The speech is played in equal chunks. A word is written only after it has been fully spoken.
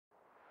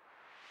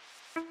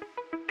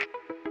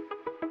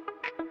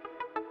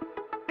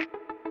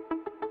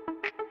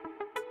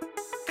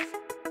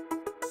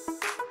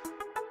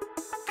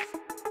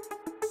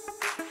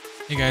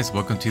Hey guys,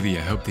 welcome to the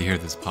I Hope to Hear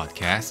This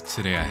podcast.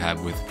 Today I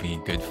have with me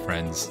good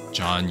friends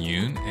John,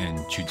 Yoon, and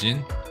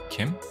Joojin,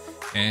 Kim.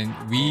 And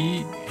we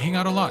hang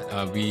out a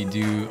lot. We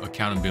do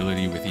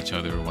accountability with each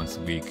other once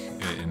a week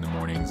in the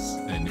mornings.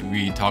 And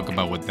we talk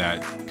about what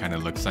that kind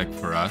of looks like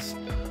for us.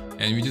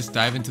 And we just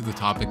dive into the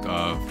topic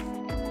of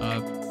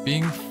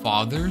being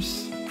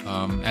fathers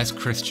as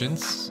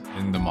Christians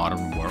in the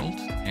modern world.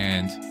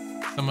 And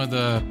some of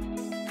the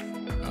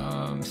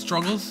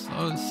struggles,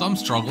 some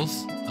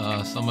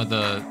of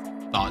the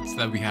thoughts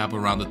that we have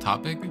around the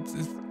topic.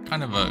 It's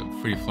kind of a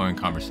free-flowing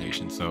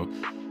conversation. So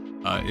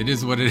it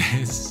is what it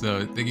is.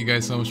 So thank you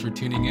guys so much for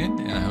tuning in,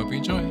 and I hope you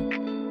enjoy.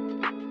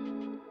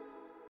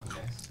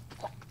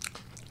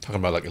 Talking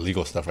about like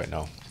illegal stuff right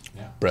now.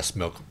 Yeah. Breast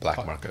milk, black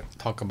market.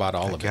 Talk about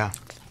all of it. Yeah.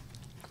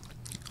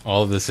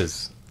 All of this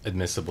is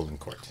admissible in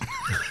court.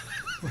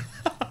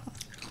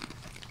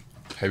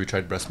 Have you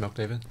tried breast milk,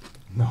 David?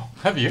 No.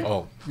 Have you?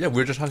 Oh, yeah, we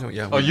were just talking about,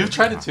 yeah. Oh, you've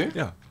tried it too?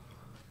 Yeah.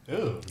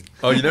 Ew.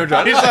 Oh, you never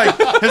tried it?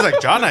 He's like,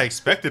 John, I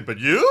expected, but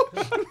you?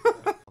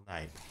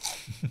 Night.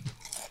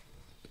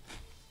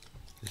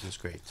 This is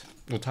great.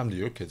 What time do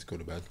your kids go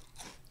to bed?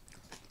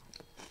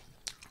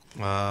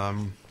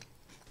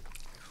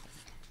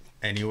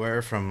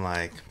 Anywhere from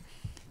like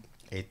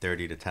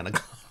 8:30 to 10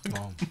 o'clock.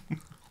 Oh.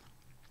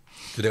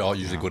 Do they all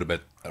usually go to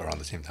bed around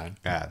the same time?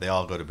 Yeah, they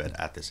all go to bed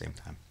at the same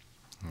time.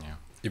 Yeah.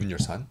 Even your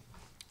son?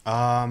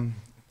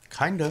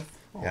 Kind of.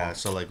 Yeah,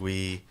 so like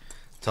we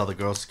tell the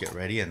girls to get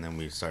ready and then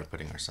we start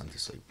putting our son to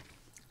sleep.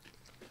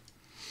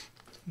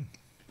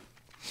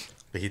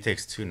 But he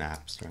takes 2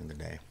 naps during the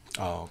day.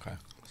 Oh, okay.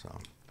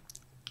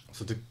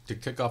 So to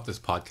kick off this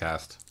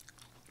podcast,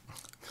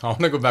 I want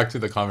to go back to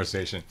the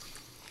conversation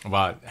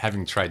about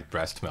having tried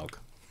breast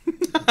milk.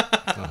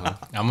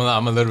 I'm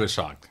a little bit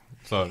shocked.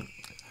 So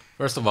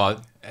first of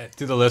all,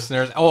 to the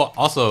listeners. Oh,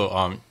 also,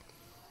 I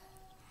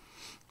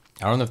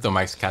don't know if the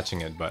mic's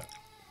catching it, but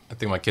I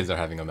think my kids are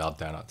having a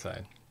meltdown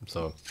outside.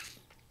 So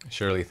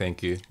Shirley,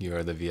 thank you. You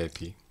are the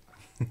VIP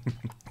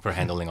for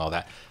handling all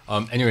that.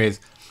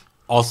 Anyways,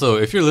 also,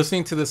 if you're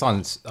listening to this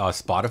on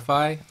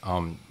Spotify,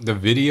 the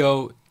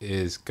video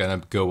is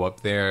going to go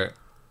up there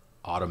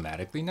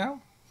automatically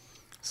now.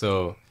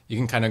 So you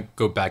can kind of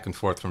go back and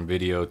forth from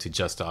video to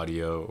just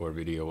audio or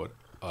video,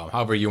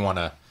 however you want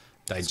to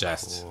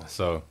digest. Cool.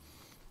 So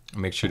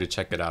make sure to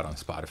check it out on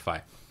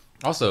Spotify.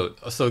 Also,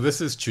 so this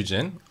is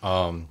Joojin.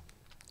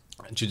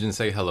 Joojin,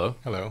 say hello.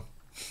 Hello.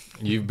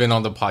 You've been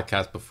on the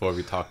podcast before.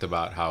 We talked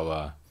about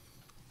how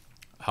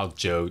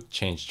Joe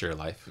changed your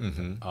life.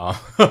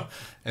 Mm-hmm.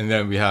 And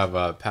then we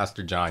have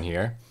Pastor John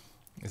here.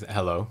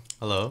 Hello.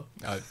 Hello.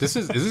 This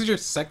is your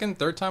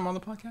third time on the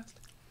podcast?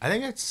 I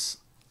think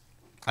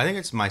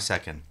it's my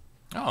second.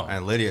 Oh.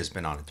 And Lydia's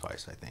been on it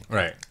twice, I think.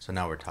 Right. So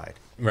now we're tied.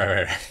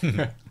 Right.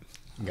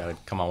 You gotta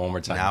come on one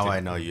more time. Now too. I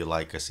know you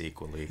like us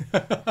equally.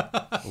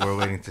 We're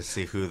waiting to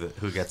see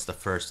who gets the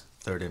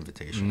third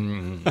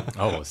invitation.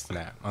 Oh,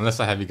 snap. Unless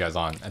I have you guys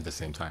on at the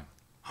same time.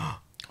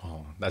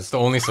 Oh, that's the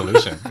only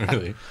solution,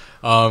 really.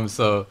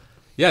 So,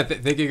 yeah,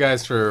 thank you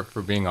guys for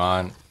being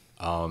on.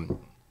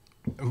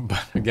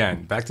 But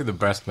again, back to the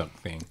breast milk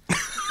thing.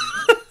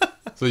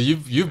 So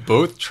you've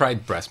both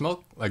tried breast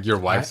milk? Like your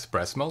wife's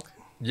breast milk?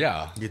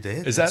 Yeah. You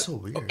did? Is That's that so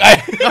weird?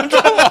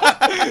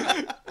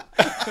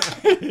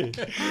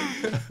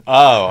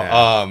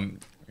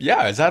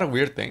 Yeah, is that a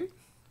weird thing?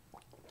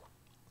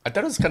 I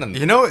thought it was kind of...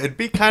 You know, it'd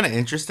be kind of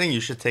interesting.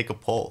 You should take a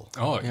poll.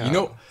 Oh, Yeah. you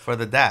know... For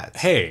the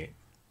dads. Hey,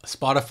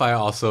 Spotify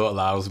also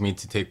allows me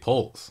to take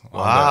polls on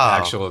Wow.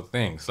 the actual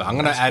thing. So I'm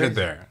going to add it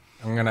there.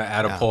 I'm going to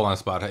add a poll on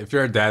Spotify. If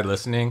you're a dad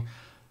listening,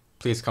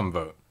 please come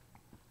vote.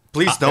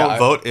 Please don't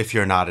vote if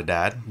you're not a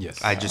dad.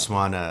 Yes. I just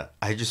want to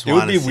It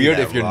would be weird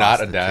if you're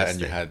not a dad and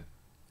you had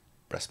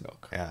breast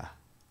milk. Yeah.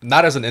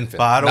 Not as an infant.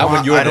 But I don't, not want,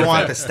 when you were I an don't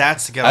want the infant.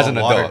 stats to get As all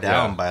an watered adult,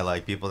 down yeah. by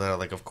like people that are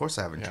like, of course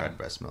I haven't tried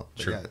breast milk.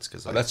 But True. yeah, it's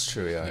because Oh, that's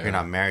true, yeah. you're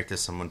not married to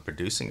someone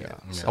producing it.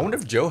 I wonder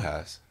if Joe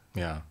has.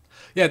 Yeah.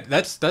 Yeah,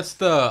 that's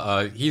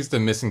the he's the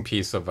missing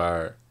piece of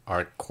our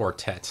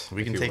quartet.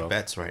 We can take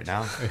bets right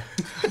now.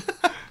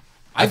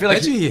 I feel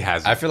like bet you he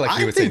has. I feel like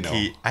he would say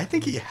no. I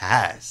think he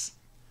has.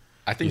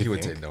 I think You he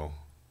would think? say no.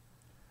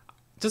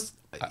 just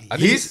I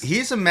think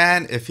He's a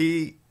man.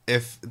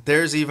 If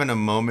there's even a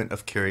moment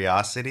of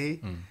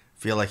curiosity,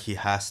 feel like he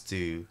has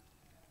to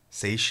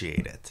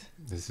satiate it.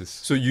 this is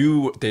So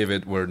you,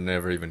 David, were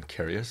never even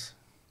curious?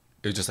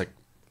 It was just like,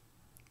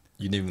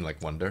 you didn't even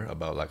like wonder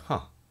about like,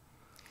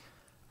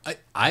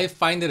 I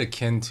find it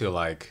akin to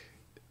like.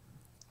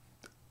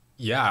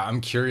 Yeah,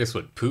 I'm curious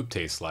what poop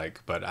tastes like,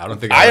 but I don't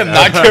think I am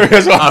not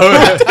curious what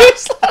poop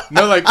tastes like.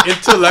 No, like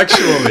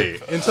intellectually.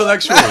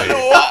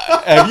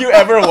 Have you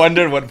ever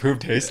wondered what poop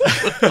tastes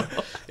like?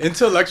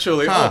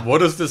 Intellectually, what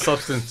does this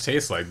substance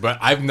taste like? But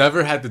I've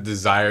never had the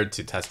desire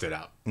to test it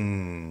out.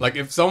 Like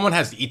if someone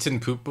has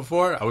eaten poop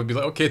before, I would be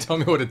like, okay, tell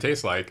me what it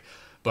tastes like.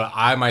 But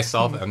I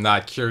myself am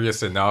not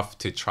curious enough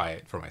to try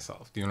it for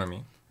myself. Do you know what I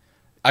mean?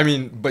 I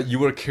mean, but you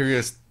were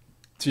curious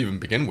to even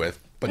begin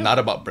with, but not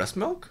about breast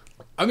milk?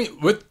 I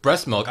mean, with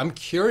breast milk, I'm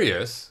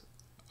curious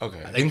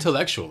Okay.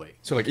 Intellectually.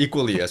 So like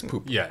equally as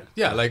poop. Yeah.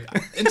 Like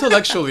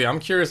intellectually, I'm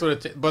curious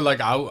what it. But like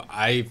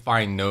I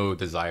find no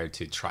desire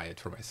to try it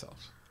for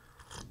myself.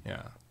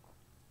 Yeah.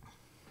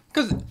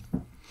 Because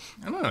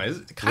I don't know.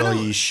 It's kind Well,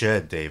 of. you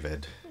should,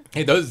 David.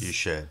 Hey, does You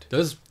should.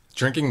 Does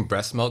drinking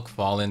breast milk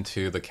fall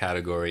into the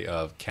category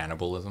of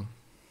cannibalism?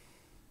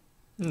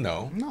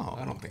 No. No.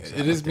 I don't think so.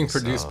 It is being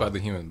think produced so. by the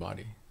human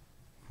body.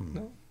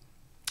 No.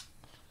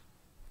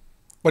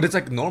 But it's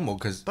like normal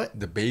because But-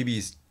 the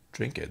babies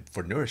drink it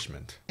for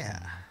nourishment. Yeah.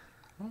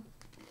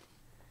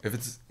 If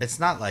it's It's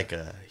not like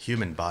a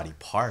human body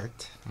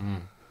part.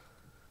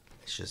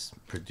 It's just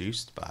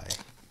produced by.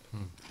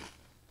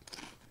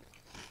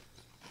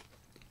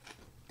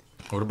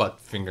 What about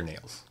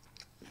fingernails?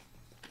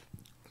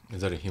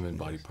 Is that a human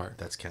body part?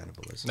 That's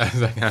cannibalism. That's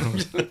like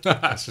cannibalism.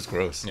 that's just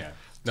gross. Yeah.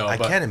 No, I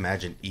but can't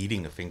imagine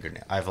eating a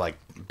fingernail. I've like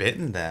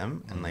bitten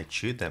them and like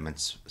chewed them and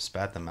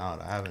spat them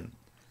out. I haven't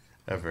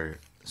ever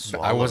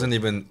swallowed. I wasn't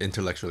even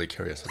intellectually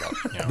curious about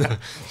Yeah.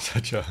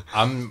 such a.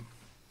 I'm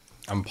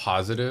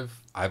positive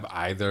I've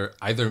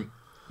either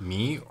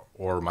me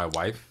or my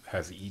wife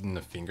has eaten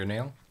a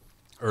fingernail.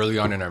 Early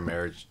on in our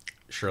marriage,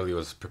 Shirley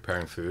was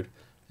preparing food,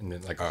 and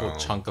then like a whole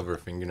chunk of her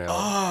fingernail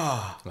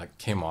like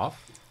came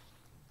off.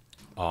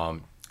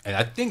 And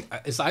I think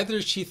it's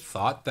either she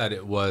thought that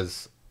it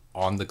was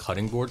on the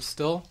cutting board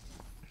still,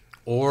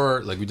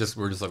 or like we're just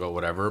like, oh,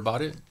 whatever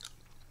about it.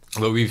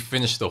 But we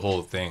finished the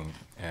whole thing,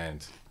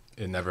 and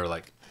it never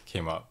like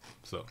came up.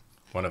 So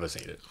one of us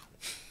ate it.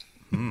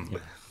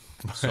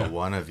 So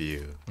one of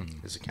you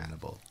is a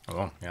cannibal.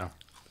 Oh yeah.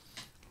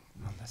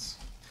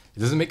 It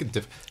doesn't make a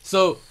difference.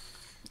 So,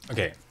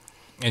 okay.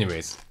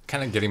 Anyways,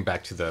 kind of getting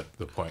back to the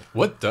point.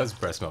 What does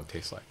breast milk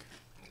taste like?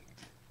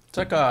 It's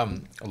like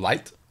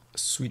light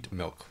sweet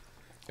milk.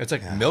 It's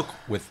like milk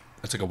with.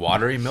 It's like a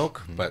watery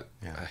milk, but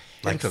Yeah. a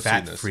Like hint of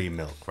fat-free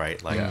milk,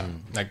 right? Like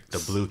Like the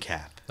blue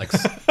cap. like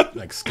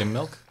like skim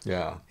milk.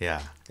 Yeah.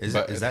 Yeah. Is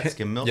But that it-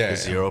 skim milk? yeah,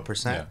 The yeah.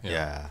 0%? Yeah, Yeah.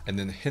 yeah. And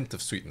then a hint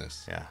of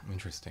sweetness. Yeah.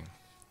 Interesting.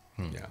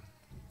 Yeah.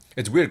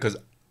 It's weird because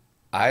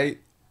I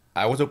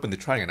was open to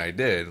trying and I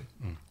did,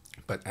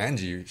 but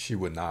Angie, she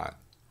would not.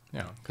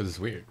 Yeah, because it's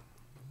weird.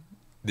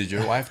 Did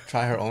your wife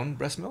try her own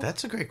breast milk?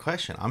 That's a great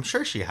question. I'm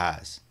sure she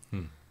has.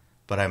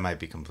 But I might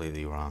be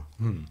completely wrong.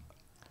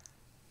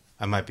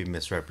 I might be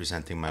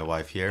misrepresenting my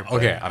wife here. But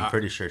Okay, I'm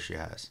pretty sure she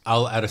has.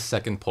 I'll add a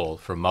second poll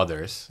for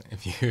mothers.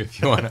 If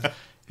you wanna,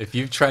 if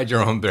you've tried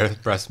your own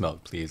breast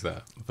milk, please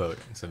vote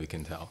so we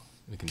can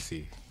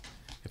see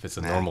if it's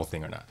a normal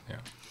thing or not. Yeah.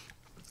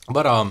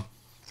 But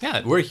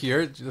yeah, we're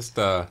here just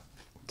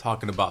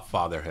talking about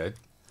fatherhood.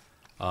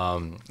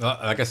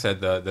 Like I said,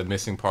 the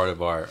missing part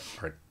of our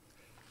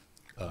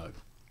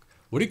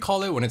what do you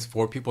call it when it's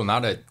four people?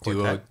 Not a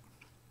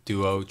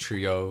duo,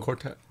 trio.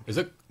 Quartet.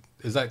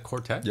 Is that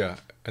quartet? Yeah,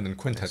 and then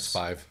quintet's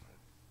 5.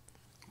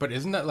 But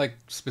isn't that like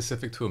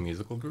specific to a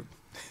musical group?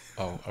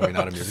 Oh, are we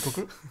not a musical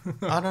group?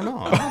 I don't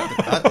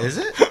know. Is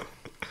it?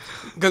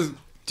 Because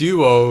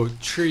duo,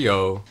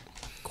 trio,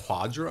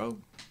 quadro,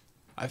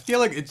 I feel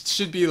like it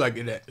should be like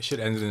it should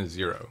end in a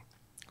 0.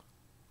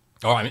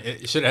 Oh, I mean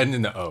it should end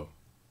in the O.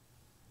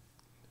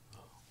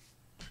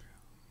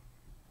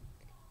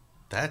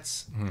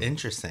 That's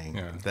interesting.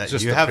 Yeah. That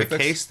Just you the have a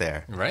prefix? case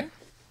there. Right?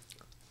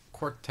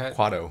 Quartet.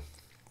 Quado.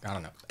 I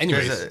don't know. Because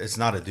Anyways, it's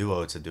not a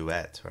duo, it's a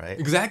duet, right?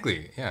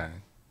 exactly. Yeah.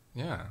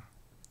 Yeah.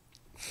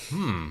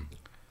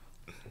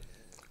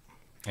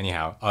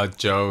 Anyhow,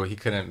 Joe, he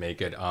couldn't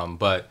make it.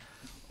 But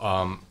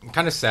I'm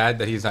kind of sad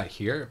that he's not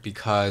here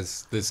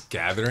because this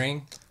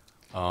gathering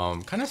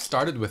kind of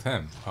started with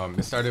him.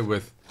 It started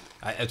with,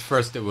 at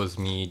first it was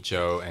me,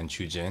 Joe, and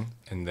Joojin,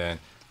 and then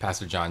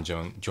Pastor John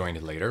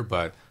joined later.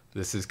 But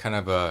this is kind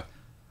of a,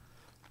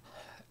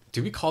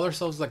 do we call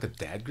ourselves like a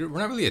dad group? We're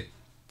not really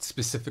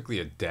specifically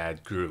a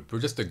dad group. We're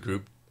just a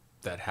group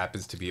that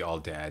happens to be all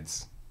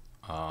dads.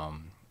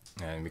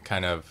 And we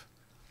kind of,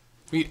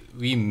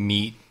 we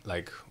meet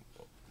like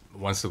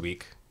once a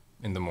week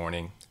in the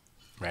morning,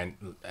 ran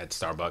at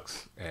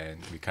Starbucks, and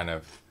we kind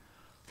of,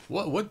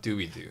 what do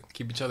we do?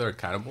 Keep each other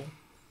accountable?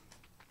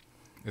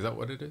 Is that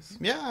what it is?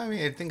 Yeah, I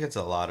mean, I think it's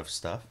a lot of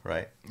stuff,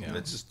 right? Yeah.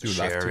 It's Just do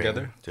life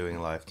together. Doing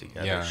life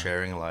together, Yeah.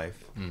 sharing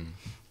life,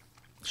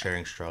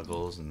 sharing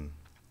struggles, and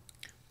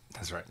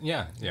That's right.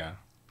 Yeah, yeah.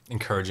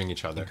 Encouraging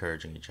each other.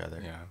 encouraging each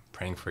other. Yeah.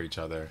 Praying for each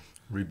other.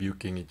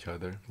 Rebuking each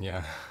other.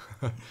 Yeah.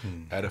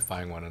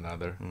 Edifying one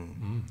another.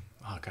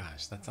 Oh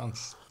gosh, that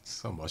sounds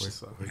so much.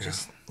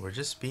 We're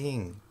just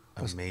being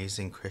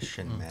amazing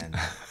Christian men.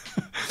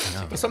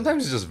 But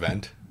sometimes you just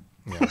vent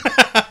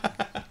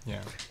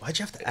Yeah. Why'd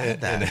you have to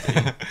add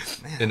that?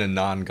 in a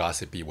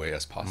non-gossipy way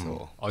as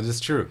possible. Oh, this is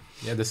true.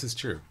 Yeah, this is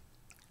true.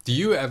 Do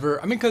you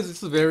ever? I mean, because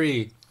it's a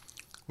very,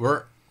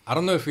 I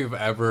don't know if we've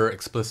ever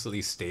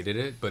explicitly stated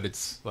it, but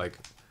it's like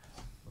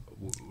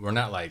we're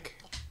not like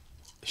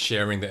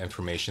sharing the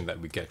information that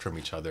we get from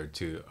each other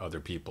to other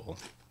people.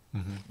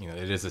 You know,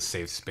 it is a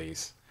safe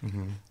space.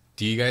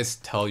 Do you guys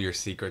tell your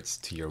secrets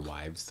to your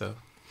wives though?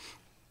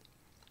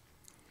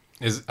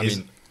 I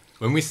mean,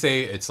 when we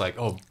say it's like,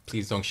 oh,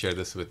 please don't share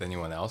this with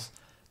anyone else,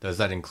 does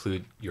that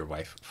include your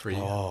wife for you?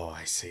 Oh,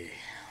 I see.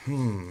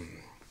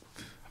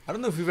 I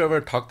don't know if we've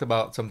ever talked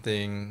about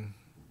something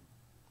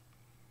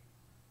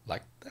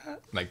like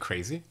that, Like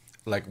crazy?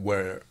 like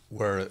where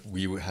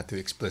we would have to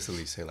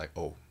explicitly say like,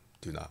 oh,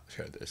 do not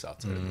share this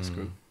outside of this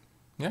group.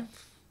 Yeah.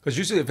 Because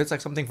usually if it's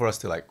like something for us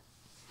to like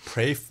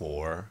pray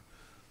for,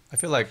 I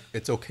feel like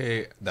it's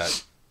okay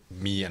that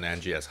me and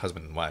Angie as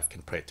husband and wife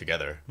can pray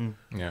together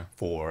Yeah.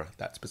 for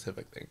that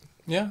specific thing.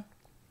 Yeah.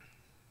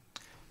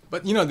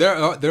 But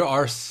there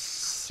are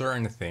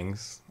certain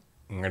things.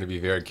 I'm going to be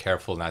very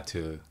careful not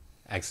to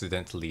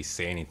accidentally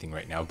say anything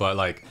right now, but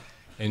like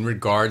in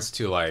regards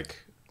to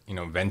like,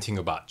 venting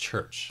about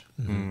church,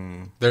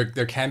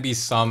 there can be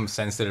some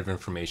sensitive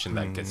information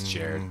that gets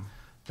shared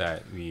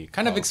that we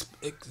kind of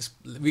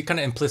we kind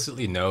of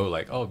implicitly know,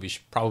 like, oh, we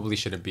probably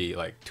shouldn't be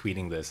like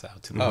tweeting this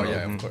out to the world. Oh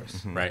yeah, of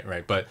course.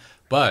 Right.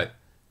 But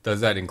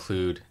does that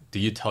include? Do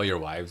you tell your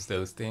wives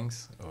those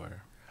things,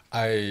 or?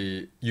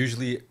 I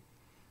usually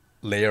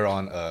layer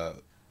on a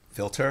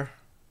filter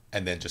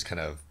and then just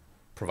kind of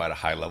provide a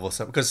high level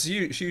stuff, because she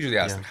usually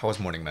asks like, how was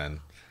morning, man?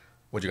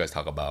 What'd you guys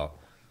talk about?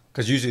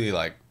 Because usually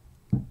like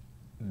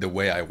the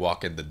way I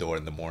walk in the door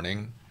in the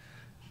morning,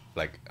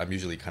 like I'm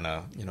usually kind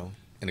of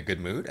in a good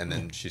mood, and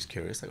then she's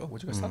curious like, oh,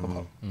 what'd you guys talk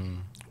about?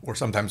 Or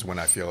sometimes when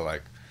I feel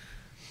like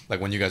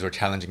when you guys were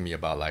challenging me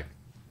about like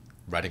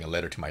writing a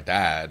letter to my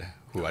dad,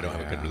 who I don't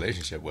have a good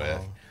relationship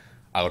with,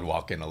 I would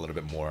walk in a little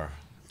bit more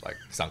like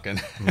sunken.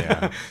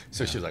 Yeah.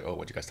 So she was like, oh,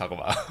 what'd you guys talk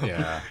about?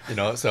 Yeah.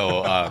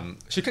 So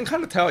she can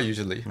kind of tell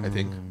usually, I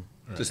think,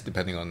 just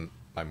depending on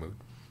my mood.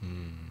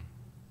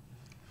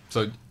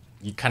 So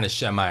you kind of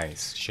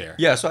share.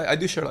 Yeah, so I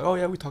do share like, oh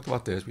yeah, we talked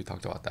about this, we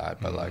talked about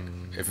that, but like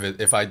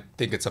if I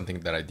think it's something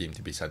that I deem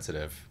to be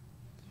sensitive,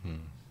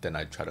 then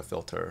I try to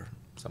filter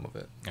some of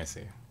it. I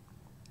see.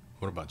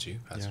 What about you,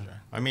 Pastor John?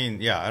 I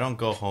mean, I don't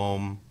go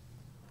home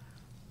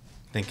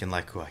thinking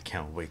like, oh, I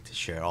can't wait to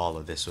share all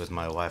of this with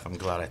my wife. I'm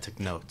glad I took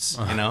notes,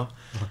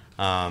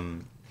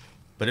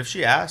 But if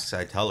she asks,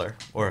 I tell her.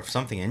 Or if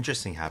something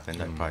interesting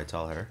happened, I'd probably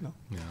tell her. No.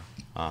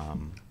 Yeah.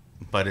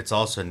 But it's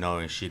also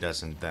knowing she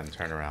doesn't then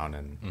turn around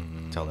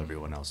and tell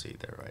everyone else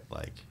either, right?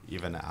 Like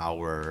even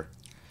our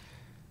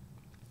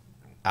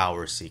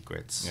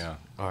secrets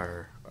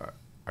are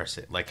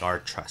like our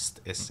trust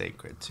is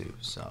sacred too.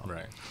 So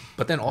Right.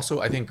 But then also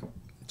I think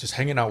just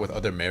hanging out with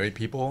other married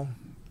people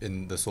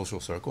in the social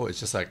circle, it's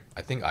just like,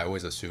 I think I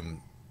always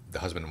assume the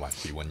husband and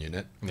wife be one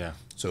unit. Yeah.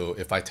 So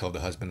if I tell the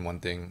husband one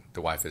thing,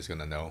 the wife is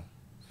gonna know,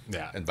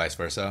 Yeah. and vice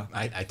versa.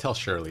 I tell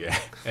Shirley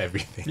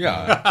everything.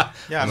 Yeah.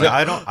 yeah, I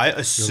mean, I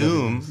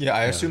assume Yeah,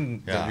 I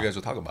assume that Yeah. you guys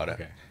will talk about it.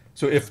 Okay.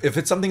 So if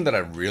it's something that I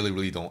really,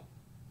 really don't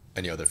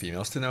any other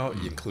females to know,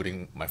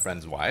 including my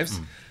friends' wives,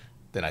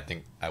 then I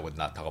think I would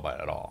not talk about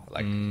it at all.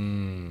 Like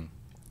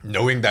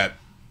knowing that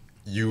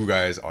you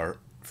guys are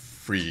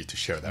free to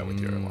share that with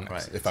your wives,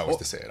 right. if I was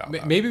to say it out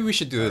loud. Maybe we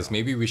should do this.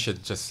 Maybe we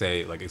should just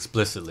say like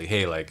explicitly,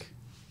 hey, like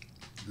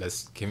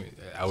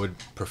I would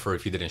prefer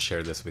if you didn't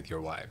share this with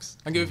your wives.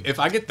 Like if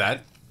I get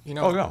that,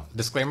 Oh, no.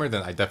 disclaimer,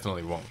 then I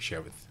definitely won't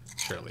share with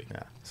Shirley.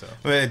 Yeah. So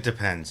Well, it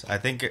depends. I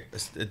think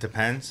it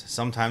depends.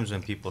 Sometimes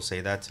when people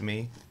say that to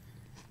me,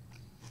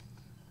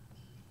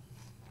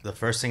 the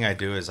first thing I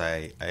do is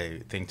I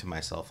think to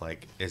myself,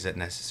 like, is it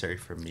necessary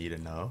for me to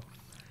know?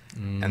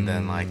 And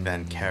then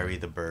then carry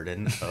the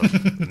burden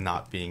of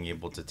not being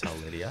able to tell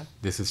Lydia.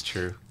 this is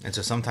true. And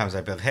so sometimes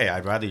I'd be like, hey,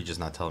 I'd rather you just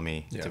not tell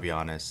me, Yeah. to be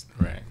honest.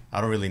 Right.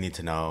 I don't really need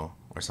to know,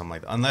 or something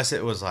like that. Unless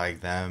it was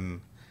like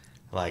them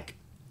like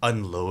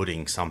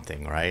unloading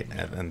something, right?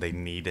 And they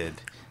needed,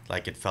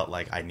 like it felt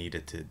like I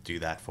needed to do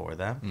that for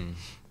them.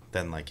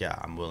 Then like, yeah,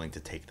 I'm willing to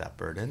take that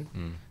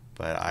burden.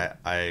 But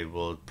I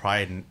will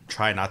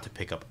try not to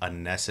pick up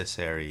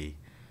unnecessary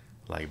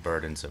like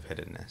burdens of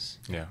hiddenness.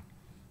 Yeah.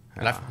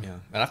 And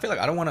I feel like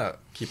I don't want to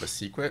keep a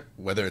secret,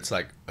 whether it's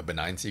like a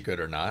benign secret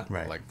or not,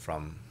 Right. like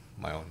from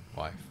my own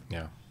wife.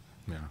 Yeah.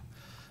 Yeah.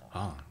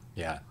 Oh,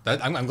 yeah.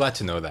 I'm glad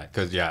to know that,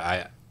 because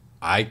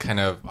I kind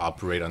of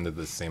operate under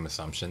the same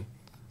assumption.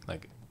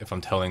 Like if I'm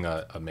telling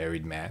a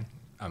married man,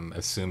 I'm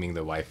assuming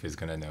the wife is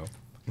gonna know.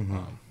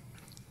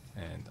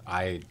 And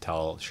I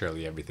tell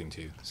Shirley everything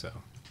too. So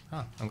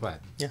I'm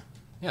glad. Yeah.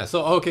 Yeah.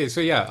 So okay.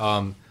 So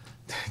yeah.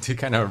 To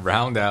kind of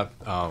round out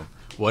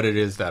what it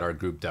is that our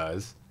group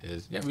does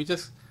is we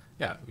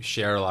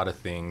share a lot of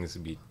things.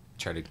 We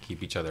try to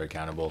keep each other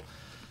accountable.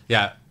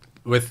 Yeah.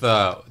 With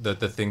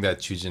the thing that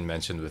Joojin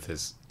mentioned with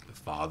his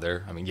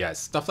father. I mean,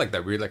 stuff like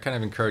that. We like kind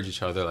of encourage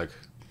each other. Like,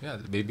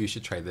 maybe you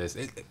should try this.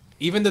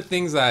 Even the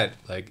things that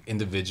like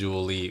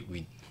individually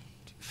we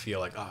feel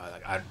like,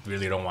 I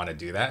really don't want to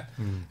do that.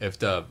 If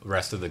the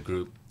rest of the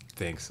group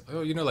thinks,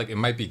 like it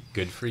might be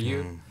good for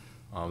you,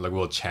 like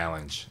we'll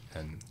challenge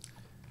and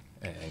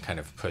kind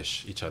of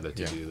push each other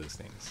to do those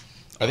things.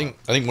 I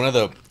think one of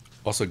the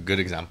also good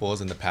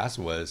examples in the past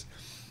was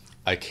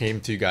I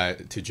came to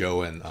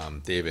Joe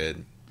and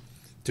David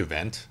to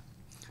vent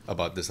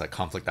about this like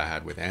conflict I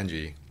had with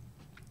Angie,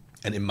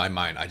 and in my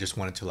mind I just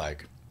wanted to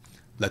like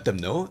let them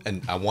know,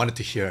 and I wanted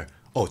to hear,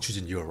 oh,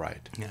 Joojin, you were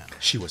right. Yeah.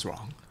 She was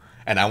wrong.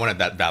 And I wanted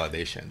that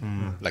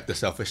validation, like the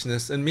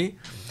selfishness in me.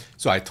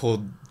 So I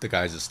told the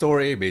guys a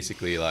story,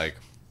 basically like,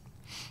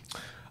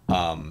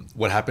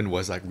 what happened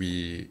was like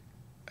we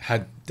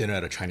had dinner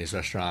at a Chinese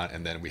restaurant,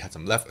 and then we had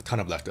a ton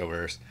of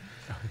leftovers.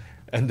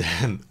 And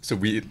then, so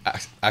we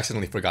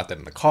accidentally forgot that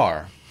in the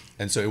car.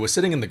 And so it was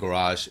sitting in the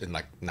garage in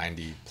like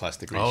 90 plus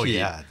degree heat. Oh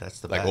yeah, that's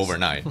the like best.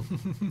 overnight.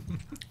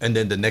 And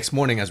then the next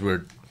morning, as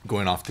we're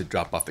going off to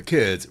drop off the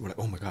kids, we're like,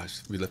 oh my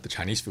gosh, we left the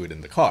Chinese food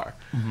in the car.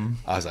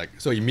 I was like,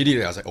 so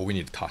immediately I was like, oh, we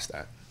need to toss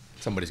that.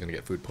 Somebody's gonna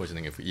get food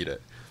poisoning if we eat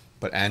it.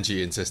 But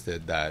Angie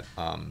insisted that,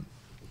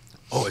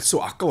 oh, it's so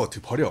아까워 to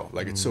버려.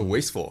 Like it's so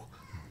wasteful.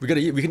 We can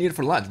eat it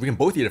for lunch. We can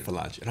both eat it for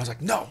lunch. And I was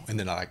like, no. And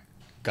then I like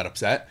got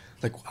upset.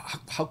 Like,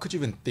 how could you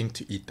even think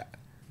to eat that?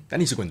 That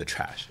needs to go in the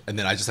trash. And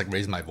then I just like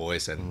raised my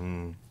voice,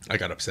 and I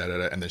got upset at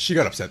it. And then she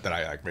got upset that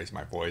I like raised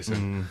my voice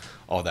and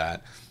all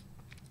that.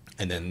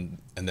 And then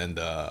I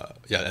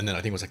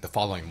think it was like the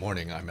following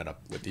morning I met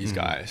up with these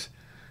guys,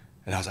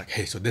 and I was like,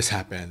 hey, so this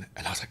happened,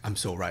 and I was like, I'm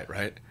so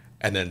right?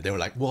 And then they were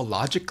like, well,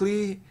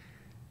 logically,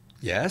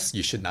 yes,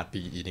 you should not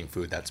be eating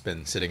food that's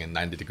been sitting in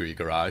 90-degree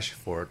garage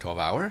for 12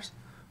 hours,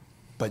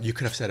 but you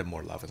could have said it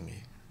more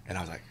lovingly. And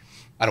I was like,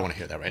 I don't want to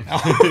hear that right now.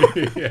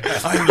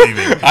 I'm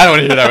leaving. I don't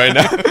want to hear that right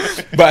now.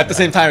 But at the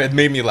same time, it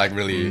made me like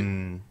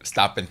really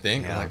stop and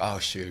think. Yeah. Like, oh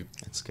shoot,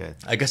 That's good.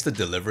 I guess the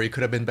delivery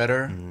could have been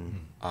better.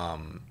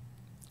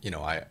 You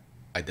know,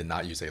 I did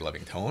not use a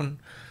loving tone,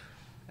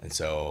 and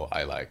so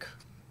I like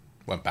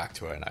went back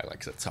to her and I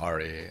like said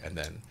sorry, and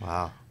then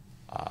Wow.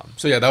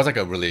 so yeah, that was like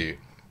a really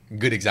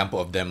good example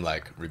of them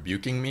like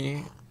rebuking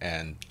me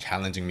and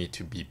challenging me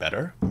to be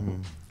better.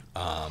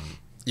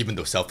 Even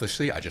though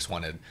selfishly I just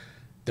wanted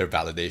their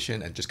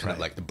validation, and just kind of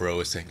like the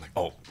bros saying like,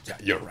 oh yeah,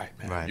 you're right,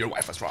 man. Right. Your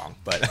wife was wrong.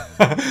 But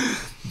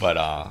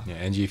Yeah,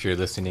 Angie, if you're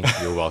listening,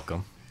 you're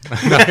welcome.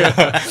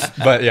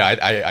 but yeah,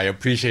 I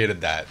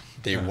appreciated that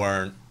they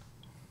weren't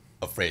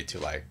afraid to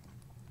like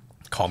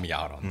call me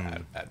out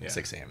on that at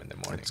 6 a.m. in the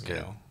morning. That's you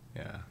good. know?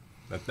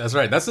 Yeah, that's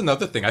right. That's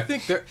another thing. I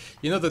think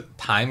the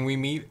time we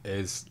meet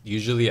is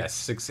usually at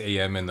 6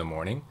 a.m. in the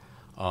morning.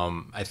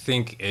 I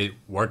think it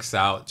works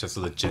out just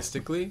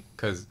logistically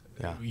because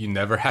you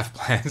never have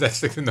plans at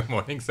 6 in the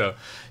morning. So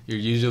you're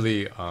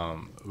usually,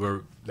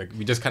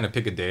 we just kind of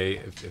pick a day.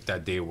 If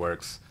that day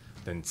works,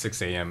 then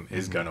 6 a.m.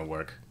 is going to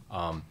work.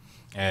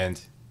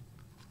 And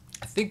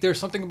I think there's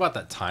something about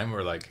that time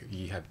where like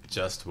you have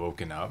just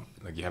woken up,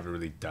 like you haven't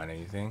really done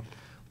anything,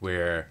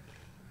 where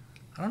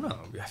I don't know.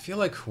 I feel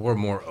like we're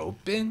more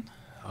open.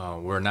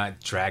 We're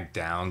not dragged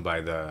down by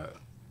the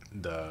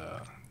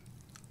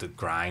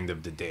grind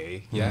of the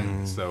day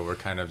yet. So we're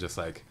kind of just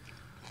like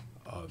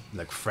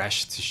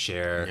fresh to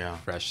share,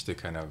 fresh to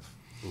kind of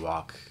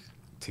walk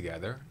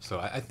together. So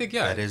I think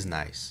That is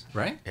nice.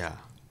 right. Yeah.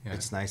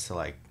 It's nice to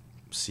like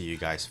see you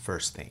guys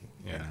first thing.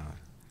 Yeah. You know?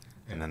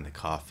 And then the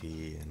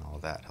coffee and all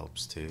that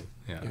helps too.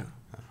 Yeah.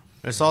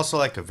 It's also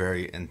like a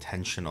very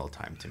intentional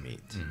time to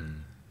meet.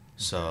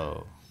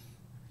 So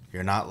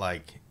you're not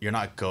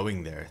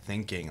going there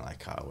thinking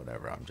like, oh,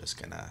 whatever, I'm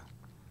just gonna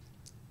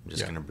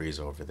breeze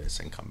over this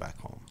and come back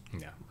home.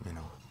 Yeah. You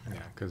know.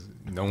 Yeah, because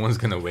no one's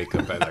gonna wake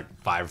up at like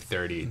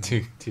 5:30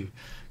 to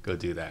go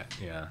do that.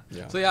 Yeah.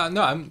 So yeah,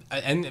 no,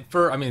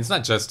 it's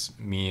not just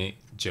me,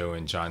 Joe,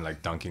 and John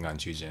like dunking on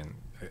Joojin.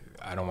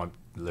 I don't want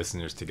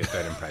listeners to get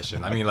that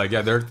impression. I mean, like,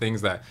 yeah, there are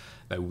things that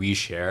we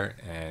share,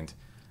 and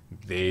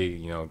they,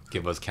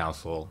 give us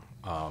counsel.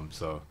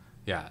 So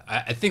yeah,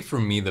 I think for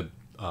me the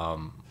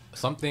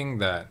something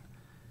that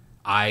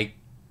I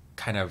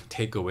kind of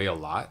take away a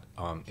lot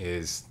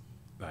is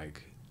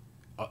like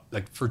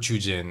for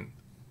Joojin,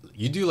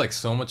 you do like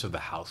so much of the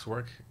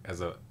housework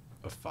as a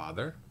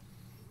father,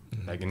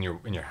 like in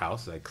your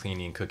house, like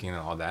cleaning, cooking, and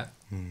all that,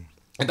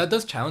 and that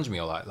does challenge me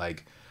a lot.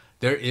 Like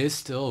there is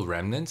still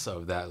remnants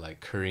of that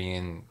like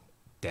Korean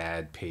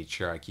dad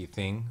patriarchy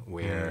thing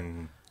where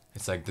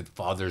it's like the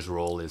father's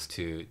role is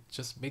to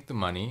just make the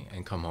money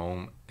and come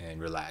home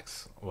and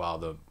relax while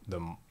the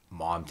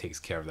mom takes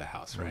care of the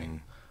house, right?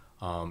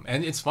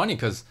 And it's funny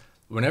because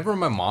whenever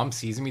my mom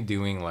sees me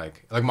doing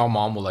like my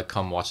mom will like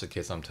come watch the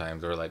kids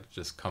sometimes, or like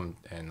just come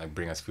and like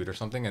bring us food or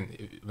something,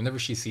 and whenever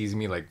she sees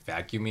me like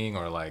vacuuming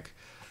or like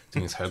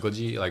doing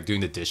설거지, like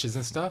doing the dishes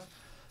and stuff,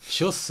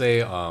 she'll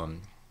say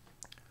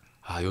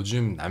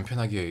요즘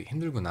남편하기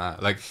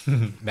힘들구나. Like,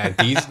 man,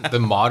 the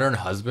modern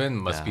husband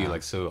must be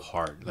like so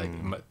hard, like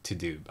to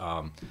do,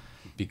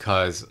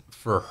 because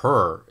for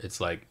her it's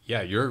like,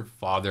 yeah, your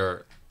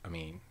father, I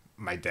mean,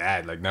 my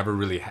dad like never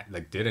really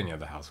did any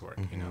of the housework,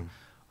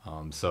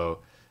 so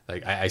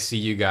like I see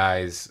you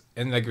guys,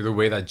 and like the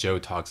way that Joe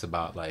talks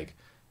about like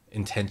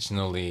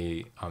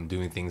intentionally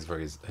doing things for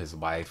his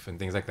wife and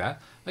things like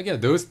that. Like, yeah,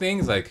 those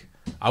things, like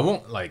I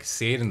won't like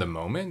say it in the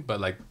moment,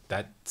 but like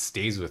that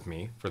stays with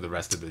me for the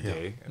rest of the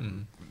day,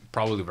 and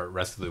probably the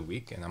rest of the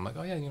week. And I'm like,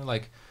 oh yeah,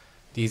 like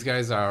these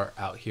guys are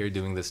out here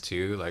doing this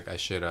too. Like I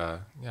should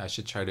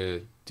try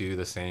to do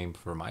the same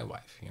for my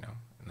wife,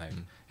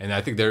 and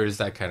I think there is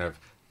that kind of,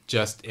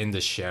 just in the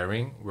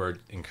sharing, we're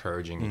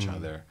encouraging each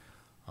other.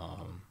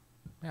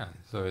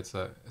 So it's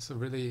a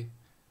really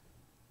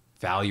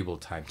valuable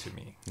time to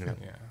me. Yeah.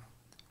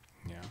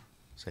 Yeah.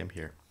 Same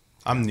here.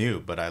 I'm new,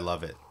 but I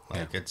love it.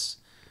 Like Yeah.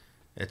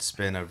 it's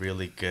been a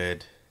really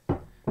good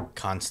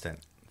constant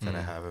that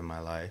I have in my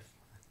life.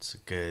 It's a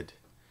good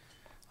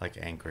like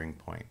anchoring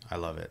point. I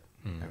love it.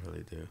 I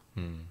really do.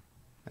 And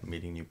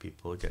meeting new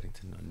people, getting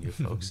to know new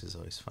folks is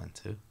always fun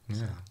too.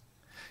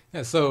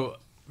 Yeah, so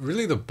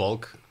really the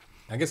bulk,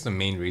 I guess the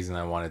main reason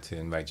I wanted to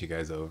invite you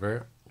guys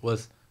over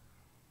was,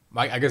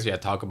 I guess,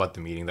 talk about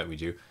the meeting that we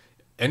do.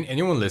 And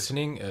anyone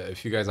listening,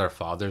 if you guys are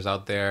fathers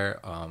out there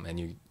and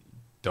you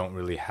don't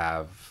really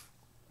have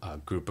a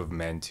group of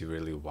men to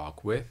really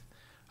walk with,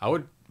 I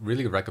would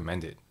really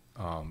recommend it.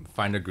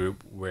 Find a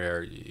group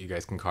where you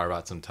guys can carve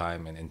out some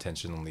time and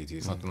intentionally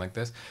do something like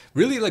this.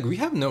 Really, like, we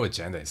have no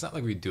agenda. It's not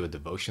like we do a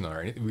devotional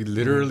or anything. We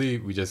literally,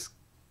 we just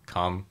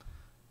come.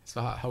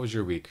 So how was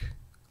your week?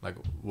 Like,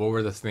 what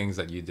were the things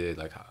that you did?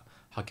 Like,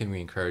 how can we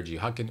encourage you?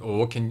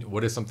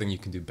 What is something you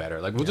can do better?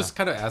 Like, we'll just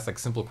kind of ask like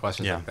simple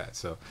questions like that.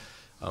 So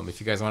if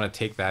you guys want to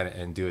take that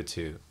and do it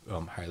too,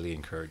 highly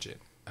encourage it.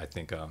 I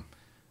think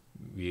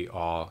we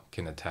all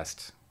can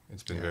attest.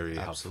 It's been very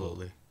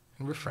helpful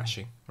and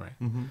refreshing, right?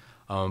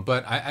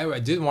 But I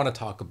did want to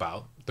talk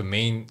about the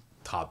main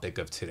topic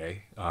of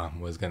today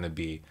was going to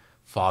be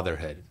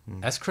fatherhood.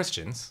 As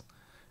Christians,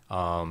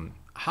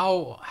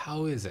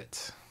 how is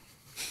it?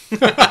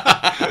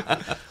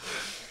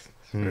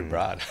 Very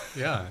broad.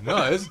 Yeah,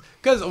 no, it's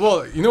because,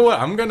 well, you know what?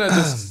 I'm gonna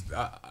just.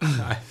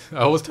 I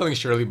was telling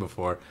Shirley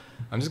before.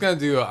 I'm just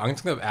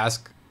gonna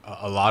ask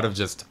a lot of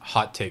just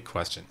hot take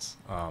questions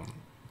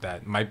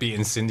that might be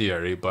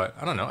incendiary, but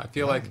I don't know. I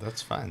feel like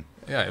that's fine.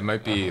 Yeah, it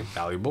might be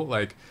valuable.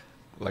 Like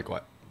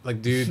what?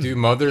 Like, do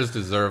mothers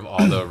deserve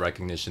all the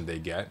recognition they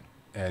get,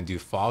 and do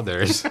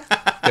fathers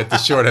get the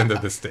short end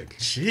of the stick?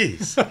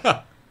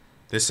 Jeez,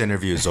 this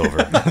interview is over.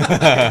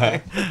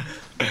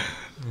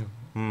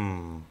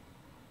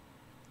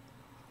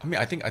 I mean,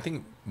 I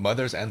think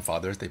mothers and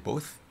fathers, they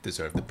both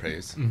deserve the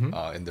praise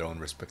in their own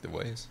respective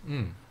ways.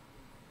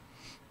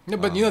 Yeah,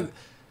 but you know,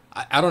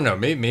 I don't know.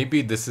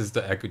 Maybe this is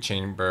the echo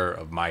chamber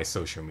of my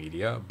social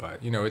media,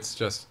 but you know, it's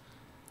just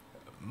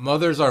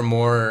mothers are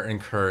more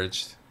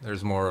encouraged.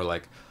 There's more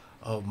like,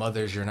 oh,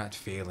 mothers, you're not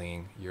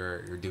failing.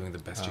 You're doing the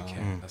best you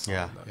can. That's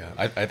Yeah.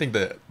 I think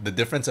the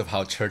difference of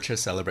how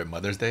churches celebrate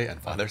Mother's Day and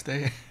Father's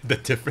Day, the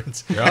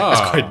difference is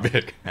quite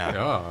big.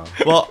 Yeah.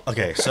 Well,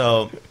 okay,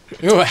 so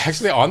you know,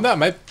 actually, on that,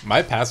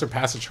 my pastor,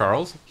 Pastor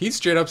Charles, he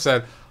straight up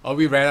said, "Oh,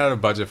 we ran out of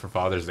budget for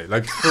Father's Day.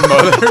 Like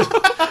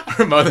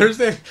for Mother's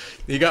Day,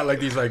 he got like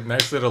these like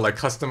nice little like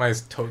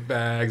customized tote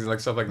bags and like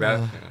stuff like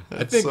that.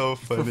 I think so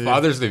funny. For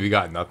Father's Day, we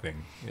got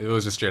nothing. It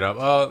was just straight up,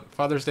 oh,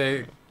 Father's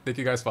Day." Thank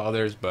you guys,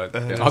 fathers, but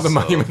all the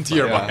money went to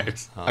your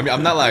wives. I mean,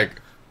 I'm not like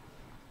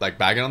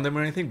bagging on them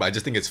or anything, but I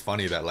just think it's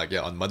funny that like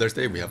on Mother's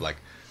Day we have like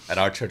at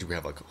our church we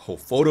have like a whole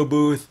photo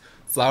booth,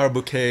 flower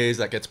bouquets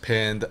that gets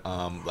pinned,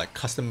 like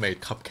custom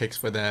made cupcakes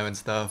for them and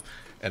stuff.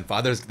 And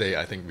Father's Day,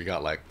 I think we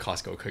got like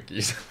Costco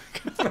cookies.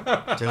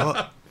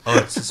 oh,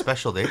 it's a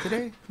special day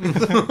today.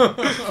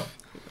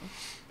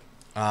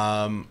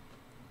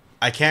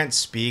 I can't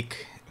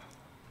speak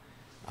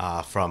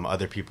from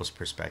other people's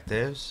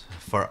perspectives.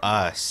 For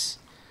us,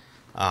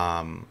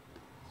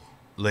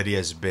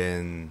 Lydia's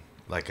been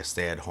like a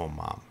stay-at-home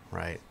mom,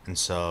 right? And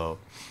so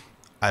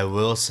I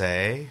will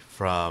say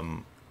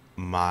from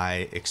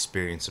my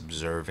experience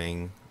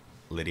observing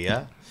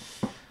Lydia,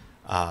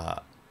 I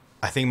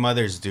think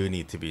mothers do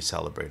need to be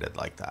celebrated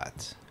like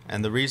that.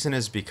 And the reason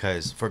is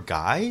because for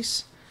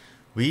guys,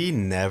 we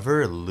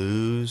never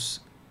lose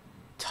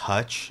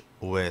touch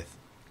with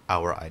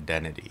our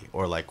identity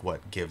or like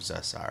what gives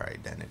us our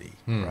identity,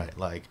 right?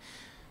 Like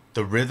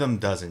the rhythm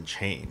doesn't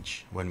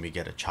change when we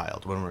get a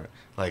child,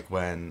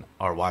 when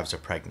our wives are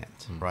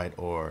pregnant, right?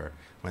 Or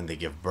when they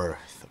give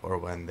birth or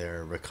when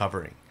they're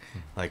recovering.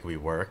 Like we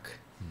work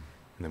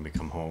and then we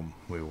come home,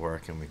 we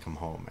work and we come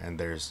home. And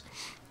there's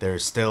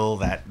still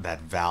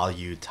that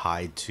value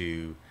tied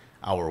to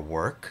our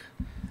work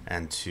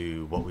and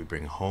to what we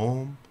bring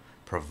home,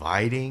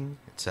 providing,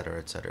 et cetera,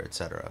 et cetera, et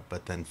cetera.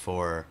 But then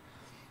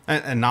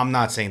and I'm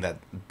not saying that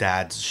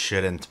dads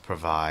shouldn't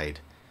provide,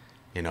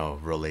 you know,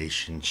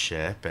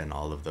 relationship and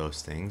all of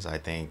those things. I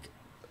think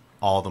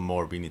all the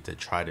more we need to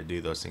try to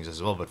do those things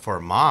as well. But for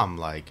a mom,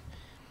 like,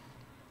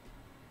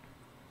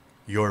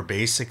 you're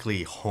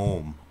basically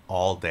home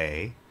all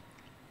day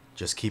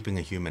just keeping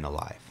a human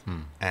alive.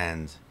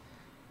 And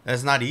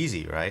that's not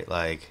easy, right?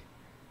 Like,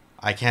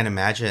 I can't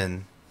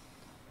imagine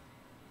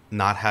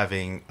not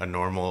having a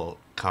normal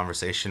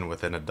conversation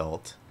with an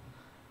adult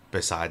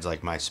besides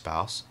like my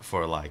spouse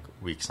for like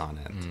weeks on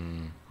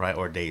end, right?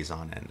 Or days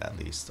on end at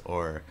least,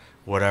 or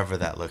whatever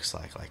that looks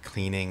like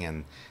cleaning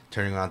and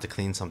turning around to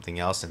clean something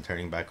else and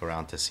turning back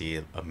around to see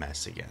a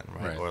mess again,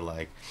 right? Or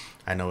like,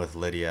 I know with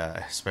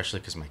Lydia, especially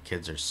because my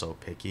kids are so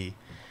picky,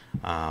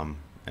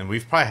 and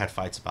we've probably had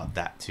fights about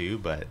that too,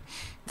 but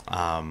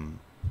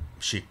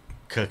she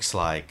cooks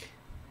like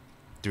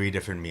 3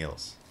 different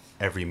meals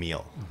every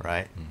meal,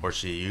 right? Or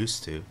she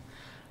used to.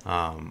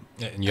 And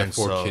you have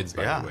 4 kids,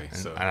 by the way.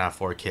 And I have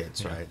 4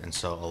 kids, right? And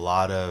so a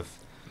lot of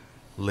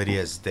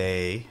Lydia's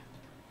day,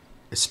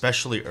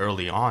 especially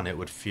early on, it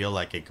would feel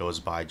like it goes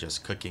by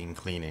just cooking,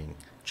 cleaning,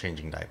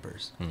 changing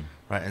diapers,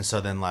 right? And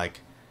so then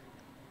like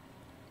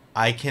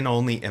I can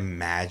only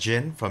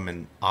imagine from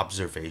an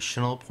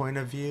observational point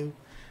of view,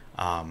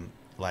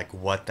 like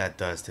what that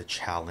does to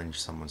challenge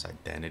someone's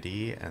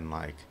identity and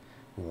like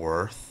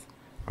worth,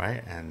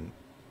 right? And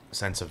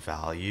sense of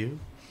value.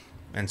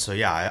 And so,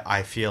 yeah,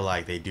 I feel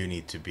like they do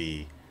need to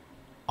be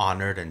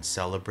honored and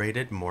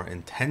celebrated more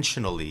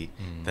intentionally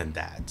than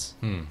dads,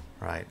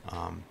 right?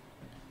 And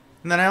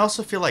then I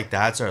also feel like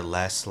dads are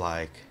less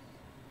like,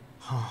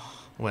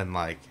 when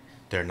like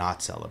they're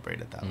not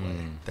celebrated that way.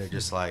 They're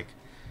just like,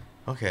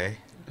 okay,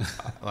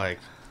 like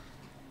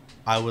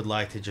I would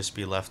like to just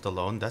be left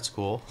alone. That's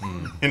cool.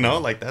 You know,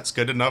 like that's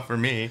good enough for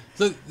me.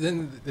 So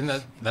then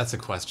that's a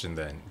question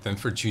then. Then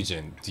for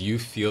Joojin, do you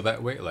feel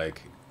that way?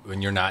 Like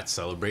when you're not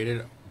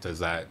celebrated, does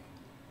that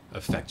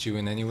affect you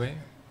in any way?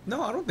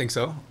 No, I don't think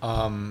so.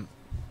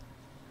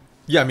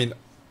 Yeah, I mean,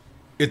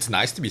 it's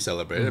nice to be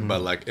celebrated,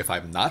 but like if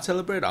I'm not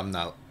celebrated, I'm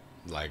not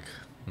like,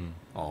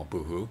 oh,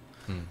 boo-hoo.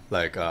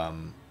 But I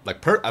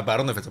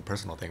don't know if it's a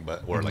personal thing,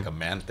 but or like a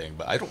man thing,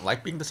 but I don't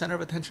like being the center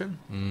of attention.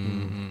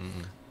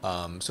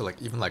 So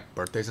like even like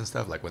birthdays and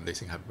stuff, like when they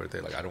sing happy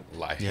birthday, like I don't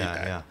like hate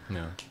that.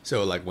 Yeah.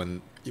 So like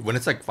when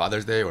it's like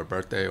Father's Day or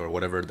birthday or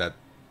whatever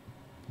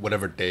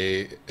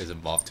day is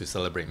involved to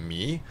celebrate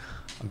me,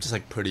 I'm just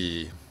like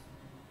pretty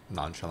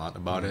nonchalant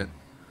about it.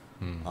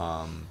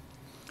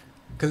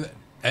 Because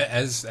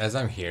as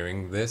I'm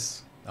hearing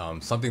this,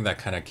 something that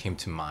kind of came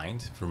to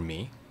mind for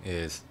me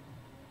is,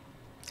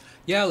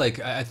 yeah, like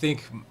I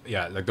think,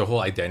 yeah, like the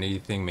whole identity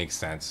thing makes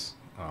sense,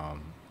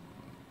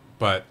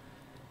 but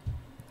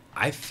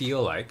I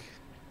feel like,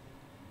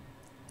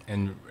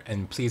 and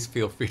please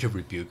feel free to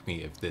rebuke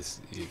me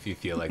if you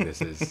feel like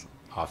this is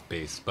off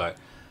base, but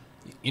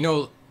you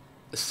know,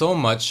 so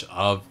much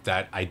of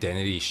that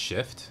identity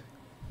shift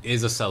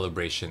is a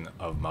celebration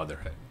of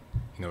motherhood.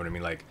 You know what I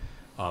mean? Like,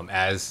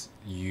 as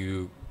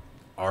you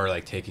are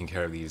like taking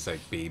care of these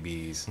like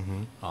babies,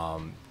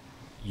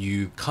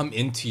 you come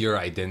into your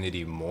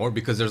identity more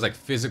because there's like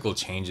physical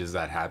changes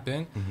that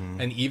happen,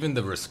 and even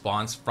the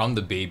response from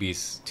the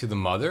babies to the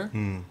mother. I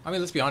mean,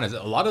 let's be honest,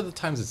 a lot of the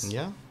times it's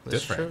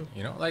different. True.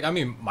 You know, like I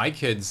mean, my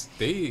kids,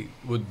 they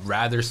would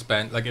rather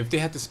spend, like if they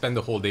had to spend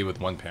the whole day with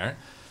one parent,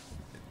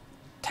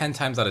 10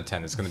 times out of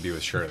 10 it's going to be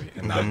with Shirley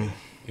and not me.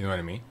 You know what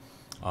I mean?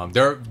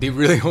 They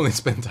really only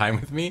spend time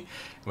with me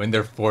when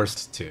they're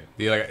forced to.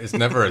 It's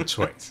never a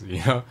choice,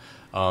 you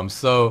know?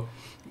 So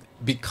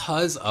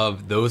because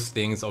of those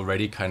things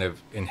already kind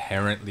of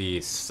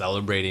inherently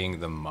celebrating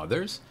the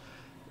mothers,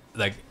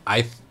 like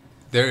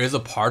there is a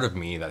part of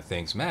me that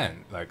thinks,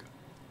 man, like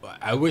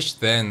I wish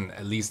then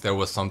at least there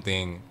was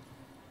something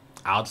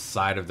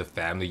outside of the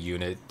family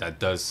unit that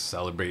does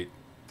celebrate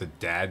the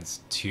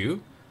dads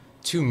too,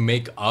 to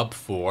make up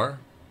for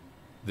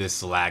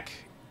this lack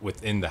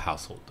within the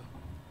household.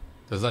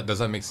 Does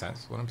that make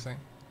sense, what I'm saying?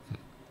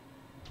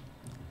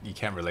 You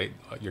can't relate?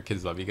 Your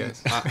kids love you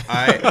guys?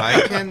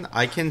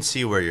 I can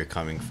see where you're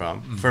coming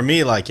from. For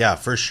me, like, yeah,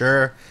 for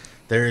sure,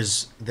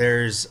 there's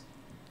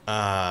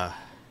a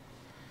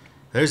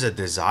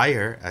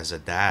desire as a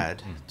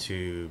dad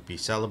to be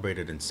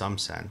celebrated in some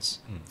sense.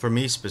 For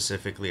me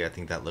specifically, I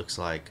think that looks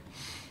like,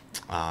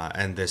 I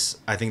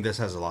think this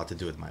has a lot to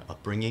do with my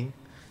upbringing.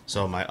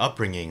 So my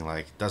upbringing,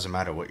 like, doesn't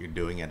matter what you're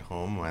doing at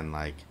home when,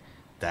 like,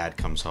 dad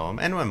comes home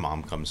and when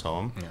mom comes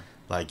home. Yeah.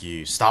 Like,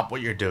 you stop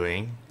what you're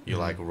doing, you,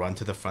 like, run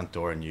to the front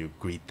door and you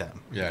greet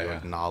them. You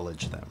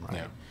acknowledge them, right?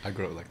 Yeah, I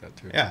grew up like that,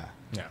 too. Yeah.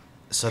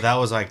 So that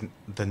was, like,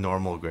 the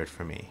normal grid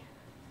for me.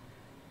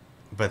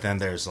 But then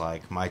there's,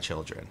 like, my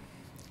children,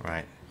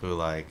 right? Who,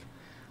 like,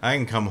 I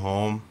can come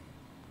home,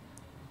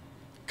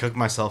 cook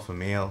myself a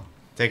meal,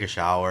 take a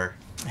shower,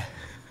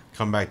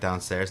 come back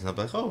downstairs, and they'll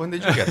be like, oh, when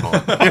did you get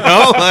home? You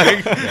know?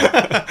 Like,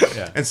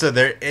 And so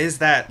there is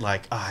that,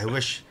 like, oh, I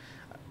wish...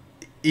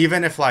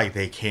 Even if, like,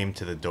 they came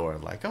to the door,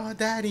 like, oh,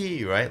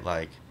 daddy, right?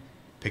 Like,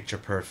 picture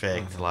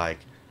perfect, like,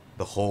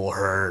 the whole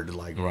herd,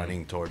 like,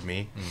 running toward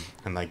me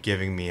and, like,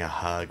 giving me a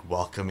hug,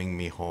 welcoming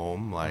me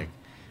home. Like,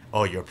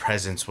 oh, your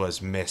presence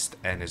was missed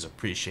and is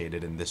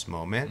appreciated in this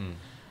moment.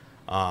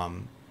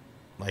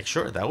 Like,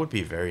 sure, that would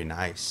be very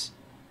nice.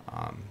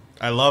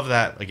 I love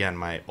that, again,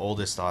 my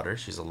oldest daughter,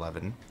 she's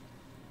 11,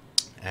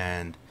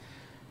 and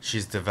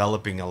she's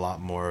developing a lot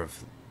more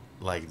of,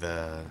 like,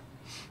 the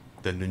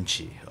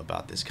nunchi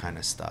about this kind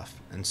of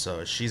stuff, and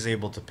so she's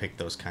able to pick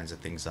those kinds of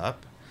things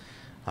up,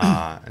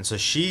 and so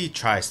she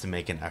tries to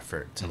make an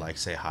effort to like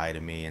say hi to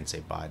me and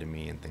say bye to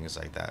me and things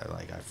like that.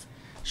 Like I've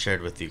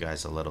shared with you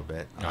guys a little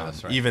bit.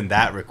 That's right. Even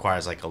that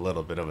requires like a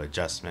little bit of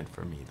adjustment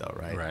for me, though,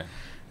 right?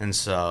 And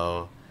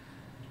so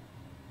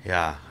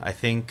yeah, I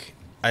think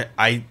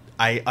I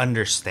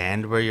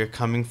understand where you're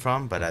coming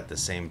from, but at the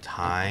same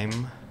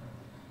time,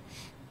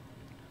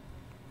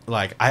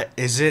 like,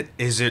 is it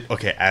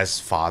okay, as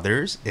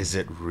fathers, is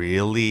it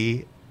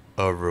really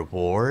a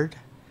reward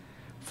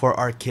for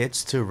our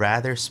kids to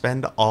rather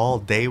spend all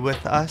day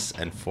with us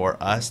and for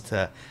us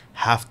to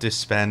have to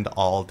spend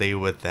all day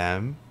with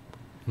them?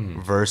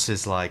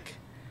 versus like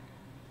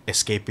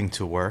escaping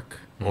to work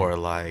or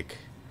like,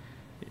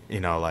 you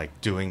know, like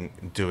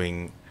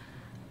doing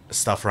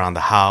stuff around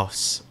the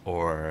house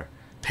or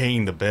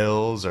paying the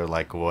bills or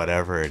like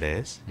whatever it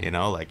is, you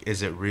know, like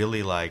is it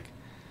really like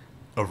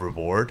a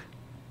reward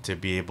to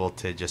be able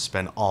to just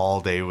spend all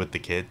day with the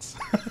kids?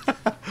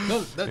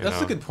 No,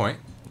 that's a good point.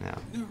 Yeah.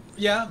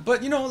 Yeah,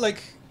 but you know,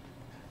 like,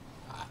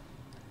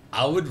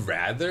 I would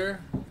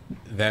rather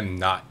them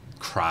not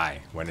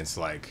cry when it's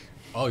like,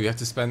 oh, you have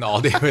to spend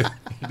all day with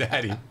your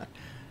daddy.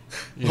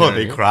 You know Oh, what I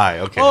they mean? cry.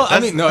 Okay. Oh, I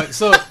mean, no.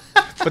 So,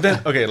 But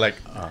then, okay, like,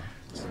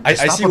 I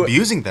stop see what,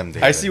 abusing them,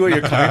 David. I see where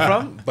you're coming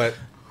from, but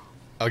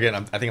again,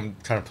 I think I'm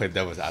trying to play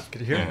devil's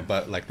advocate here. Yeah.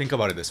 But like, think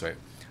about it this way: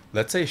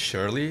 let's say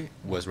Shirley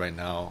was right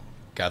now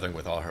gathering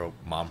with all her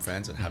mom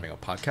friends and having a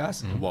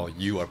podcast, while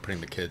you are putting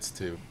the kids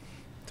to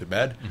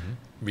bed,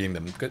 reading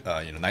them good,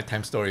 you know,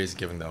 nighttime stories,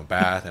 giving them a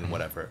bath and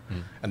whatever.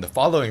 And the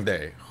following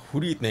day, who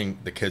do you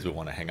think the kids would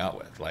want to hang out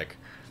with? Like,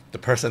 the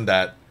person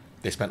that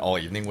they spent all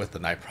evening with the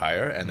night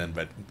prior, and then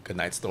read good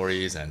night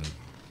stories and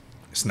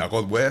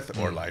snuggled with,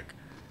 or like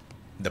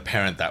the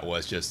parent that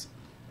was just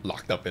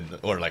locked up in the,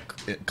 or like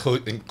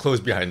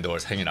closed behind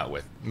doors hanging out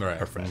with Right.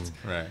 her friends.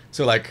 Right.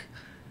 So like,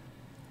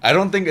 I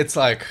don't think it's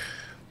like,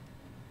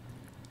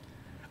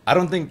 I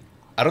don't think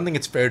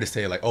it's fair to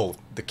say like, oh,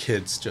 the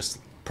kids just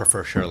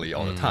prefer Shirley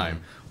all the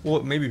time.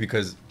 Well, maybe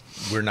because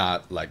we're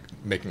not like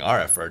making our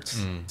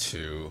efforts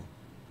to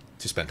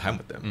spend time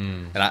with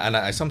them. And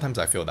I sometimes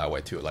I feel that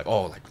way too. Like,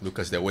 oh, like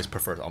Lucas, they always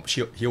prefer.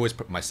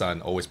 My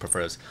son always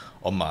prefers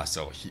Oma,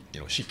 so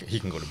he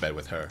can go to bed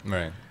with her.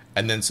 Right.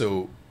 And then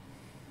so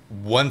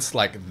once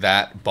like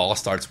that ball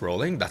starts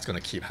rolling, that's gonna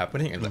keep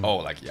happening. And like, oh,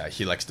 like yeah,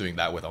 he likes doing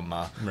that with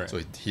Oma, Right.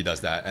 so he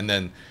does that. And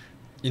then,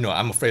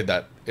 I'm afraid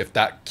that if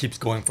that keeps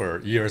going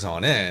for years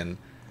on end,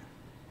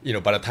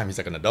 by the time he's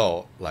like an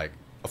adult, like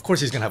of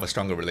course he's gonna have a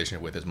stronger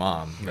relationship with his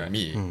mom Right. than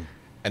me.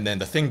 And then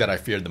the thing that I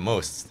feared the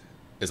most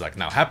is like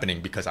now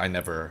happening because I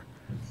never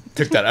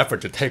took that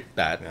effort to take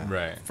that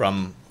Right.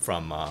 from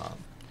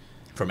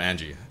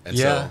Angie. And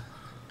Yeah. so,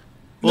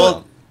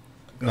 Well,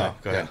 no, no,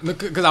 go ahead.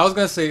 Because I was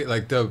gonna say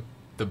like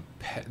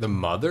the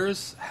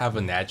mothers have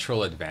a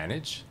natural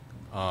advantage,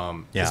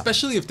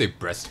 especially if they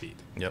breastfeed.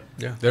 Yep.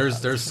 Yeah.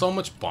 There's so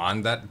much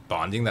bonding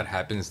that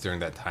happens during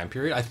that time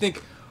period. I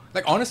think,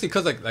 like honestly,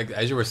 because like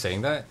as you were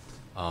saying that,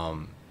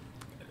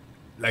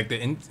 like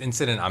the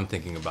incident I'm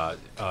thinking about,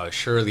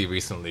 Shirley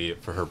recently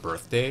for her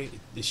birthday,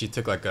 she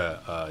took like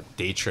a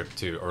day trip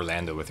to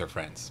Orlando with her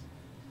friends.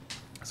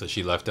 So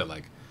she left at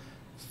like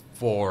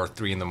 4 or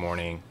 3 in the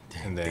morning,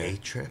 and then Day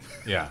trip.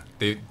 yeah,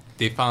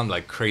 they found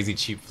like crazy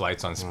cheap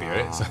flights on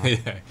Spirit. So,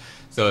 yeah.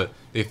 So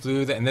they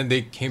flew and then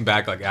they came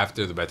back like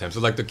after the bedtime. So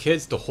like the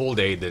kids the whole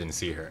day didn't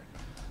see her,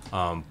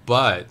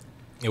 but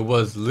it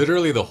was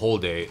literally the whole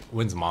day.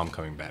 When's mom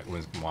coming back?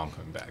 When's mom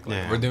coming back? Like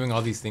Yeah. we're doing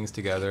all these things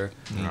together.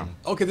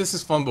 Okay, this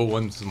is fun, but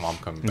when's mom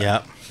coming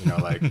back? Yeah.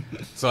 Like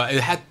so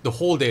it had the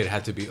whole day. It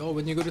had to be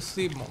when you go to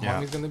sleep, Yeah.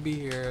 mommy's gonna be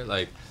here.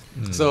 Like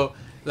so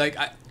like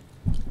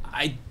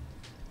I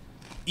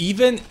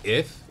even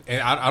if. And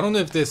I don't know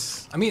if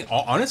this. I mean,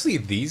 honestly,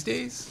 these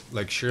days,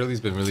 like Shirley's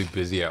been really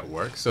busy at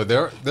work, so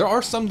there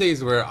are some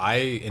days where I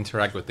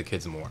interact with the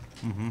kids more.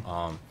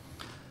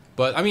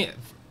 But I mean,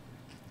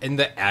 in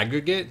the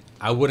aggregate,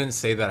 I wouldn't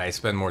say that I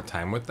spend more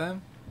time with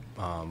them.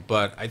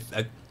 But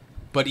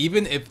but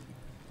even if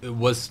it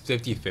was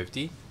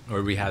 50-50,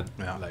 or we had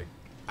like,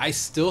 I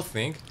still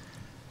think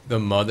the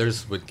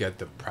mothers would get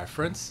the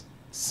preference.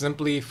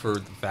 Simply for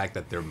the fact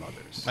that they're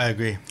mothers. I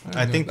agree.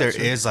 I think there that's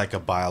true. is like a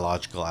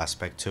biological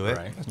aspect to it.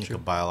 Right. That's Like true. a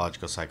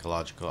biological,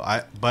 psychological.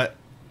 But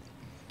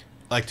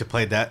like to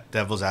play that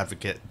devil's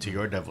advocate to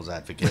your devil's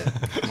advocate,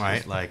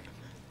 right? Like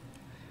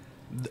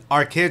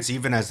our kids,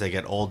 even as they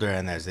get older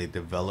and as they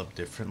develop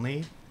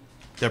differently,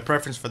 their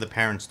preference for the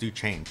parents do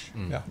change.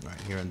 Yeah.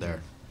 Right, here and there.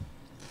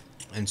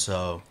 And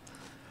so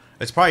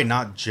it's probably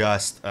not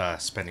just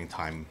spending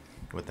time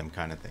with them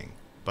kind of thing.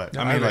 But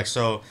No, I I mean, agree. like,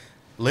 so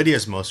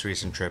Lydia's most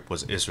recent trip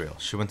was Israel.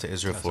 She went to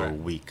Israel That's for a right.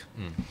 week.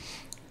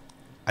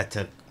 I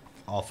took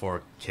all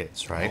 4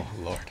 kids, right?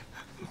 Oh Lord.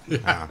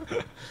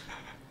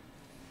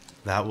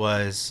 That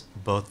was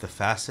both the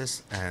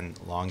fastest and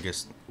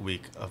longest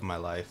week of my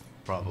life,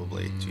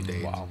 probably to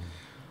date. Wow.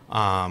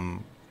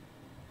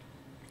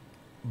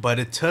 But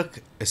it took,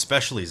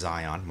 especially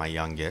Zion, my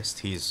youngest.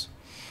 He's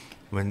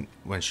when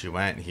she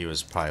went, he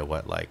was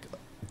probably like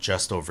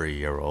just over a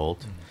year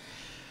old.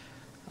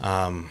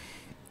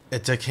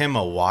 It took him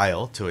a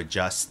while to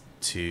adjust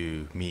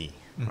to me,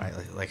 right?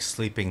 Like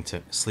sleeping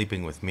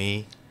with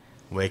me,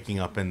 waking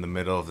up in the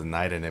middle of the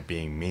night and it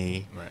being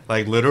me. Right.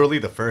 Like literally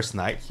the first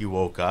night he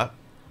woke up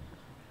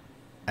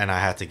and I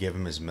had to give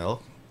him his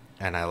milk,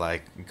 and I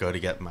like go to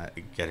get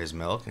his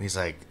milk, and he's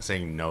like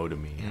saying no to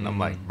me, and I'm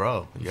like,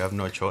 bro, you have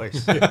no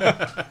choice.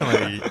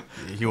 Like,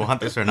 you want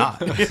this or not?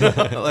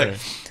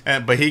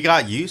 But he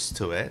got used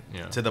to it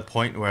to the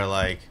point where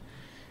like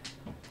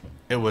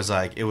it was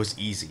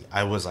easy.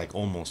 I was like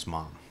almost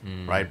mom,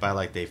 right? By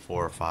like day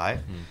 4 or 5.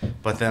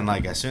 But then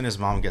like as soon as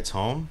mom gets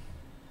home,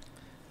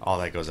 all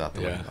that goes out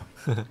the Yeah.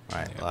 window,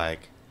 right? Yeah.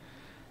 Like,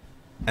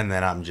 and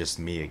then I'm just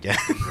me again.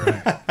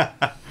 Right.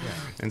 Yeah.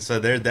 And so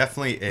there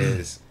definitely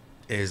is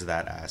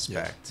that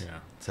aspect Yeah.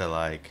 to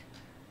like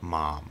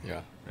mom.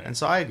 Yeah. Right. And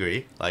so I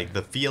agree, like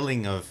the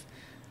feeling of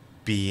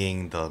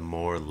being the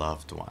more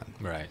loved one.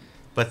 Right.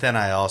 But then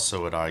I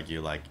also would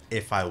argue, like,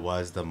 if I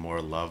was the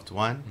more loved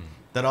one,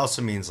 that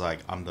also means, like,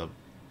 I'm the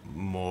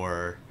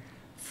more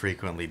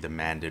frequently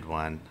demanded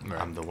one. Right.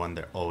 I'm the one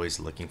they're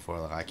always looking for.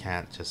 Like, I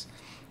can't just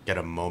get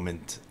a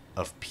moment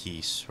of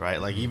peace,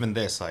 right? Like, even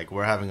this, like,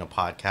 we're having a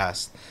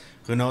podcast.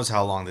 Who knows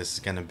how long this is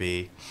going to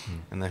be?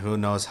 And then who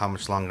knows how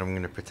much longer I'm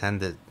going to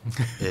pretend it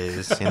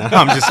is, you know?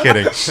 I'm just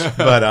kidding.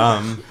 But,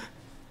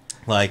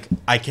 like,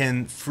 I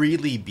can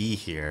freely be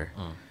here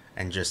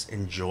and just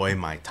enjoy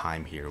my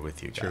time here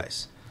with you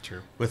guys.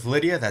 True. With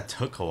Lydia, that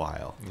took a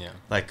while. Yeah.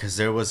 Like, because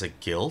there was a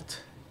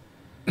guilt,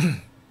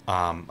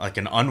 like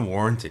an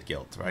unwarranted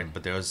guilt, right?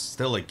 But there was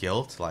still a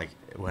guilt, like,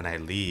 when I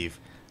leave,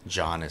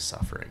 John is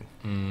suffering,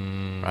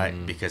 right?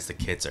 Because the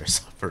kids are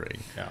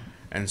suffering. Yeah.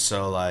 And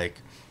so,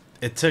 like,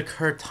 it took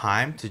her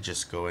time to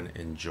just go and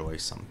enjoy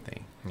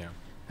something. Yeah.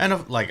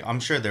 And, like, I'm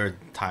sure there are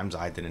times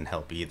I didn't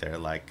help either.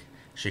 Like,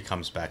 she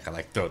comes back, I,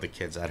 like, throw the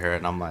kids at her,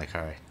 and I'm like,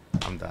 all right,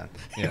 I'm done.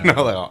 Yeah. You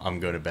know, like, I'm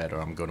going to bed or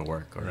I'm going to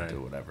work or Right.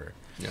 do whatever.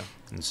 Yeah.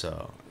 And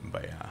so,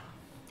 but yeah.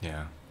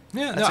 Yeah.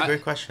 Yeah. That's no, a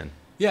great question.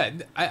 Yeah,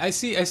 I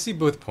see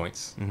both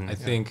points. I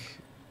think.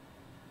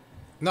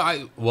 No,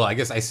 I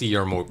guess I see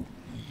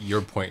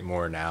your point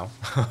more now,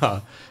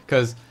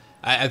 because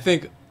I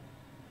think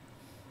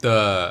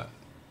the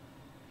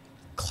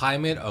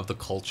climate of the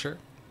culture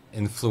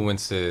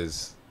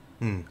influences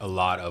a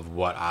lot of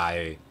what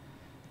I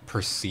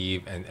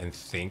perceive and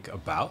think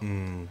about,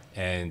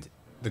 and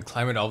the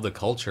climate of the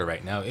culture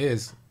right now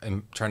is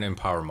trying to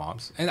empower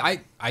moms, and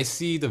I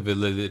see the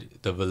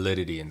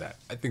validity in that.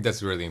 I think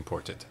that's really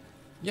important.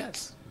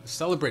 Yes,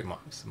 celebrate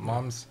moms.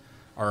 Moms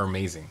are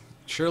amazing.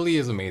 Shirley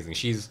is amazing.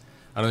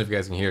 I don't know if you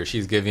guys can hear.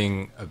 She's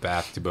giving a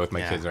bath to both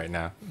my kids right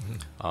now.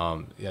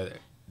 Yeah,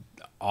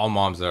 all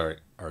moms are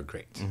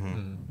great.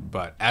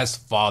 But as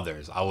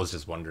fathers, I was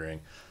just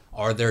wondering,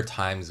 are there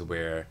times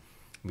where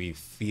we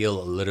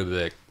feel a little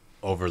bit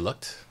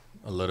overlooked,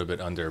 a little bit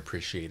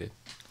underappreciated?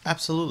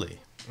 Absolutely.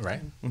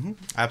 Right?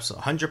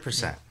 Absolutely.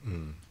 100%.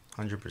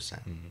 100%.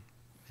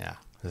 Yeah.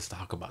 Let's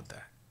talk about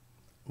that.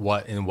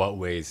 In what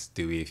ways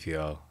do we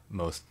feel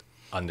most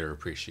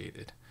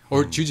underappreciated?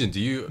 Or Joojin, do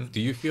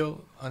you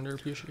feel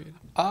underappreciated?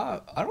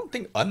 I don't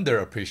think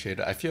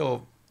underappreciated. I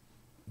feel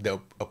they're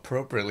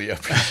appropriately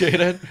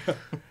appreciated.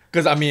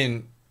 Because I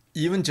mean,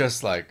 even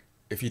just like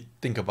if you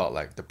think about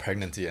like the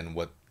pregnancy and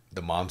what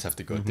the moms have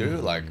to go through,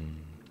 like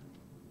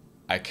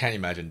I can't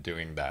imagine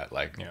doing that.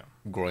 Like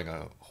growing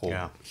a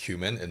whole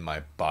human in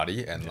my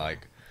body and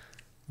like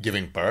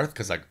giving birth.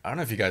 Because like I don't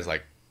know if you guys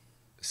like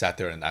sat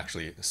there and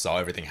actually saw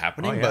everything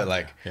happening, but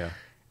like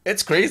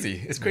it's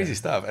crazy. It's crazy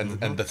stuff,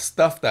 and the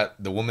stuff that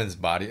the woman's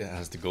body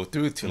has to go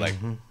through to like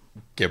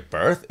give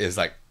birth is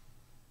like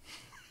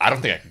I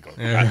don't think I could go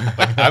through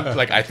that.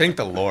 Like I thank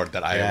the Lord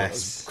that I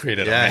was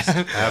created a man,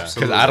 absolutely.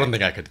 because I don't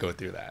think I could go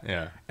through that.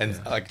 And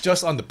Yeah. like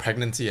just on the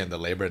pregnancy and the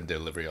labor and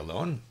delivery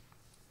alone,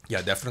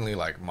 yeah, definitely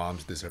like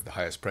moms deserve the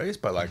highest praise.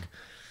 But like,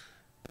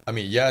 I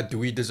mean, yeah, do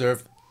we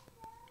deserve,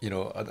 an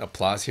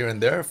applause here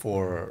and there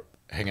for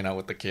hanging out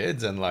with the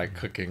kids and like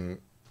cooking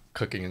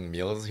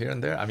meals here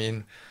and there? I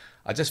mean,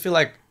 I just feel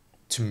like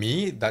to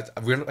me that's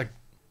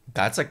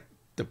like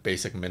the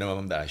basic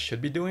minimum that I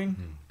should be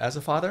doing as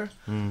a father,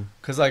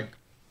 because like,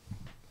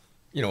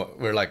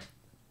 we're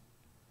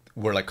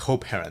like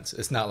co-parents.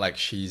 It's not like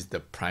she's the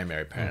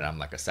primary parent, I'm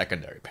like a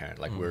secondary parent.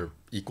 Like we're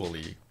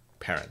equally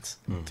parents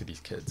to these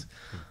kids.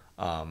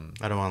 I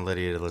don't want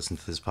Lydia to listen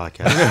to this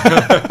podcast.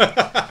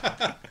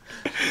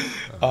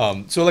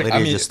 So like Lydia,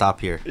 I mean, just stop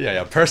here.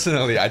 yeah.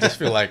 Personally, I just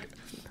feel like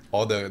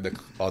all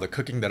the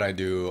cooking that I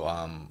do,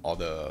 all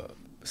the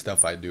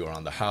stuff I do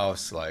around the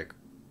house, like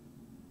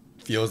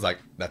feels like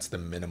that's the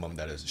minimum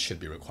that should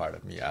be required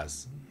of me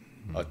as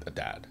a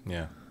dad.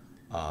 Yeah.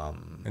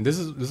 And this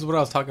is what I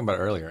was talking about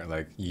earlier.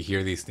 Like you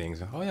hear these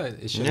things. Oh yeah,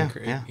 it should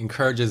it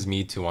encourages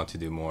me to want to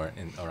do more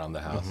around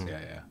the house.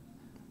 Yeah.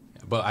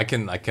 But I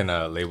can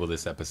label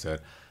this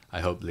episode. I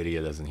hope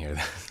Lydia doesn't hear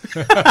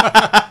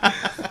that.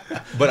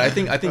 But I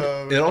think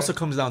it also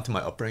comes down to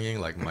my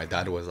upbringing. Like my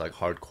dad was like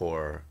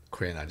hardcore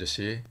Korean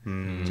ajashi.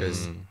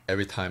 Just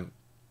every time,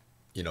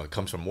 he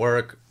comes from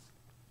work,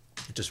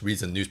 he just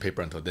reads the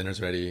newspaper until dinner's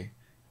ready.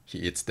 He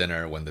eats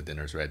dinner when the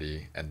dinner's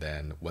ready, and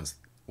then once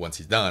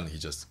he's done, he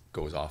just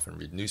goes off and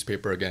read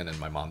newspaper again, and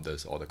my mom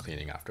does all the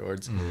cleaning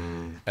afterwards.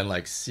 And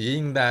like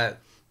seeing that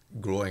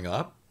growing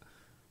up,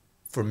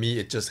 for me,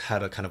 it just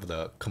had a kind of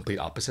the complete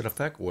opposite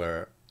effect,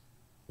 where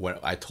when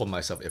I told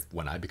myself,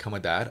 when I become a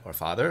dad or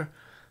father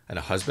and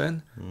a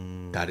husband,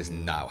 that is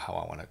not how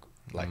I want to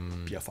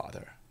be a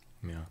father.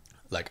 Yeah.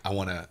 Like I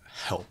want to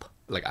help.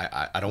 Like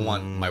I don't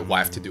want my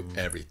wife to do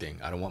everything.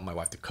 I don't want my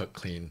wife to cook,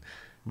 clean,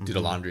 do the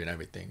laundry and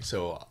everything.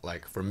 So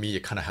like for me,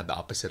 it kind of had the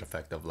opposite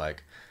effect of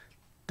like,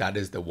 that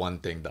is the one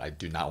thing that I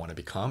do not want to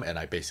become. And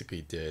I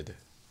basically did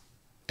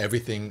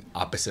everything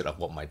opposite of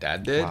what my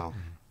dad did Wow.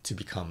 to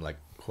become like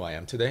who I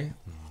am today.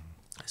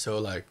 So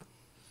like,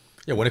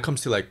 yeah, when it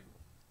comes to like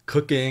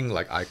cooking,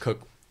 like I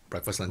cook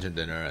breakfast, lunch, and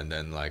dinner, and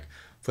then like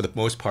for the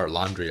most part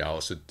laundry, I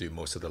also do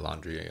most of the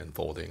laundry and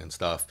folding and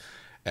stuff.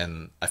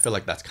 And I feel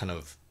like that's kind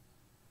of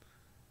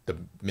the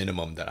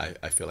minimum that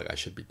I feel like I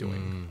should be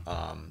doing.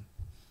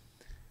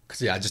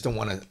 Cause yeah, I just don't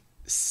want to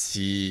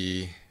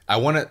see. I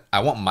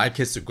want my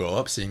kids to grow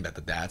up seeing that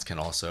the dads can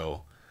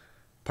also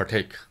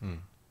partake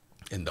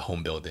in the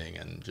home building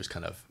and just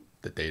kind of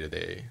the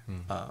day-to-day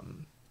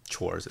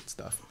chores and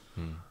stuff.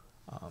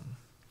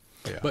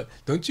 Yeah. But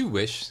don't you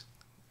wish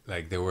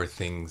like there were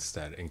things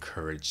that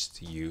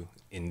encouraged you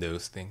in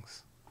those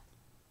things?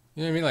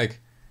 You know what I mean? Like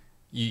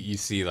you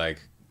see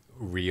like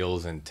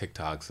reels and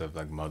TikToks of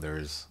like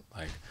mothers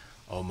like,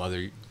 oh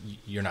mother,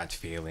 you're not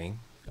failing.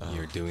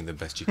 You're doing the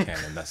best you can,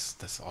 and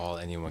that's all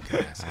anyone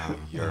can ask of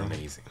you. You're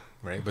amazing,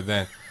 right? But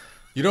then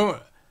you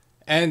don't,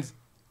 and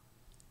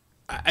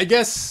I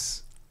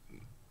guess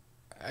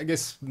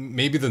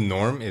maybe the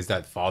norm is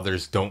that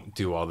fathers don't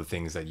do all the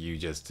things that you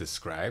just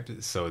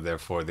described, so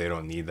therefore they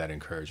don't need that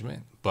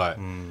encouragement. But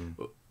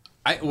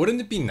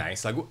wouldn't it be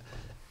nice, like,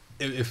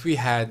 if we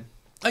had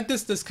like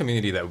this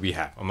community that we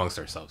have amongst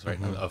ourselves,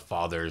 right? Of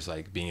fathers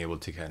like being able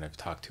to kind of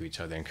talk to each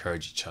other,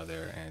 encourage each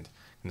other, and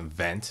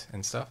vent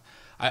and stuff.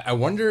 I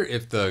wonder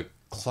if the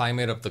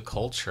climate of the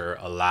culture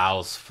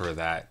allows for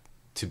that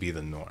to be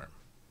the norm.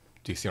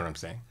 Do you see what I'm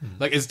saying?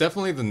 Like, it's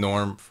definitely the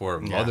norm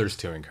for mothers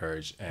to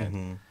encourage,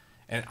 and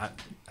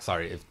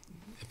sorry if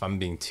I'm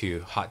being too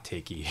hot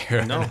takey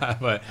here. No,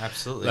 but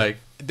absolutely. Like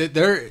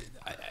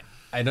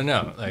I don't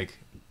know. Like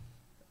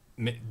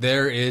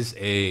there is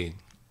I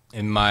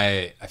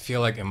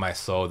feel like in my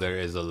soul there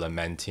is a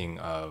lamenting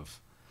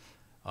of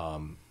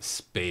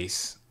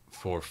space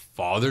for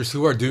fathers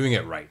who are doing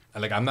it right.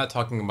 Like, I'm not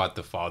talking about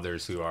the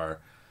fathers who are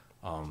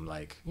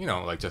like, you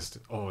know, like just,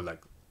 oh,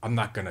 like, I'm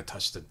not gonna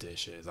touch the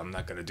dishes, I'm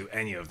not gonna do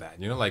any of that,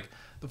 you know, like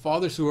the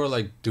fathers who are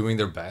like doing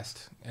their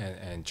best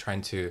and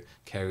trying to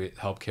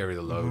help carry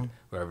the load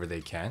wherever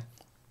they can.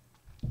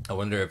 I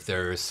wonder if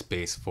there is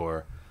space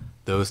for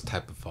those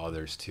type of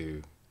fathers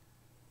to,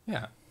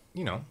 yeah,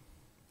 you know,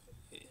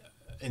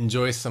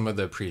 enjoy some of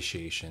the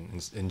appreciation,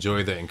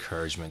 enjoy the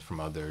encouragement from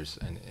others,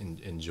 and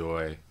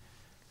enjoy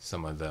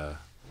some of the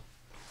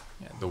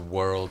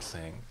world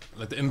thing,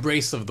 like the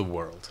embrace of the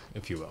world,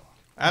 if you will.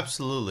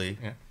 Absolutely.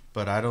 Yeah.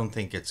 But I don't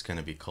think it's going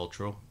to be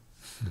cultural.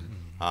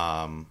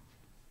 Or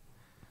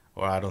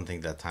I don't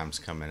think that time's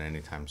coming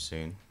anytime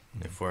soon.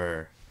 If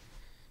we're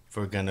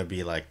going to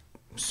be like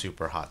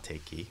super hot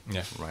takey,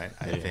 right?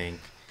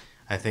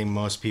 I think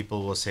most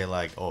people will say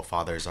like, oh,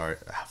 fathers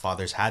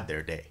had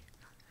their day.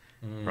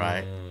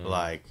 Right?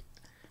 Like,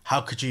 how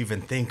could you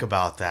even think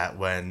about that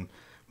when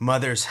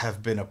mothers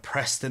have been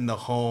oppressed in the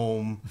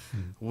home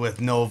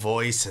with no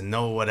voice and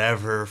no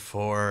whatever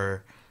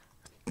for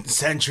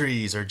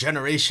centuries or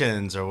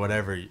generations or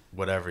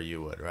whatever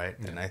you would, right?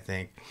 And I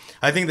think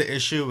the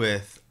issue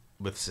with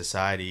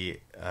society,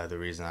 the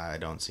reason I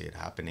don't see it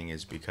happening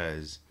is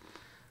because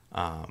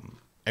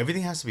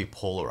everything has to be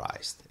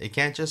polarized. It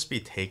can't just be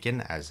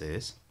taken as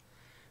is.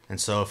 And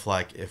so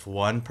if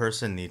one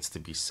person needs to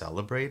be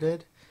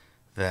celebrated,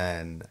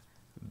 then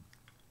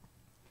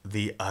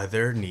the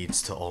other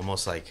needs to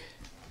almost like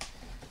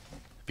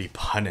be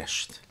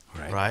punished,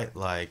 right?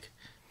 Like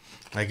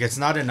it's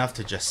not enough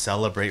to just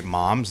celebrate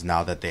moms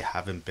now that they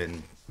haven't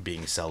been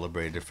being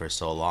celebrated for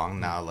so long.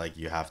 Now, like,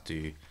 you have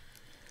to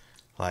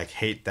like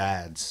hate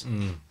dads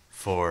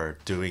for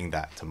doing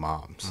that to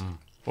moms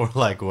or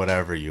like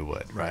whatever you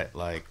would, right?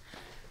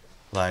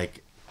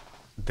 Like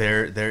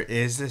there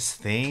is this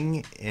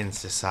thing in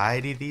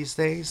society these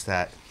days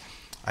that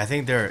I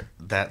think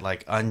that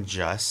like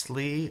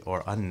unjustly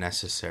or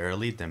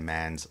unnecessarily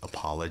demands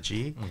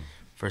apology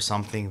for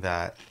something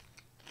that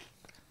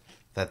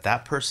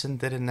person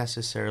didn't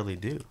necessarily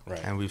do.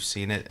 Right. And we've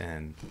seen it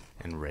in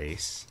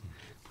race.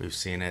 We've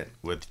seen it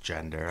with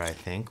gender, I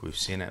think. We've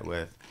seen it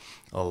with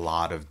a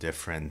lot of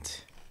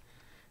different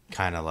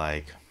kind of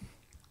like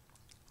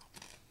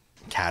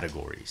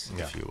categories,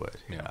 if you would.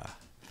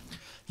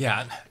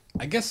 Yeah,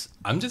 I guess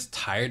I'm just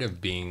tired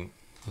of being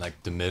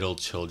like the middle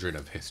children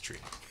of history.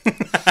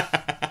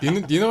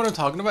 Do you know what I'm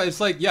talking about? It's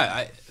like, yeah,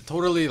 I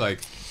totally like.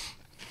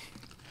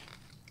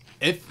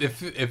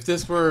 If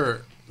this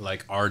were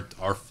like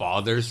our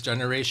father's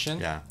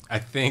generation, I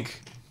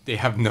think they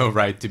have no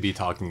right to be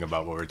talking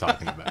about what we're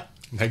talking about.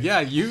 Like, yeah,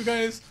 you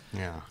guys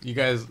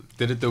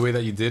did it the way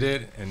that you did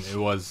it, and it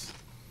was,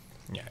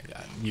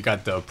 you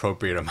got the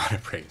appropriate amount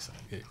of praise,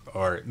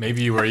 or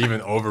maybe you were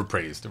even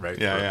overpraised,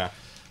 right?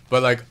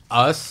 But like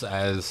us,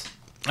 as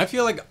I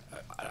feel like,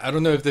 I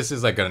don't know if this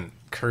is like a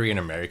Korean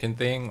American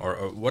thing or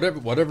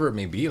whatever it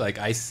may be. Like,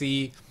 I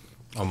see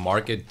a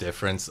marked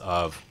difference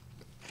of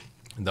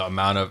the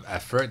amount of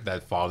effort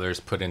that fathers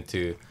put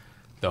into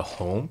the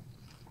home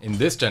in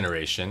this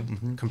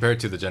generation compared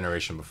to the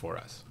generation before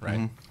us,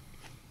 right?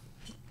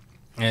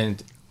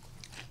 And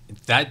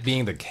that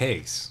being the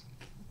case,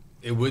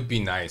 it would be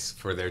nice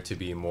for there to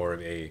be more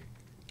of a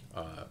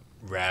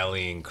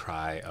rallying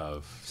cry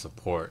of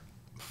support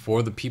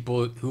for the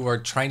people who are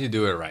trying to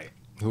do it right,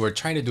 who are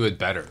trying to do it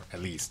better,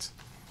 at least.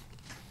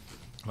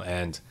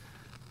 And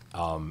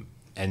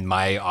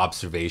my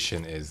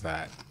observation is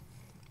that,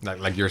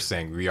 like you're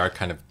saying, we are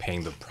kind of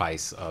paying the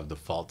price of the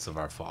faults of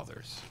our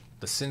fathers.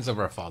 The sins of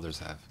our fathers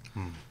have,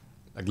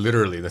 like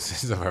literally, the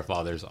sins of our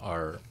fathers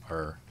are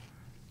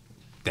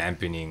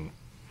dampening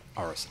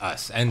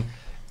us. And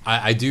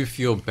I do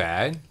feel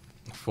bad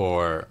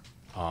for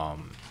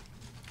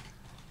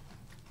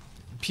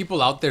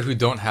people out there who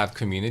don't have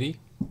community,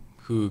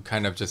 who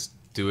kind of just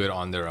do it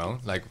on their own,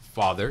 like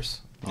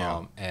fathers,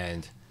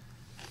 and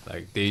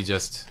like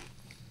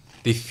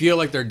they feel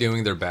like they're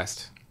doing their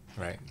best,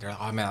 right? They're like,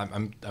 oh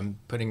man, I'm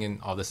putting in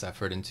all this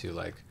effort into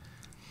like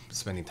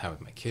spending time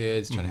with my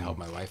kids, trying to help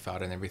my wife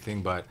out and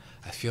everything, but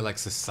I feel like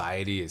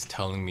society is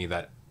telling me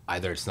that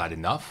either it's not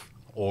enough,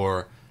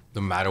 or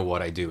no matter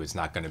what I do, it's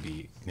not going to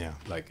be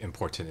like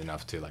important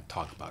enough to like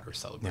talk about or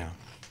celebrate.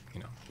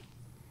 You know,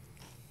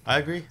 I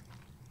agree,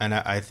 and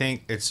I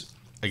think it's,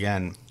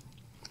 again,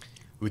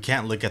 we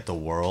can't look at the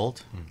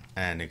world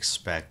and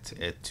expect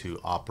it to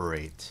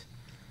operate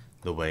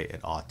the way it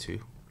ought to,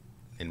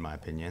 in my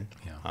opinion.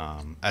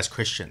 As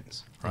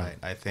Christians, right?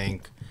 I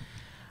think,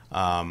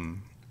 I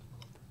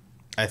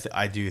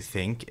do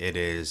think it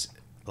is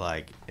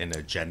like an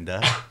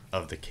agenda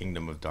of the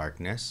kingdom of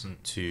darkness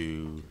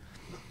to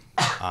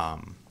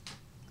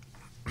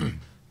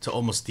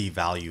almost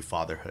devalue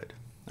fatherhood.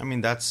 I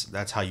mean,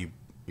 that's how you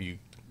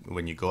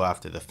when you go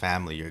after the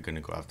family, you're going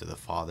to go after the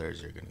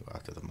fathers, you're going to go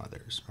after the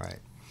mothers, right?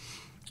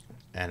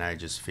 And I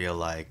just feel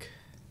like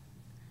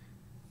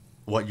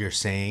what you're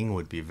saying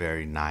would be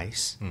very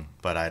nice,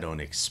 but I don't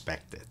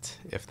expect it,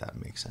 if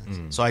that makes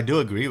sense. So I do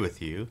agree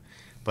with you,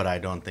 but I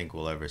don't think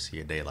we'll ever see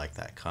a day like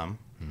that come.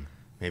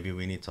 Maybe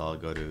we need to all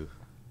go to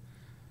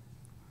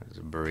a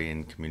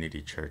Berean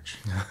community church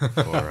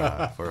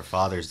for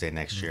Father's Day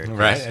next year.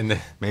 right? And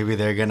maybe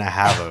they're gonna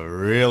have a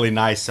really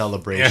nice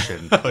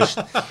celebration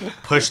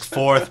pushed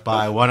forth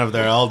by one of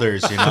their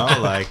elders. You know,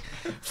 like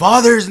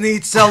fathers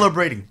need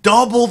celebrating,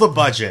 double the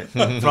budget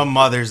from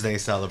Mother's Day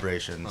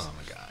celebrations. oh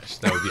my gosh,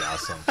 that would be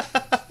awesome.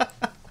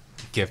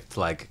 Gift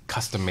like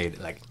custom made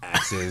like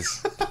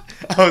axes.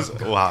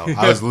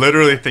 I was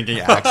literally thinking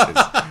axes.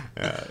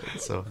 Yeah,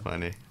 it's so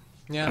funny.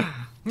 Yeah,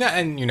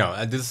 and you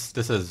know, this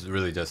is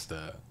really just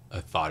a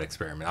thought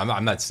experiment.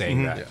 I'm not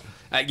saying that.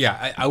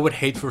 I would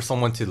hate for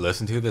someone to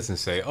listen to this and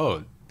say,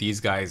 "Oh, these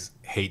guys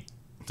hate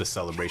the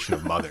celebration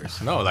of mothers."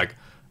 No, like,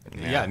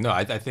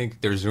 I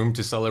think there's room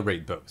to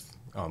celebrate both.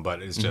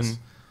 But it's just,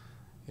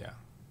 yeah.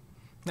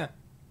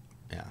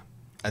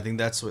 I think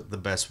that's what the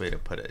best way to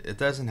put it. It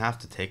doesn't have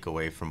to take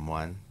away from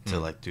one to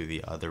like do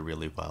the other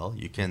really well.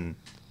 You can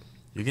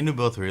do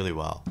both really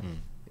well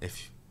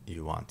if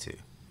you want to.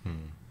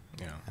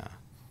 Yeah.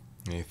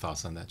 Any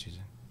thoughts on that, Joojin?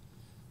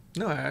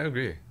 No, I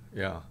agree.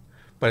 Yeah,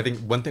 but I think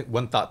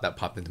one thought that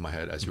popped into my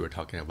head as you were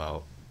talking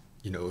about,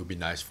 you know, it would be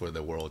nice for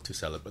the world to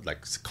celebrate,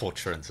 like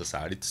culture and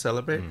society to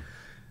celebrate.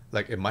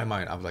 Like in my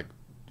mind, I'm like,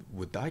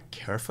 would I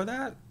care for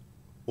that,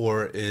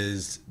 or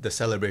is the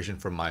celebration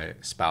for my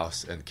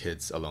spouse and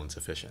kids alone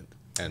sufficient?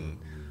 And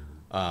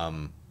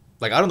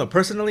like I don't know,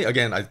 personally,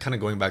 again, I kind of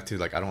going back to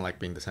like I don't like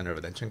being the center of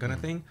attention kind of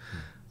thing.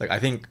 Like I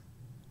think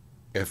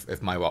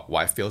if my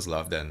wife feels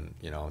loved and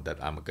you know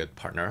that I'm a good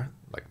partner,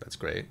 like that's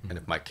great. And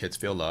if my kids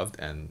feel loved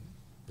and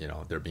you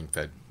know they're being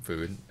fed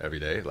food every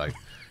day, like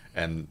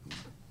and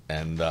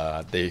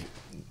they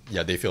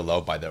feel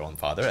loved by their own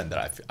father, and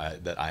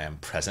that I am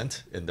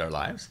present in their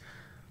lives,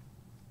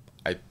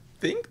 I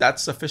think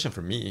that's sufficient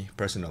for me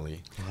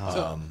personally.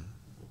 So,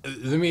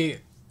 let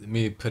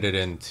me put it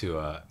into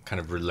a kind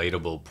of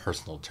relatable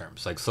personal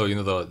terms. Like, so you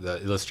know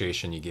the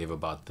illustration you gave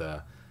about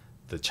the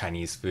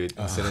Chinese food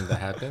incident that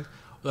happened.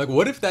 Like,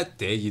 what if that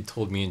day you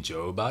told me and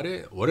Joe about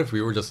it? What if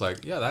we were just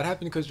like, yeah, that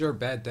happened because you're a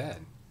bad dad.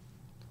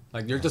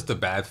 Like, you're just a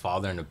bad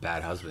father and a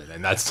bad husband,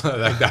 and that's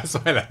like that's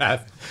why that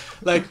happened.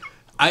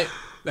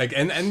 Like,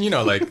 and you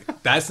know,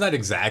 like that's not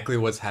exactly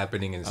what's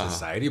happening in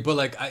society, but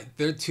like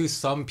there to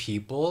some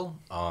people,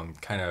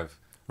 kind of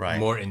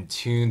more in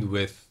tune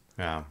with,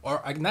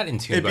 or not in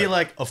tune. It'd be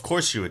like, of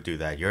course you would do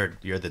that. You're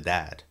the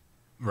dad,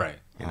 right?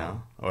 You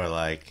know, or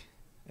like,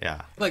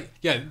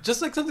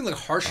 just like something like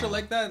harsher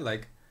like that,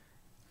 like.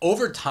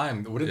 Over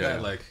time, wouldn't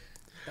that like?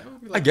 That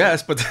would be like I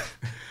guess, but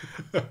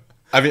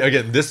I mean,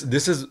 again, this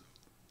is.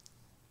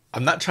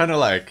 I'm not trying to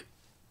like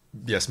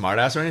be a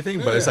smartass or anything,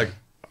 but it's like,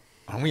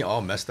 aren't we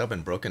all messed up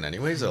and broken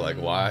anyways? Or like,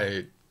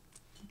 why?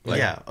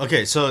 Like,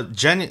 Okay. So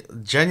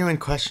genuine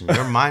question.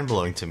 You're mind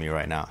blowing to me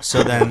right now.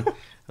 So then,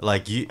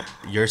 like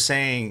you're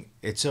saying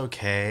it's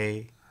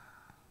okay,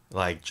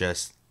 like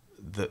just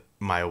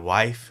my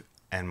wife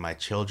and my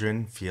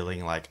children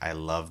feeling like I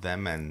love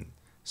them and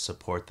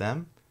support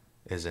them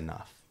is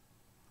enough.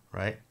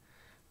 Right?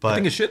 But I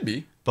think it should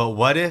be. But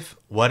what if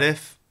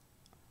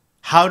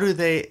how do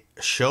they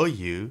show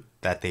you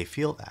that they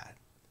feel that?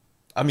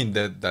 I mean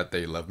that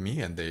they love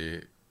me and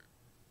they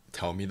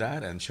tell me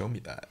that and show me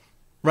that.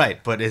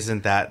 Right, but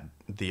isn't that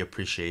the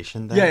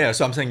appreciation then? Yeah.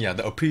 So I'm saying,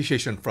 the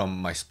appreciation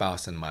from my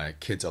spouse and my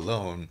kids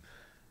alone,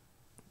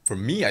 for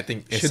me, I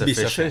think It's should be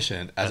sufficient.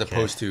 sufficient as Okay.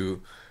 opposed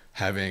to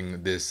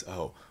having this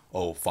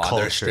Father's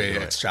Culture Day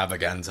to it.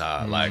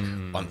 extravaganza. Like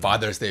on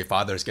Father's Day,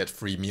 fathers get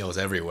free meals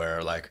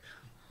everywhere. Like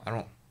I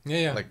don't.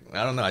 Yeah. Like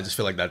I don't know. I just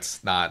feel like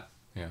that's not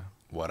Yeah.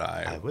 what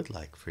I I. would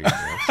like free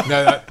meals.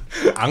 No,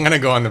 I'm gonna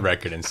go on the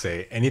record and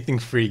say anything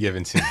free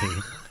given to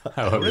me.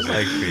 I would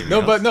like free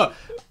No, meals. but no,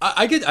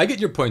 I get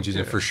your point,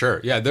 Joojin, for sure.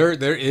 Yeah,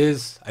 there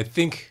is. I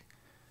think,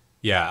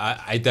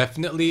 yeah, I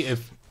definitely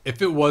if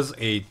it was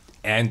a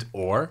and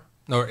or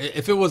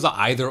if it was a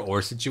either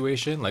or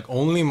situation, like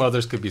only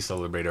mothers could be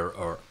celebrated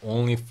or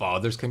only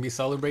fathers can be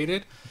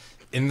celebrated.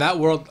 In that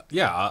world,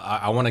 yeah,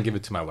 I want to give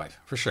it to my wife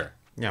for sure.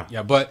 Yeah.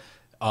 Yeah, but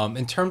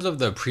in terms of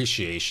the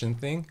appreciation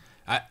thing,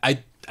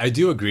 I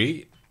do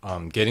agree.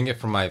 Getting it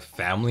from my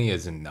family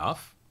is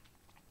enough.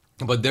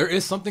 But there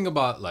is something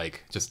about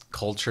like just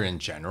culture in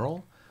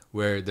general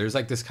where there's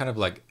like this kind of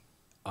like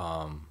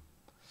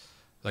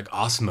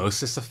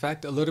osmosis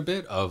effect a little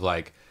bit of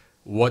like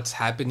what's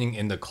happening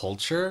in the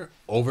culture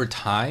over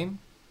time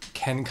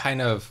can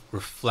kind of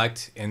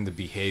reflect in the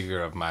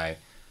behavior of my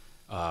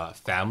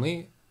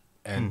family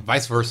and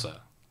vice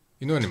versa.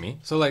 You know what I mean?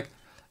 So like,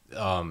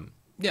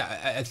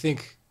 yeah, I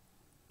think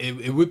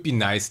it would be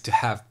nice to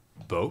have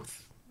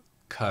both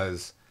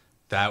because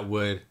that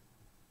would,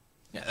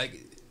 yeah, like,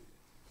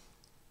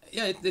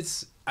 yeah,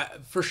 it's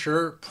for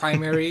sure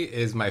primary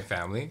is my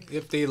family.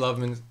 If they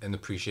love and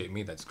appreciate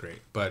me, that's great.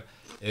 But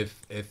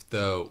if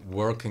the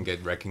world can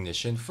get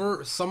recognition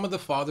for some of the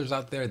fathers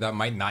out there that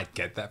might not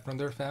get that from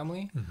their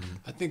family,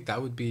 I think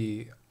that would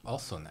be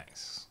also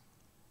nice.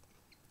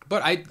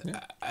 But I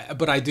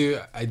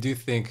do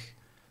think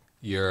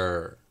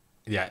you're,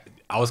 yeah,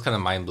 I was kind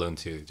of mind blown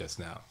too just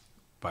now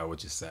by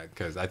what you said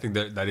because I think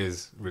that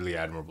is really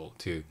admirable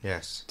too.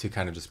 Yes. To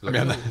kind of just be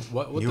like, mean,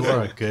 what You the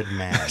are a fuck? good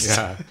man.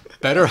 Yeah,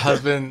 better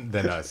husband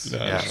than us.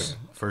 Yes,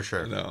 for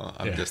sure. No,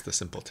 I'm Yeah. just a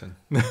simpleton.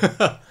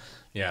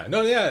 Yeah,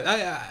 no,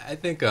 yeah, I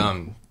think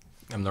I'm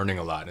learning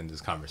a lot in this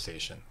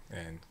conversation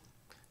and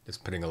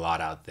just putting a lot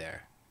out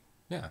there.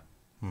 Yeah.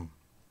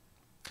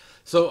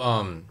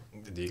 So,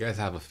 do you guys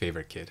have a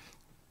favorite kid?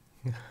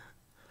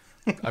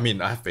 I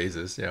mean, I have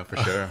phases, yeah, for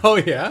sure. Oh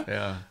yeah.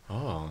 Yeah.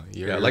 Oh,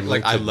 Yeah,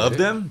 like I love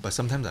them, but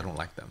sometimes I don't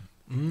like them.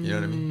 You know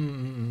what I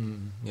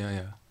mean?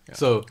 Yeah.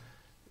 So,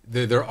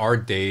 there are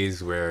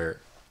days where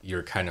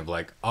you're kind of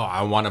like, oh,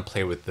 I want to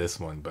play with this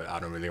one, but I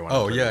don't really want.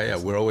 Oh play yeah, with yeah.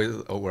 this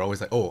We're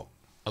always like,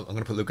 I'm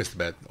gonna put Lucas to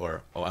bed,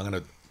 or I'm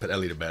gonna put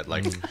Ellie to bed.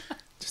 Like,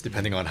 just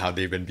depending on how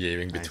they've been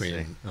behaving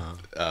between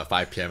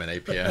 5 p.m. and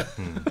 8 p.m.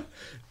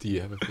 Do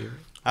you have a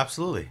favorite?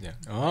 Absolutely. Yeah.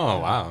 Oh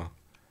wow.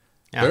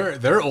 Yeah.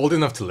 They're old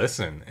enough to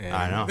listen. And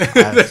I know.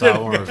 So I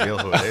won't reveal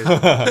who it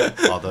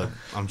is. Although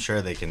I'm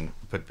sure they can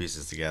put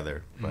pieces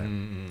together. But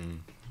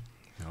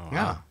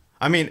yeah.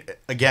 I mean,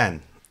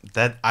 again,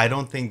 that I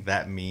don't think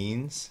that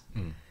means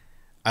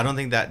I don't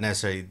think that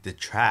necessarily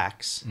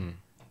detracts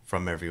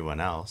from everyone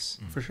else.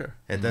 For sure.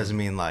 It doesn't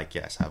mean like,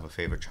 yes, I have a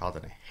favorite child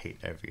and I hate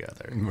every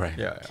other Right.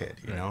 Yeah. kid,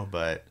 you know?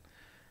 But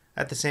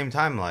at the same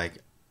time, like,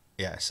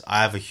 yes,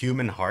 I have a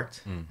human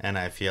heart and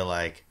I feel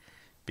like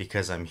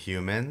because I'm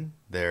human,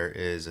 there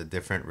is a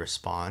different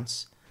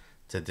response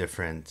to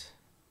different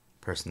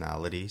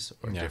personalities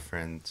or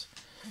different,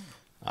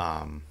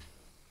 I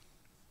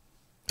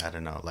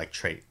don't know, like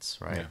traits,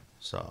 right? Yeah.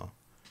 So,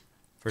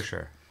 for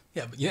sure.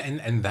 Yeah, but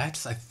and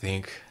that's I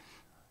think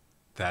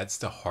that's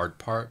the hard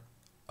part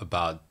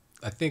about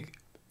I think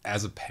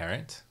as a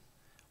parent,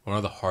 one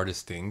of the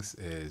hardest things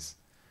is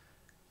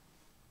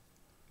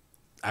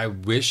I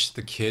wish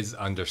the kids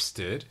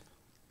understood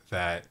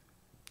that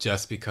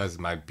just because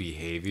my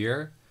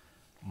behavior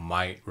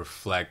might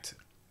reflect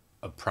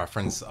a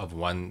preference of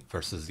one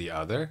versus the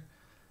other,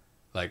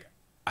 like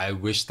I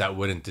wish that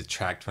wouldn't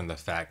detract from the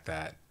fact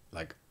that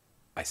like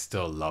I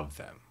still love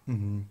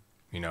them.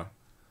 You know?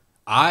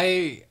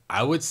 I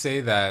would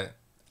say that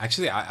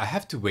actually I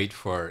have to wait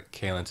for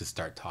Kaylin to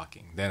start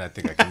talking. Then I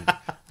think I can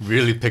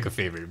really pick a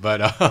favorite.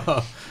 But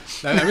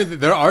I mean,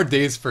 there are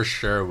days for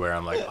sure where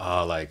I'm like,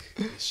 oh, like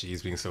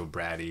she's being so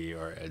bratty,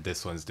 or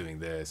this one's doing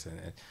this,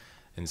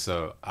 and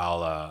so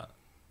I'll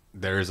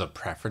there is a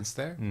preference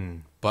there.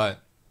 But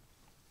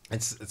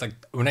it's like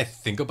when I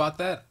think about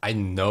that, I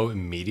know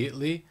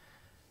immediately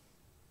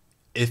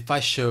if I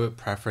show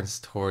preference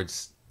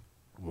towards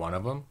one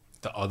of them,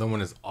 the other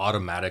one is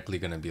automatically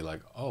going to be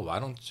like, oh,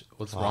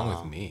 what's wrong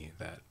with me?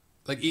 That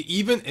like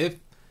even if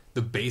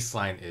the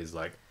baseline is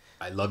like,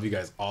 I love you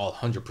guys all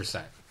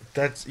 100%.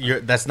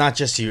 That's not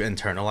just you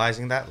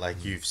internalizing that,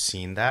 like you've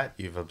seen that,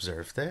 you've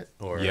observed it,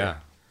 or Yeah.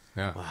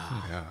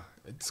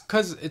 It's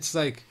because it's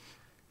like,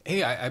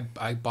 hey,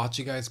 I bought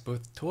you guys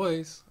both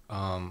toys,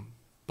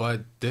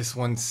 but this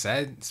one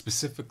said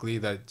specifically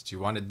that you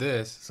wanted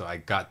this, so I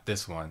got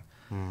this one,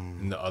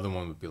 and the other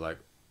one would be like,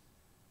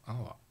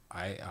 oh,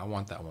 I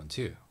want that one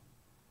too.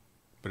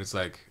 But it's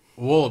like,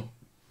 well,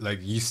 like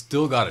you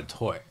still got a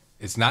toy.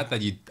 It's not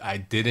that I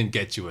didn't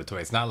get you a toy.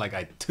 It's not like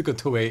I took a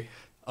toy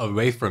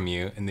away from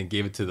you and then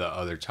gave it to the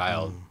other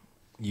child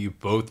you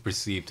both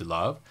received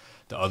love.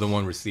 The other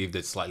one received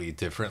it slightly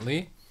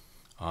differently.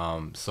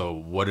 So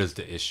what is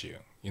the issue?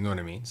 You know what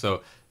I mean?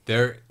 So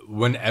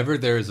whenever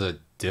there's a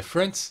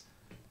difference,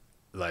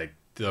 like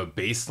the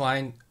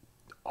baseline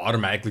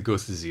automatically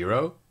goes to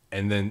 0,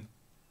 and then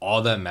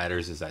all that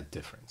matters is that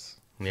difference.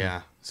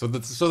 Yeah. So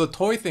the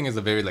toy thing is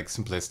a very like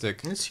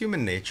simplistic. It's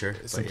human nature.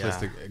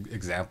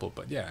 Example,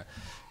 but yeah.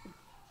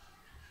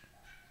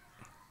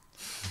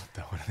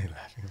 What are they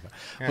laughing about?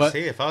 Yeah, but, see,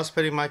 if I was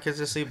putting my kids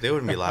to sleep, they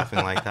wouldn't be laughing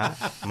like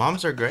that.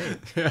 Moms are great.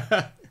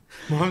 Yeah.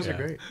 Moms are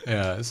great.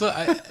 Yeah. So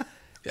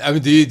I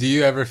mean, do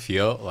you ever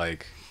feel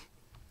like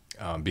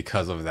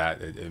because of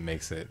that, it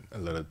makes it a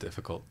little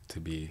difficult to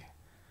be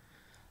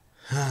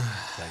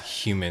like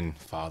human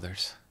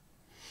fathers?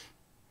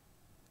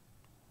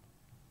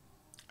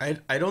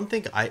 I don't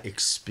think I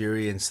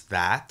experienced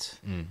that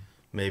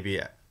maybe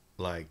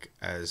like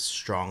as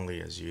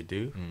strongly as you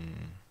do.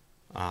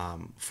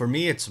 For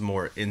me, it's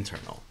more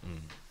internal.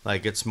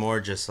 Like it's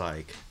more just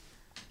like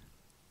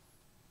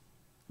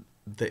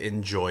the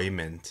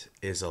enjoyment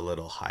is a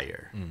little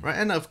higher, right?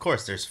 And of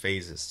course, there's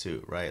phases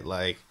too, right?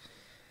 Like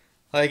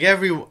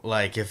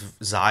if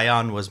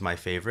Zion was my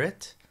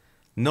favorite,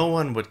 no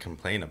one would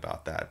complain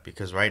about that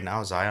because right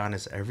now Zion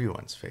is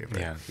everyone's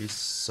favorite. Yeah, he's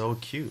so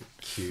cute.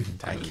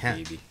 I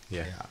can't. Baby.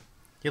 Yeah.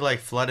 He like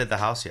flooded the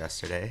house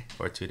yesterday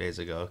or 2 days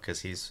ago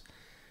because he's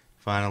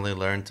finally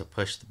learned to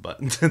push the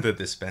button, the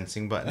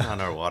dispensing button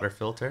on our water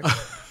filter.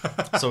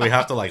 So we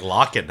have to like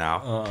lock it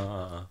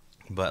now.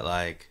 But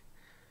like,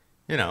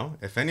 you know,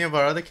 if any of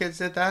our other kids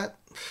did that,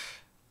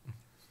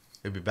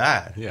 it'd be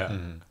bad. Yeah.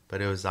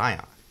 But it was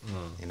Zion,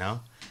 you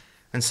know?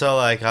 And so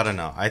like, I don't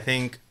know. I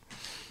think...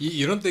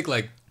 You don't think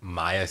like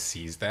Maya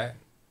sees that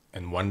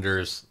and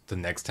wonders the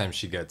next time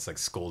she gets like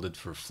scolded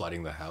for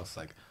flooding the house?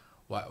 Like,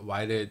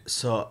 why did...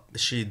 So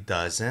she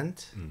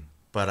doesn't,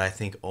 but I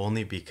think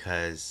only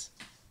because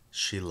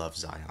she loves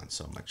Zion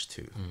so much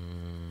too.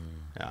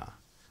 Yeah.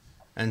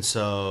 And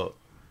so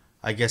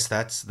I guess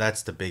that's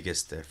the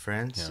biggest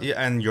difference. Yeah,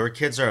 and your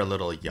kids are a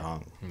little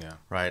young. Yeah.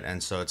 Right?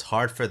 And so it's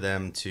hard for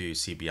them to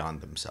see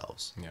beyond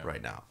themselves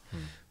right now.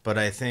 But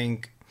I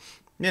think,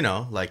 you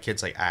know, like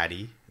kids like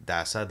Addie,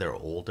 Dasa, they're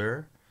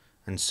older.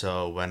 And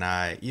so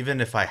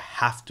even if I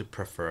have to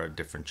prefer a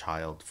different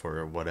child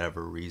for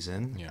whatever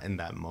reason in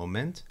that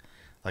moment,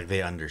 like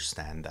they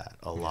understand that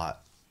a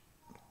lot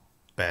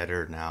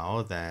better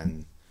now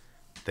than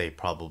they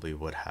probably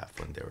would have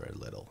when they were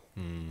little.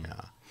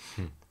 Yeah.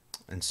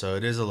 And so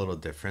it is a little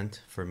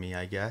different for me,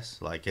 I guess.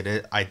 Like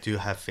I do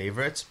have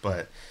favorites,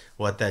 but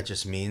what that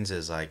just means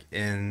is like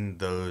in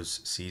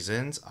those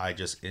seasons, I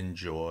just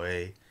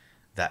enjoy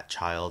that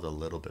child a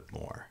little bit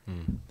more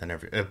than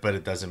but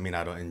it doesn't mean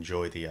I don't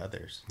enjoy the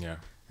others. Yeah.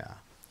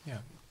 Yeah.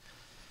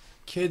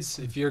 Kids,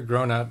 if you're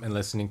grown up and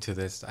listening to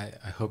this,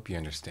 I hope you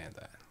understand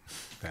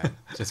that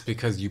just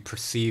because you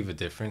perceive a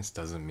difference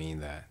doesn't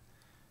mean that,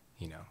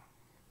 you know,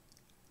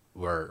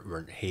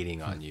 we're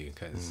hating on you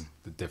because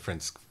the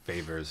difference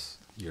favors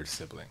your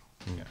sibling.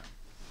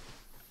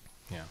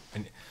 Yeah.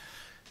 And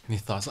any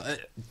thoughts?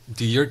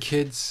 Do your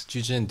kids,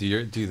 Joojin,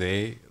 do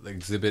they like,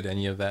 exhibit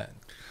any of that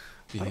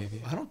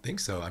behavior? I don't think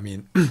so. I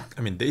mean,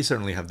 they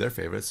certainly have their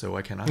favorites, so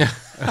why can't I?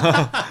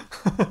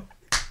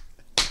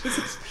 This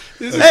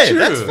is true.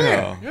 That's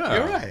fair. Yeah.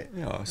 You're right.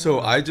 Yeah. So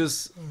I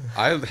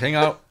hang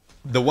out.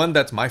 The one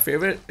that's my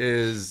favorite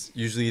is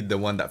usually the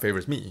one that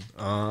favors me.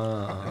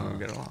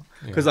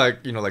 Because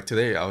like, you know, like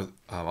today I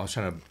was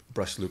trying to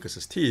brush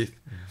Lucas's teeth,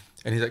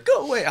 and he's like,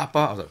 "Go away, Appa."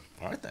 I was like,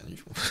 "All right then,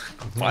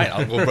 fine.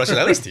 I'll go brush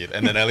Ellie's teeth."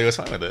 And then Ellie was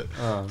fine with it.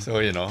 So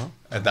you know,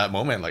 at that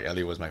moment, like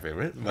Ellie was my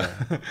favorite,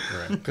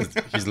 because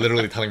he's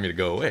literally telling me to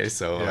go away.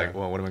 So like,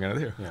 well, what am I gonna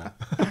do? Yeah,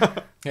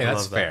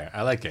 that's fair.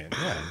 I like it.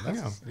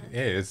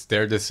 It's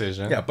their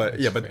decision. But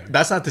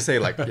that's not to say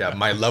like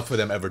my love for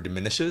them ever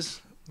diminishes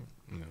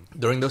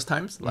during those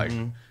times. Like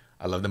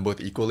I love them both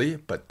equally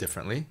but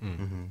differently.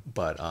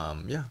 But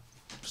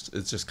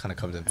it just kind of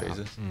comes in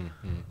phases.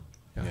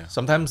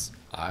 Sometimes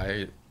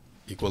I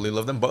equally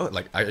love them both.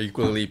 Like I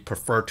equally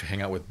prefer to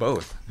hang out with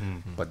both,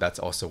 but that's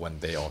also when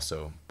they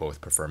also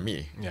both prefer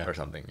me or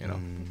something, you know.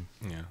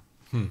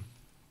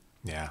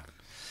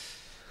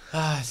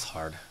 It's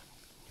hard.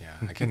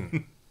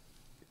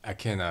 I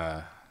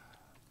can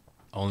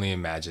only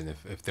imagine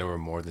if there were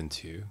more than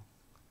two,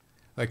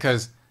 like,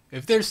 because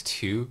if there's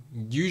two,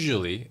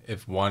 usually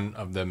if one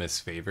of them is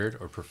favored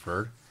or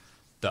preferred,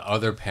 the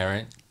other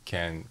parent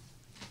can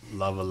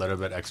love a little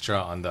bit extra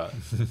on the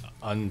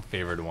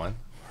unfavored one,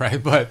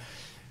 right? But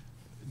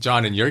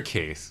John, in your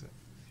case,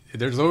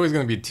 there's always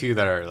going to be two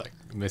that are like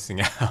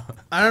missing out.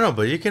 I don't know,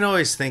 but you can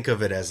always think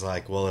of it as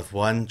like, well, if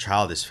one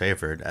child is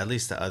favored, at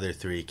least the other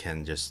three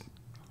can just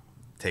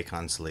take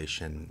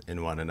consolation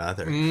in one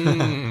another.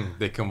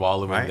 They can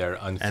wallow in their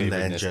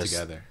unfavoredness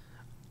together.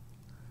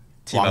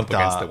 Team up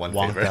against the one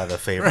favorite. The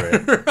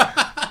favorite.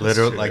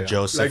 Literally, like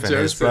Joseph and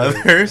his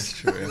brothers.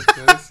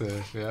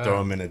 Joseph,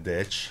 throw him in a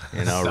ditch,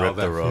 you know, rip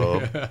the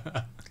robe.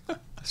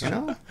 You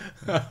know?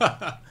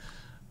 Oh,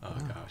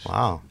 gosh.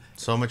 Wow.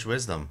 So much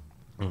wisdom.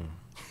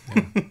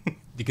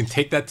 Do You can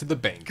take that to the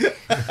bank.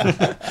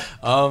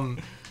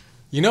 One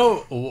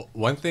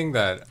thing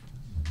that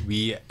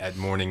we at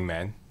Morning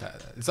Men,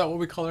 is that what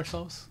we call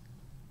ourselves?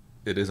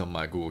 It is on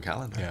my Google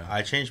Calendar. Yeah.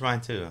 I changed mine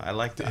too. I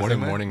like that.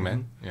 Morning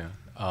Men? Yeah.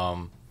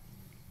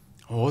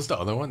 What was the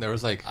other one? There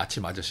was like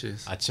아침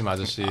아저씨s. 아침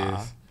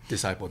아저씨s.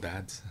 Disciple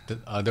dads.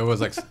 There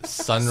was like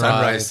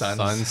sunrise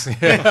sons.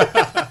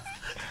 Yeah.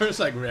 There was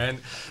like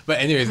but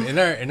anyways,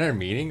 in our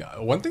meeting,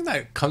 one thing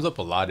that comes up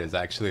a lot is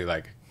actually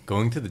like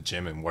going to the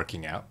gym and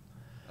working out.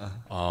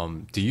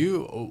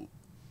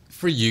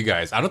 For you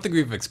guys, I don't think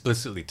we've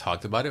explicitly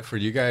talked about it. For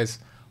you guys,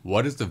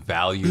 what is the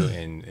value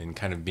in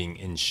kind of being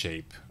in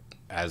shape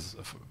as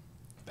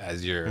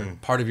your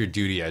part of your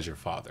duty as your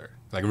father,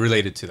 like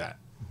related to that?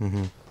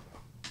 Mm-hmm.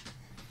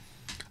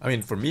 I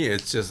mean, for me,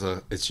 it's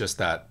just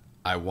that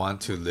I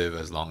want to live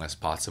as long as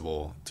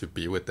possible to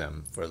be with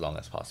them for as long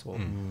as possible.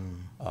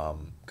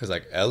 Because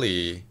like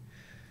Ellie,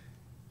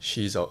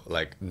 she's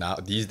like now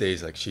these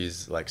days, like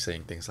she's like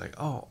saying things like,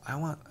 "Oh, I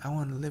want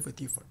to live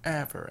with you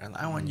forever, and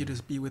I want you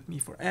to be with me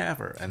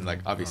forever." And like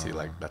obviously,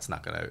 like that's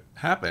not gonna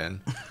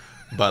happen.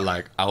 But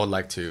like I would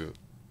like to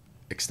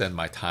extend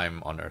my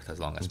time on Earth as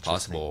long as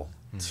possible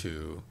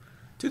to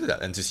do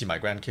that, and to see my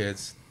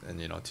grandkids, and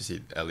to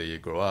see Ellie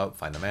grow up,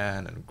 find a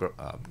man, and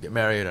get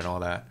married, and all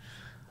that.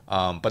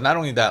 But not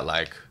only that,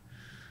 like,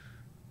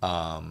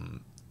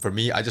 for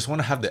me, I just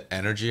want to have the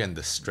energy and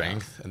the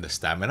strength and the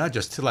stamina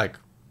just to like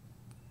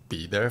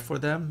be there for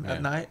them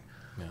at night.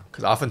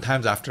 Because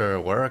oftentimes after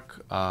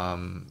work,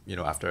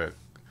 after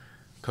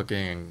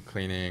cooking and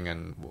cleaning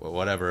and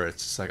whatever,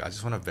 it's just like I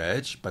just want to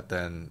veg, but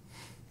then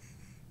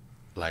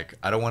like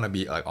I don't want to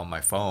be like on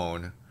my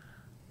phone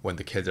when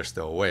the kids are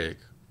still awake,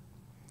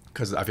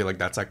 because I feel like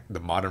that's like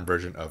the modern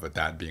version of a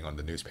dad being on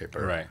the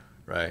newspaper,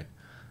 right?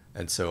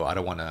 And so I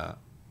don't want to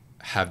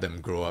have them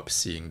grow up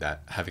having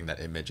that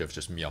image of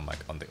just me on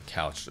the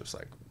couch, just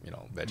like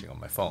vegging on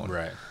my phone,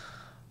 right?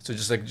 So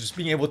just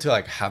being able to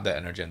like have that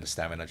energy and the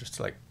stamina just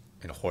to like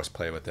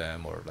horseplay with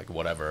them or like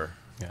whatever.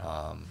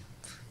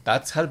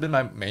 That's had been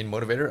my main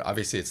motivator.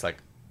 Obviously, it's like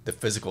the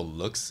physical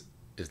looks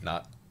is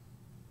not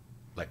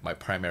like my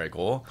primary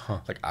goal.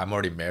 Like I'm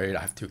already married,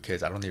 I have 2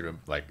 kids. I don't need to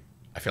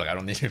I feel like I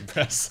don't need to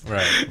impress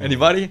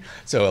anybody.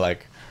 So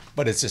like,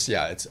 but it's just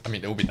it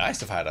would be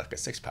nice if I had like a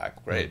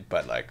 6-pack, great.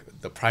 But like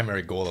the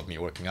primary goal of me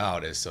working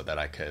out is so that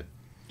I could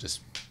just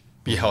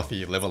be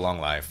healthy, live a long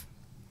life,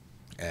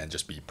 and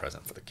just be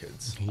present for the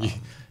kids. You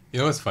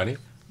know what's funny?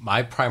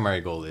 My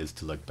primary goal is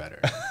to look better.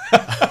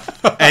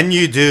 And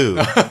you do.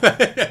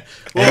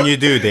 And you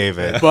do,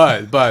 David.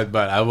 But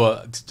I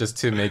will, just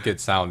to make it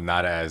sound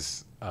not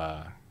as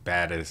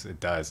bad as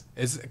it does,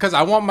 is because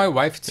I want my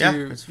wife to, I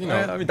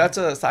mean, that's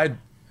a side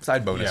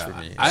bonus for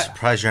me. I'm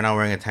surprised you're not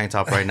wearing a tank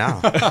top right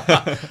now.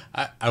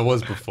 I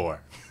was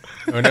before.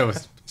 When it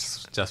was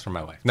just for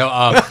my wife. No,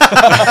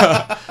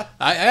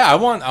 I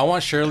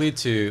want Shirley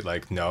to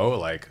like know,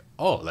 like,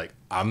 oh, like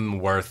I'm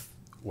worth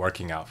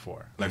working out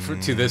for. Like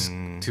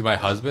to my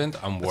husband,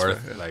 I'm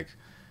worth like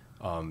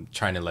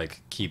trying to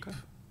like keep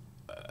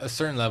a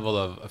certain level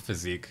of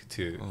physique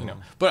to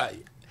But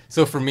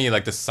so for me,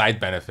 like the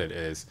side benefit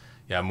is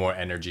more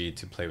energy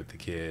to play with the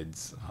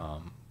kids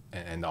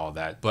and all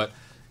that. But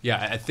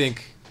I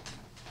think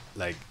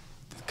like,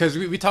 because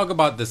we talk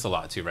about this a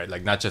lot too, right?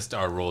 Like not just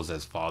our roles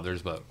as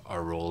fathers, but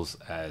our roles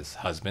as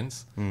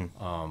husbands.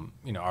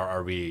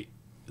 Are we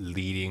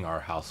leading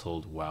our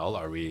household well?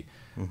 Are we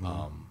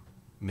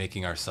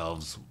making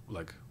ourselves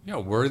like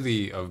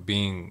worthy of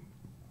being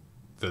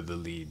the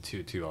lead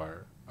to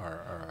our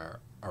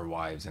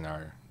wives and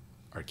our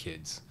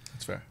kids?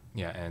 That's fair.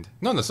 Yeah, and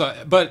no. So,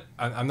 but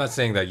I'm not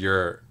saying that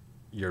your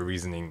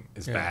reasoning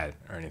is bad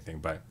or anything,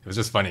 but it was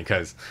just funny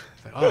because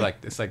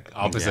it's like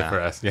opposite for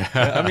us.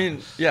 I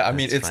mean,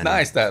 it's funny.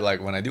 Nice that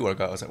like when I do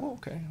work out, I was like, well,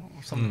 okay,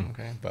 something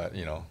okay, but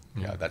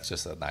that's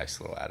just a nice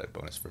little added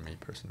bonus for me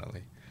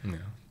personally.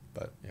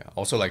 But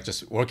also like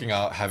just working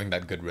out, having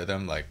that good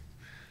rhythm, like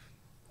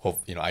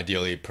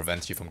ideally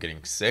prevents you from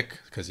getting sick,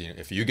 because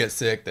if you get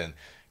sick, then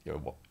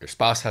your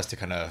spouse has to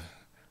kind of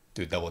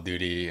do double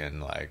duty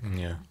and like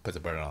puts a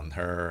burden on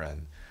her,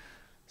 and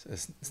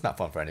it's not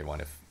fun for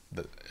anyone if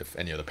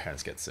any of the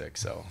parents get sick.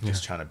 So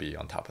just trying to be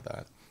on top of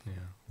that.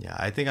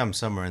 I think I'm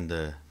somewhere in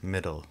the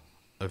middle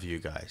of you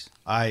guys.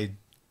 I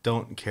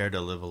don't care to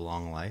live a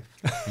long life,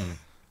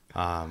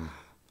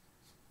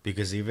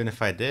 because even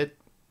if I did,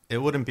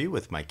 it wouldn't be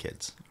with my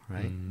kids,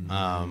 right?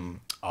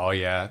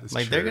 That's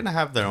like true. they're gonna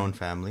have their own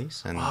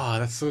families, and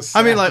that's so sad.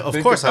 I mean, like, of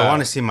course, I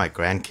want to see my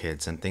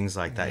grandkids and things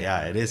like that.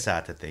 It is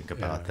sad to think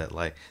about that.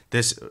 Like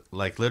this,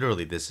 like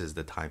literally, this is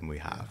the time we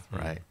have,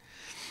 right?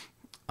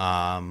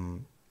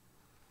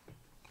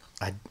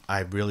 I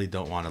really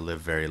don't want to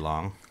live very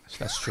long.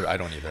 That's true. I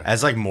don't either.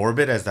 As like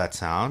morbid as that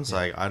sounds,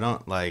 like I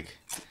don't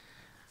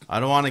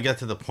want to get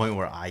to the point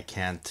where I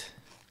can't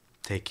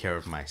take care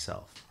of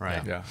myself,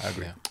 right? Yeah, I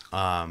agree.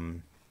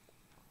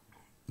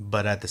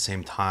 But at the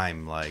same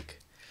time, like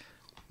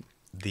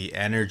the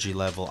energy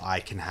level I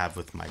can have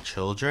with my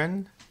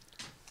children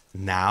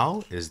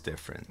now is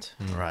different,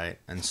 right?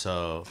 And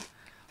so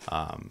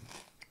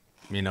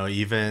You know,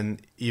 even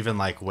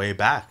like way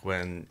back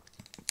when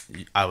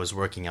I was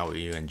working out with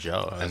you and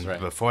Joe, and right.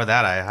 before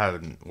that, I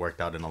hadn't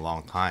worked out in a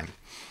long time.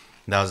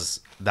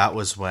 That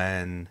was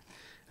when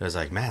it was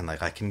like, man,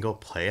 like I can go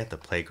play at the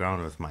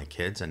playground with my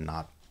kids and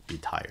not be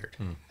tired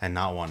and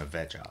not want to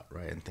veg out,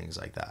 right, and things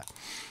like that.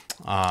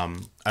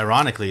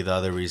 Ironically, the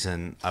other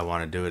reason I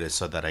want to do it is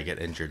so that I get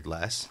injured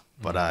less,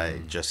 but I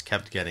just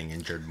kept getting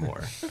injured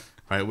more,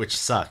 right, which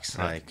sucks,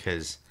 like,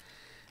 because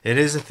it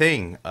is a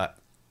thing.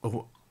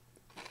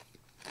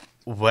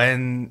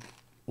 When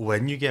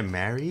you get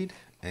married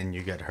and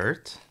you get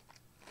hurt,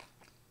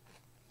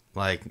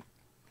 like,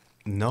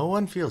 no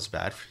one feels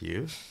bad for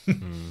you.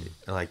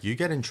 Like, you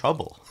get in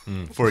trouble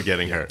for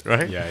getting hurt,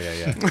 right?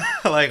 Yeah.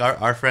 Like,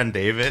 our friend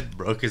David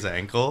broke his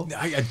ankle.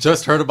 I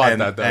just heard about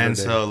that the other And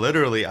day. so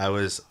literally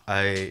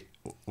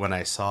when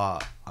I saw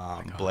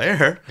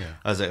Blair, Yeah.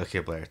 I was like, okay,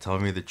 Blair, tell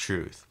me the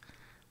truth.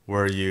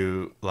 Were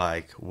you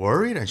like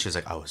worried? And she was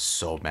like, I was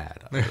so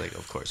mad. I was like,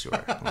 of course you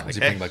were. I'm like, Was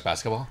he playing like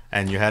basketball?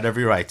 and you had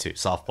every right to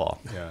softball.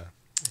 Yeah.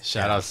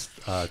 Shout outs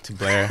to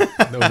Blair.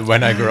 The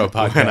When I Grow Up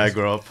podcast. When I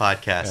Grow Up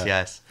podcast,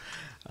 Yeah. yes.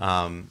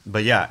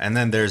 But yeah, and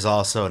then there's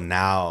also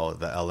now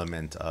the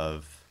element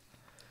of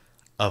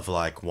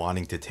like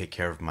wanting to take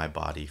care of my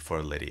body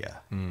for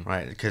Lydia,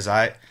 right? Because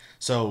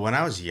so when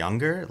I was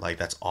younger, like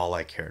that's all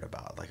I cared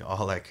about. Like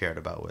all I cared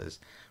about was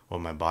what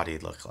my body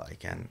looked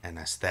like and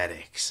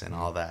aesthetics and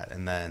all that.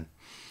 And then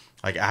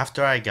like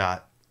after I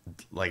got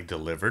like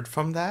delivered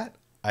from that,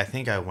 I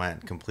think I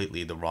went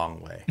completely the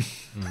wrong way,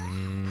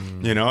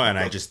 you know, and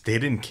I just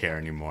didn't care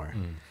anymore.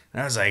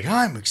 And I was like,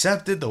 I'm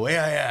accepted the way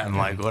I am,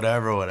 like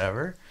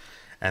whatever.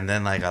 And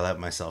then like I let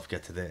myself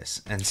get to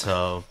this. And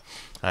so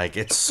like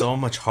it's so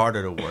much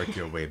harder to work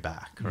your way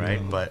back,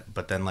 right?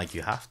 But then like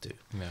you have to.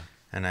 Yeah.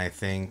 And I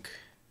think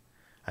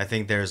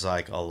there's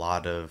like a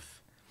lot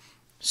of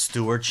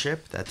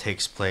stewardship that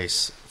takes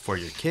place for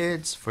your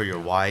kids, for your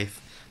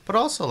wife, but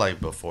also like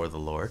before the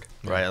Lord,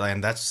 right? Like,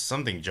 and that's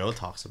something Joe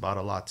talks about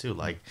a lot too.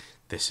 Like,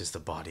 this is the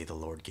body the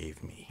Lord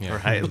gave me,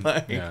 right?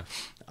 Like,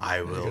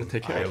 I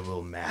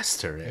will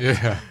master it.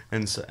 Yeah.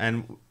 And so,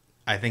 and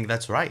I think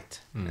that's right.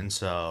 And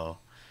so,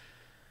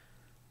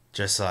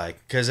 just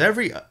like, because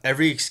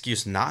every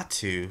excuse not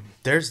to,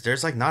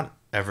 there's like not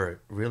ever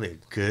really a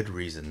good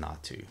reason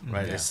not to,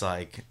 right? Yeah. It's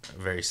like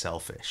very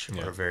selfish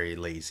or very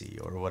lazy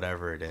or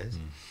whatever it is.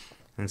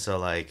 And so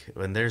like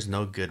when there's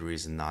no good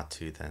reason not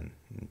to, then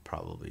you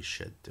probably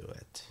should do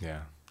it.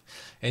 Yeah.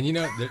 And you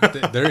know,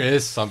 there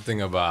is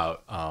something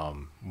about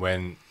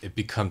when it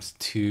becomes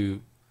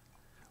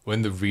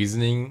when the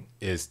reasoning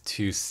is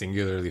too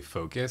singularly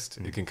focused,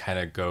 it can kind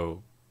of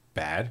go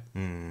bad.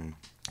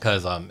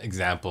 Because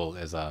example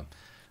is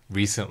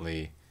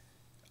recently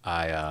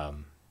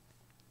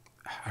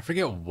I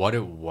forget what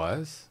it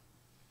was.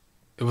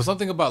 It was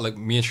something about like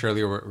me and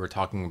Shirley were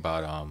talking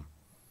about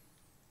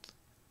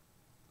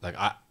like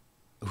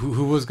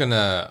who was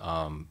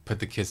gonna put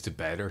the kids to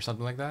bed or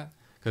something like that,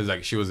 because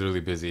like she was really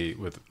busy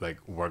with like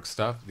work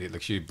stuff.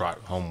 Like she brought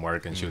home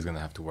work and she was gonna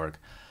have to work.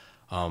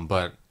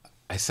 But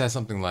I said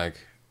something like,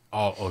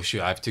 oh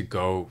shoot, I have to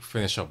go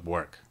finish up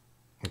work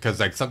because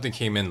like something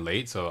came in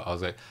late. So I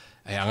was like,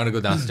 hey, I'm gonna go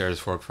downstairs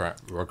for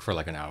work for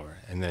like an hour.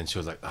 And then she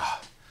was like,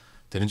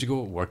 didn't you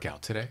go work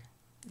out today?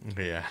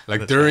 Yeah.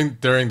 Like during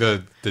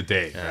the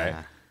day,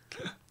 right?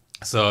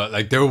 So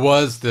like there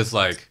was this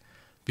like,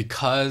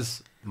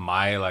 because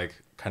my like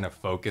kind of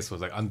focus was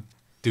like I'm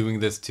doing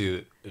this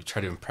to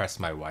try to impress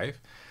my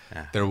wife.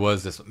 There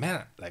was this,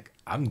 man, like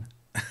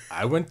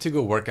I went to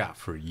go work out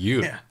for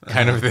you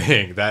kind of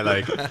thing that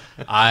like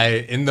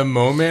in the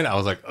moment I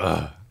was like,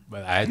 ugh,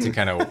 but I had to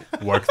kind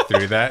of work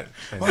through that.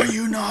 Are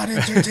you not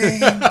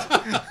entertained?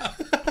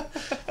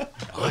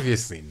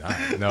 Obviously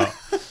not. No.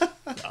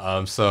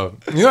 So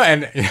you know,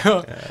 and you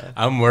know,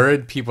 I'm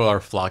worried people are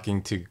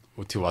flocking to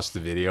watch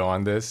the video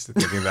on this,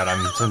 thinking that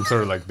I'm some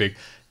sort of like big.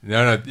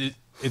 No,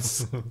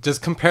 it's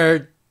just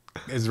compared.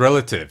 It's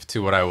relative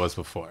to what I was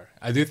before.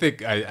 I do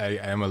think I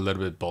am a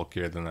little bit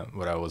bulkier than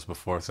what I was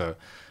before. So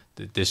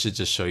this should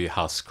just show you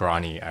how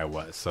scrawny I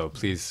was. So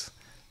please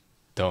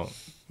don't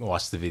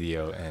watch the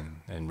video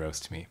and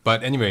roast me.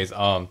 But anyways,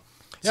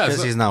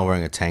 because he's not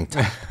wearing a tank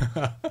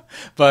top.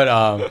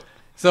 But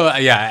so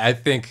yeah, I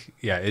think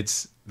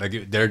it's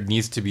like there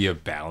needs to be a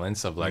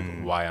balance of like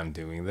why I'm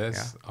doing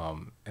this,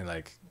 and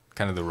like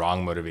kind of the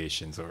wrong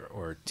motivations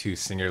or too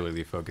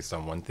singularly focused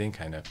on one thing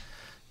kind of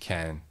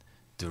can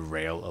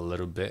derail a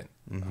little bit.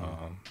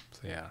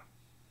 So yeah,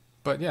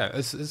 but yeah,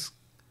 it's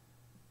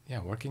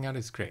working out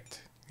is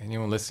great.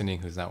 Anyone listening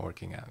who's not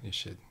working out, you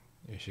should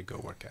go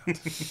work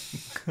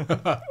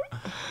out.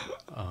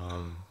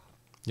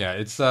 Yeah,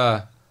 it's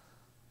are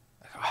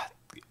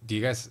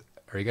you guys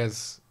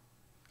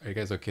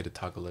okay to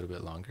talk a little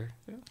bit longer?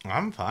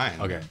 I'm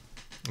fine. Okay.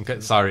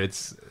 Sorry,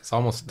 it's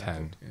almost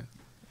 10.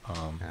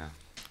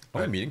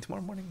 Are we meeting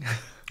tomorrow morning?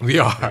 We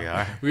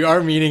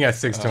are meeting at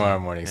 6 tomorrow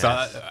morning.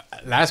 Yes. So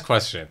last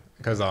question,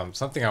 because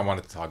something I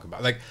wanted to talk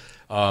about, like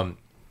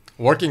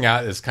working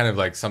out is kind of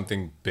like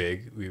something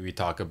big we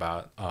talk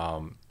about,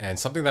 and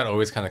something that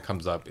always kind of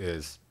comes up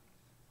is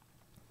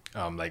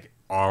like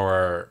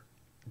our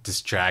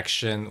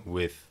distraction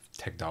with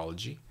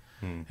technology,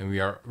 and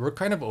we're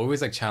kind of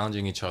always like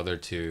challenging each other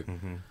to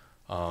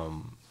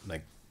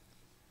like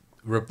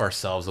rip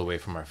ourselves away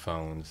from our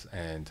phones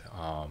and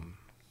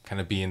kind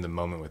of be in the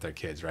moment with our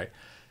kids, right?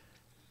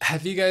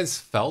 Have you guys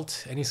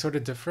felt any sort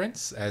of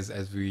difference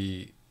as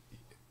we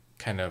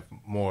kind of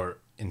more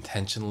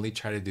intentionally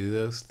try to do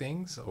those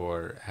things,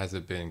 or has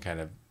it been kind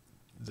of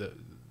the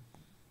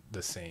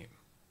same?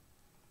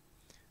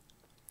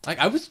 Like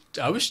I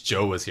wish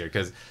Joe was here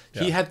because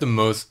he had the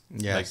most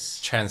like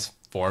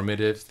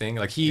transformative thing.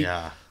 Like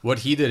what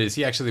he did is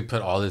he actually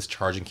put all his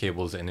charging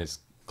cables in his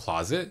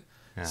closet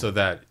so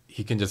that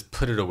he can just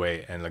put it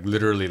away and like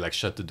literally like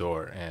shut the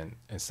door and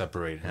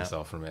separate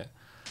himself from it.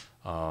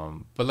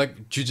 But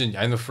like Joojin,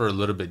 I know for a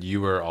little bit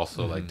you were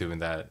also like doing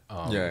that.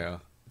 I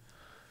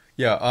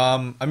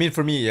mean,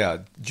 for me,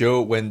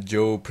 when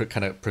Joe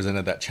kind of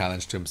presented that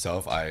challenge to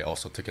himself, I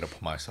also took it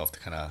upon myself to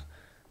kind of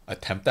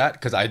attempt that,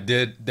 because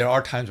there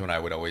are times when I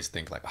would always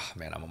think like, oh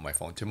man, I'm on my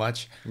phone too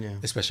much,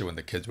 especially when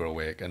the kids were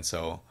awake. And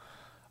so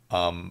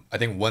I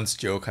think once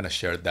Joe kind of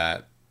shared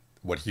that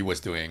what he was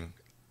doing,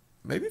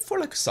 maybe for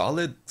like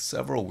solid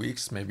several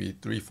weeks, maybe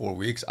 3-4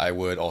 weeks, I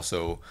would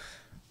also,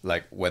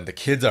 like, when the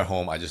kids are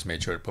home, I just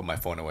made sure to put my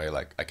phone away.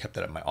 Like, I kept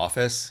it at my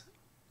office,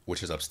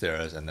 which is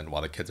upstairs, and then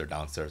while the kids are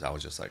downstairs, I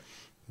was just like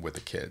with the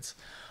kids.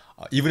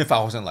 Even if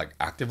I wasn't like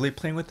actively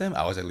playing with them,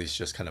 I was at least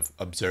just kind of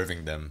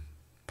observing them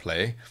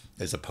play,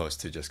 as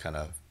opposed to just kind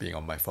of being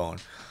on my phone.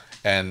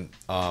 And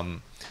I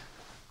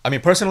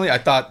mean, personally, I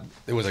thought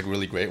it was like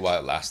really great while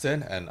it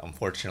lasted, and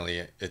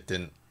unfortunately it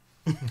didn't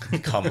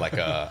become like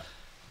a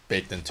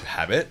baked into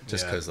habit,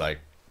 just because like,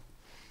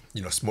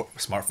 you know,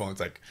 smartphones,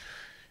 like,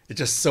 it's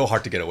just so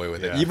hard to get away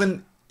with it.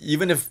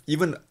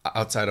 Even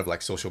outside of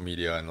like social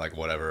media and like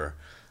whatever,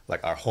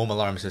 like our home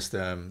alarm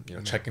system, you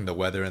know, checking the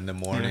weather in the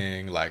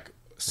morning, like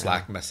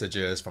Slack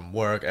messages from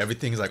work,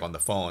 everything's like on the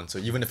phone. So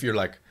even if you're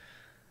like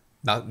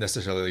not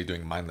necessarily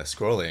doing mindless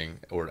scrolling,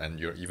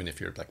 even if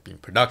you're like being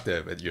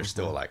productive, you're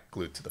still like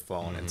glued to the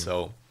phone. And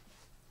so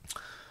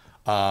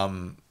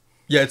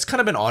it's kind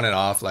of been on and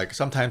off. Like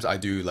sometimes I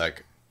do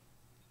like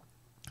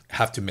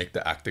have to make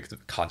the active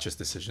conscious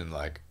decision,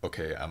 like,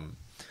 okay,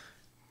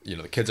 you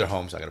know, the kids are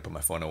home, so I gotta put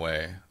my phone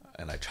away,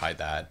 and I tried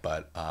that,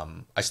 but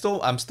I still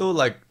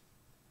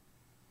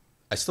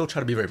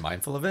try to be very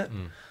mindful of it,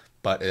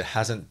 but it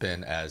hasn't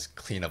been as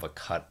clean of a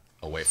cut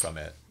away from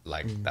it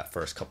like that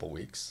first couple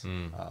weeks.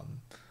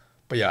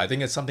 But yeah, I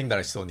think it's something that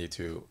I still need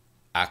to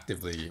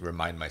actively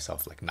remind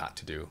myself like not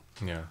to do.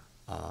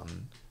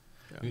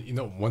 You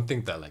know, one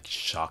thing that like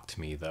shocked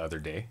me the other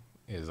day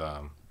is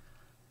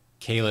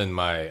Kaylin,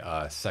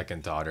 my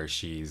second daughter,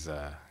 she's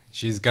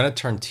gonna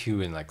turn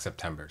 2 in like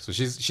September, so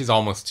she's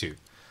almost 2.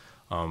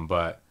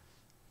 But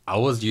I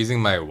was using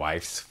my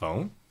wife's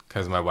phone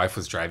because my wife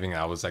was driving, and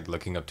I was like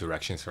looking up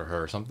directions for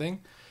her or something,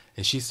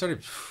 and she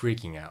started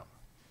freaking out,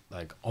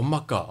 like, oh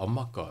my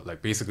god,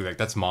 like basically like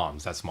that's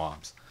mom's,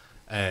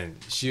 and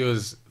she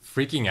was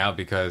freaking out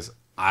because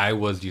I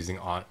was using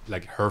on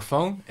like her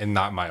phone and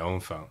not my own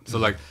phone. So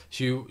like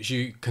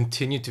she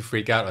continued to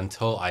freak out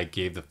until I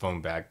gave the phone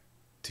back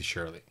to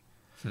Shirley.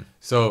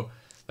 So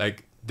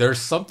like there's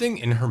something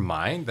in her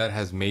mind that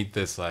has made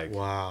this like,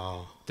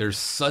 wow, there's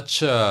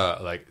such a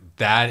like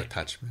that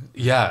attachment.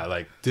 Yeah,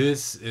 like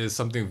this is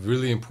something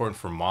really important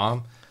for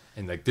mom,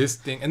 and like this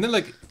thing, and then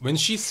like when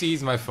she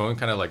sees my phone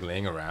kind of like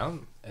laying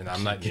around and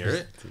I'm not near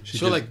it,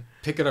 she'll like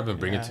pick it up and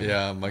bring it to me.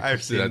 Yeah, my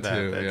kids do that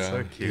too. That's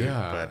so cute,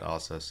 Yeah. but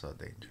also so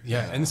dangerous.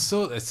 Yeah, and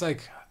so it's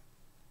like,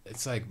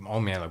 oh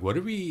man, like what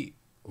are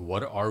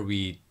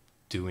we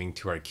doing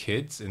to our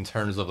kids in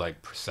terms of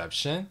like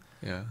perception?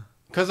 Yeah,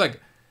 because like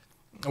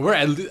we're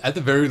at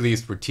the very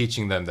least we're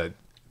teaching them that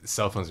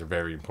cell phones are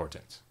very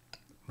important,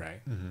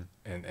 right?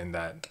 And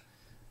that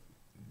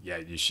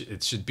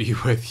it should be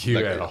with you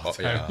like, at all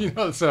time, you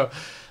know. So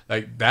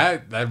like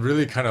that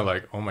really kind of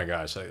like, oh my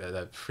gosh, like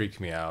that freaked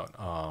me out.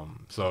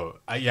 So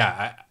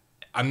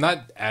I'm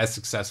not as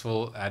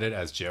successful at it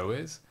as Joe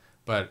is,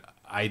 but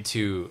I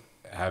too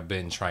have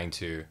been trying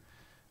to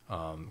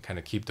kind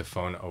of keep the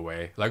phone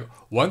away. Like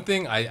one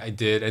thing I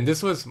did, and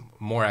this was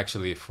more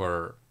actually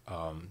for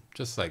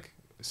just like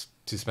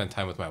to spend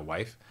time with my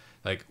wife.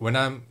 Like when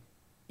I'm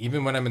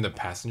in the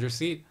passenger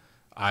seat,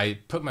 I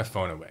put my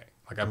phone away.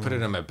 Like I put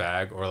it in my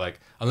bag, or like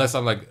unless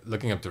I'm like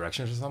looking up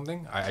directions or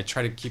something, I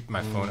try to keep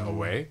my phone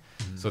away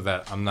so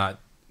that I'm not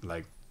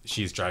like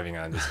she's driving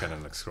and I'm just kind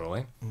of like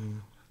scrolling.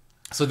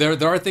 So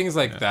there are things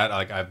like that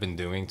like I've been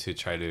doing to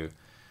try to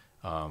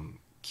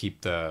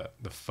keep the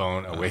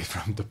phone away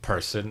from the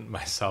person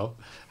myself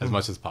as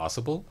much as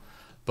possible.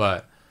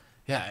 But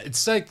yeah,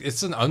 it's like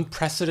it's an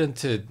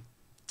unprecedented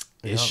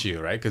issue,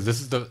 right? Because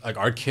this is like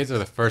our kids are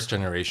the first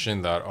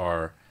generation that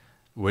are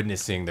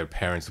witnessing their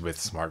parents with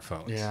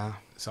smartphones. Yeah.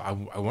 So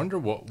I wonder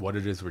what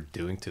it is we're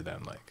doing to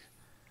them. Like,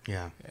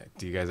 Yeah.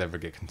 do you guys ever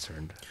get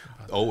concerned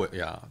about that? Oh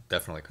yeah,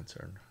 definitely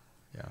concerned.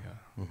 Yeah.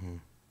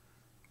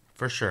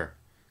 For sure.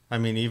 I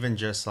mean, even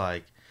just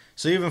like,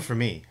 so even for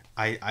me,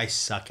 I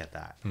suck at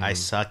that. I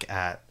suck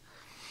at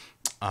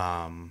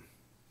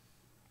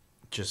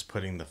just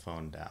putting the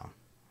phone down,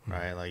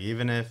 right? Like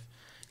even if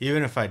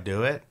I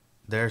do it,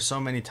 there are so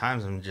many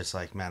times I'm just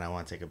like, man, I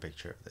want to take a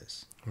picture of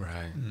this,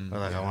 Right. or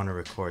like I want to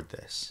record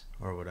this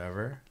or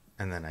whatever,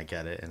 and then I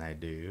get it and I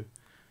do.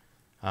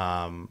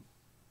 But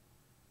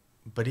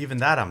even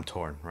that I'm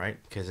torn, right?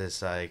 Because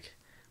it's like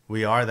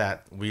we are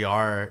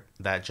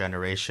that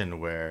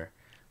generation where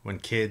when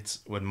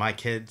my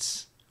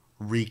kids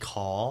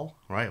recall,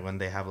 right, when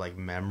they have like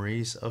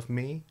memories of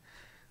me,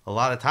 a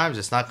lot of times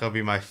it's not going to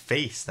be my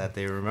face that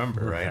they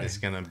remember, right? It's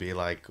going to be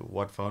like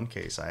what phone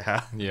case I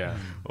have. Yeah.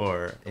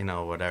 Or,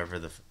 whatever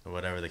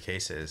the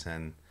case is.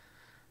 And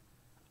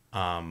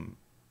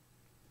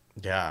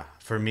yeah,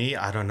 for me,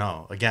 I don't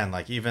know. Again,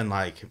 like even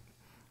like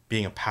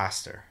being a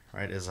pastor,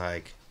 right, is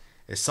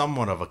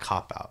somewhat of a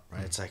cop out,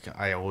 right? It's like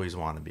I always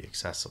want to be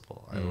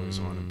accessible. I always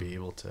want to be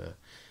able to,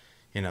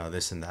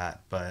 this and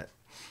that. But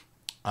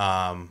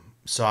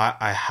so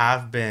I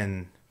have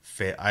been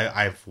fit.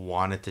 I've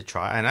wanted to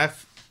try, and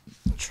I've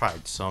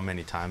tried so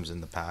many times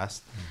in the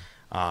past.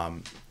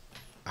 I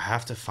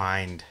have to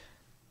find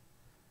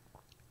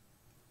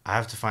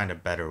a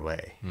better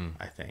way,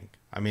 I think.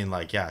 I mean,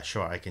 like, yeah,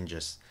 sure, I can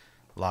just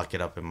lock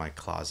it up in my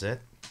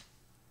closet.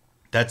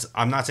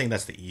 I'm not saying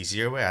that's the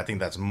easier way. I think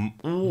that's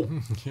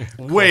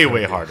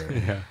way harder.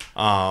 Yeah.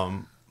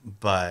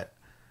 But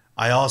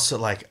I also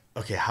like,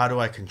 okay, how do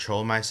I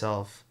control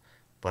myself,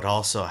 but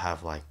also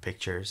have like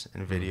pictures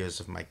and videos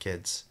of my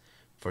kids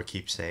for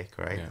keepsake,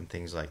 right? Yeah. And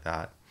things like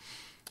that.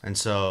 And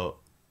so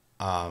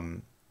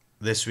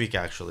this week,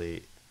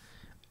 actually,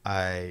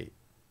 I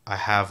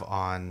have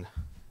on,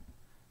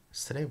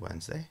 is today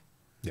Wednesday?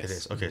 Yes. It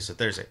is. Okay, so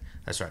Thursday.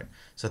 That's right.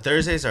 So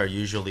Thursdays are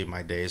usually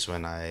my days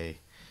when I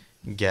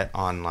get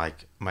on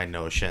like my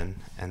Notion,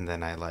 and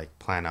then I like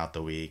plan out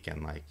the week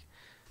and like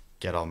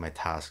get all my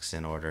tasks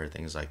in order,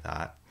 things like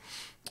that.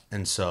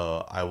 And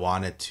so I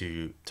wanted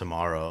to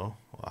tomorrow,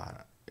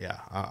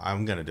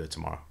 I'm going to do it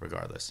tomorrow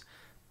regardless.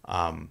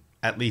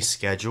 At least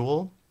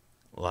schedule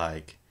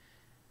like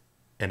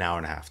an hour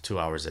and a half, 2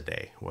 hours a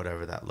day,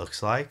 whatever that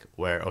looks like,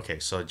 where, okay,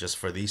 so just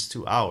for these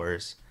 2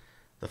 hours,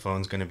 the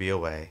phone's going to be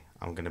away.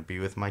 I'm going to be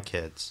with my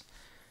kids.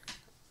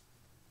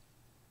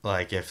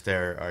 Like if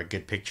there are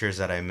good pictures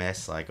that I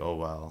miss, like, oh,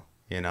 well,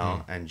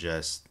 and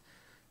just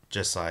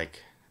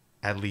like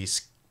at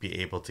least be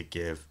able to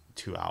give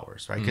 2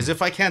 hours, right? Because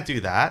if I can't do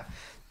that,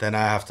 then I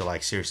have to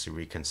like seriously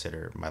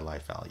reconsider my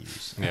life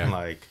values and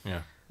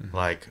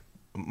like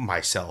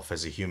myself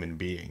as a human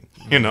being,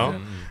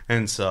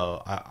 And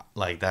so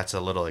that's a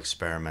little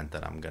experiment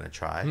that I'm going to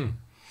try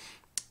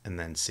and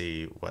then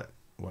see what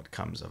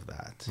comes of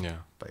that. Yeah.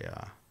 But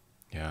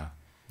Yeah.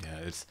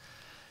 It's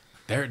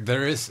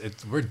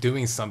we're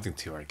doing something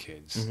to our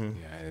kids. Yeah,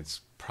 and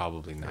it's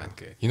probably not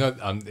good.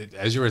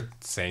 As you were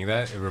saying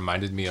that, it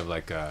reminded me of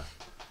like I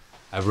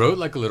wrote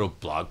like a little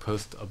blog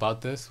post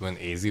about this when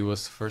AZ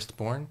was first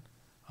born,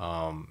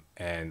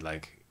 and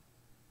like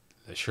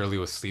Shirley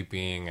was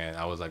sleeping and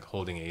I was like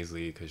holding AZ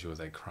because she was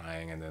like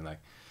crying, and then like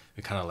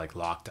we kind of like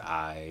locked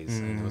eyes,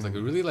 and it was like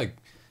a really like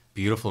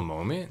beautiful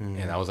moment,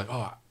 and I was like,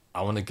 oh,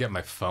 I want to get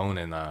my phone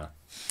and like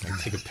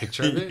take a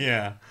picture of it.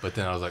 Yeah. But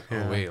then I was like,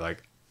 oh wait,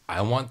 like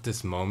I want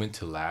this moment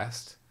to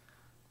last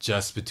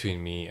just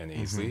between me and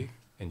Aisley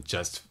and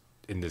just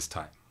in this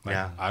time. Like,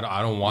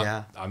 I don't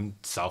want, I'm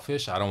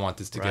selfish. I don't want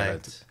this to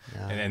get,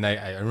 and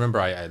I remember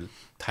I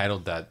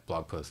titled that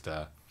blog post,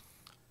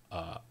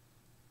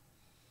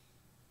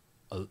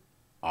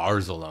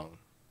 ours alone.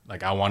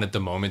 Like I wanted the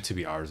moment to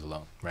be ours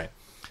alone. Right.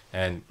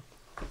 And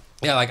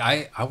yeah, like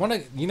I want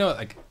to,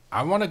 like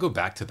I want to go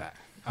back to that.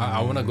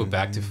 I want to go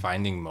back to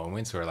finding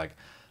moments where like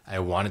I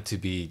want it to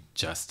be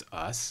just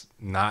us,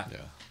 not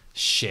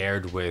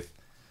shared with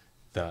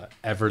the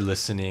ever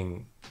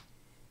listening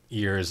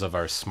ears of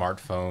our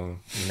smartphone,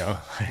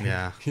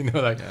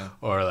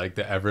 or like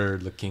the ever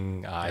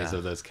looking eyes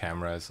of those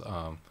cameras.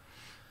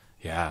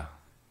 I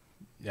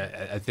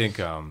think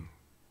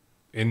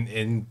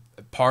in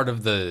part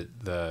of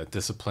the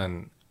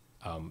discipline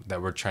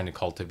that we're trying to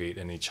cultivate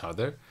in each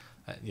other,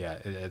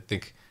 I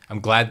think I'm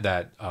glad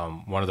that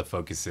one of the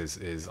focuses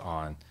is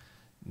on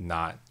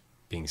not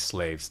being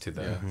slaves to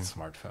the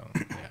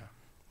smartphone.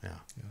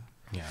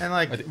 Yeah. And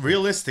like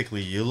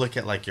realistically, you look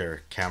at like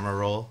your camera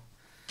roll.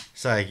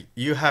 It's like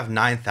you have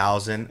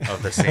 9,000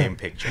 of the same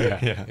picture.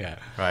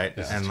 Right.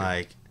 And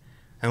like,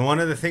 and one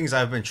of the things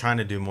I've been trying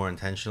to do more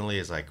intentionally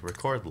is like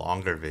record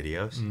longer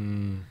videos.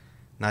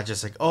 Not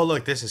just like, oh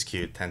look, this is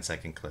cute,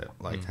 10-second clip,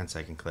 like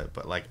 10-second clip,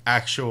 but like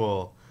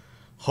actual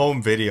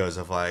home videos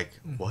of like,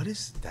 what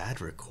is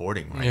Dad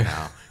recording right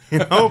now?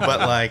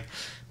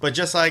 But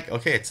just like,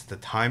 okay, it's the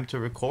time to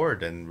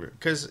record, and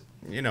because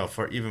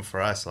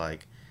for us,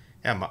 like,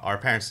 our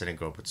parents didn't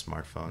grow up with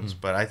smartphones,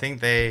 but I think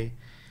they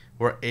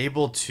were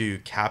able to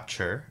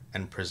capture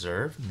and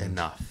preserve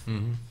enough,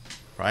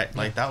 right?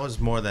 Like that was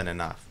more than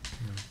enough.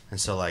 And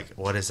so like,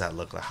 what does that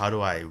look like? How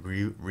do I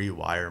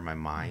rewire my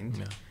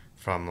mind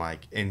from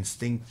like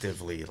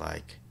instinctively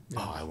like,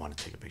 oh, I want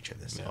to take a picture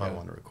of this, I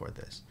want to record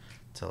this,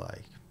 to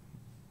like,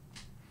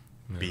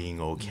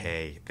 being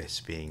okay, this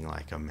being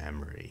like a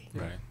memory.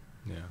 Right.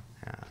 Yeah.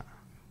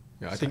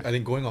 Yeah, I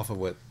think going off of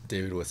what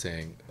David was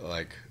saying,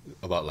 like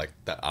about like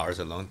that hours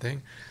alone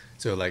thing.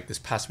 So like this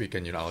past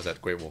weekend, I was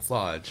at Great Wolf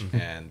Lodge,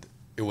 and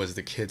it was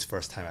the kids'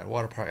 first time at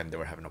water park, and they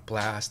were having a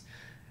blast.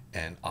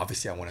 And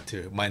obviously,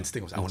 my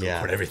instinct was I want to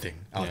record everything.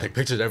 I want to take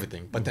pictures of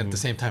everything. But then at the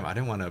same time, I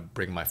didn't want to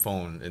bring my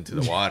phone into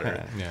the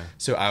water.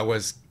 So I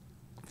was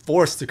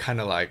forced to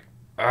kind of like,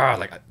 I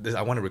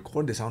want to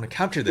record this. I want to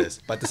capture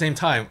this. But at the same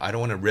time, I don't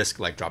want to risk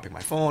like dropping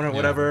my phone or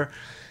whatever.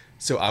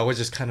 So I was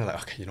just kind of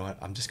like, okay, you know what?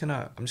 I'm just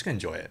gonna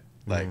enjoy it.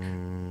 Like,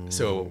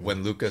 so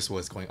when Lucas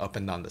was going up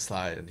and down the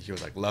slide, and he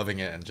was like loving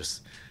it, and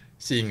just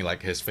seeing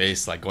like his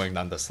face like going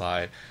down the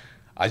slide,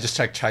 I just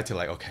tried to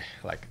like, okay,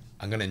 like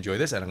I'm gonna enjoy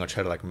this, and I'm gonna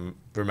try to like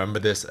remember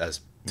this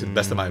as to the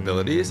best of my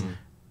abilities,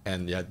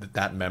 and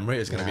that memory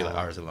is gonna be like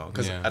ours alone.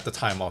 Because at the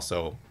time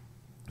also,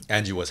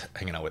 Angie was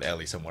hanging out with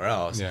Ellie somewhere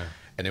else,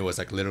 and it was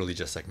like literally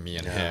just like me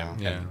and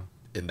him, and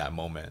in that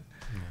moment.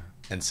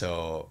 And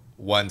so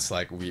once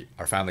like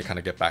our family kind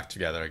of get back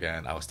together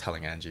again, I was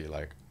telling Angie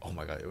like, oh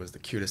my god, it was the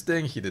cutest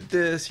thing. He did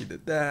this, he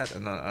did that,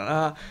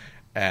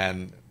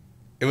 and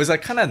it was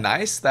like kind of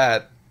nice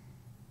that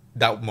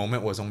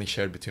moment was only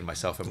shared between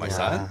myself and my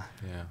son.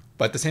 Yeah.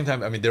 But at the same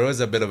time, I mean, there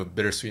was a bit of a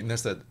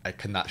bittersweetness that I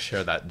could not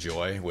share that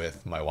joy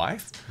with my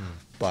wife.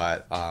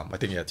 But I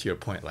think, to your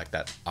point, like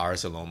that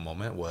hours alone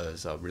moment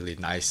was a really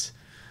nice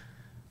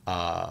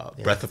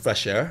breath of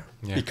fresh air,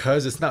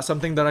 because it's not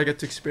something that I get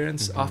to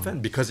experience often,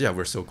 because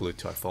we're so glued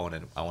to our phone,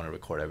 and I want to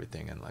record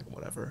everything and like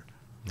whatever.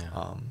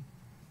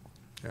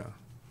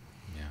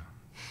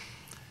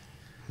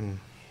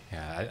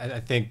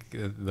 I think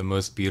the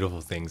most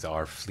beautiful things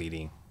are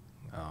fleeting.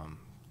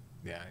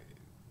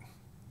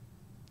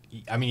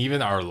 I mean,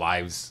 even our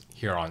lives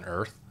here on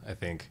Earth, I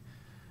think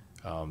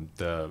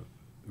the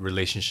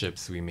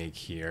relationships we make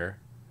here,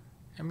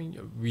 I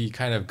mean, we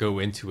kind of go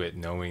into it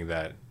knowing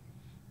that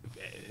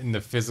in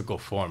the physical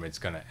form it's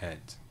going to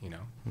end,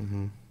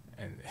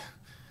 And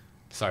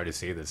sorry to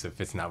say this,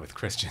 if it's not with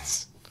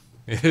Christians,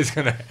 it is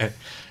going to end.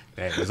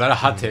 Dang, is that a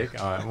hot take?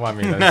 Well, I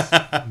mean,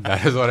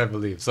 that is what I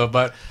believe. So,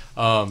 but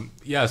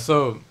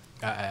so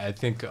I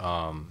think,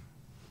 I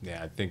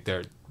think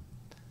there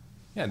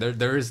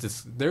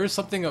is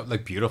something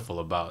like beautiful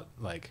about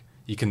like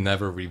you can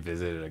never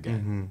revisit it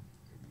again,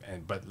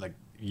 but like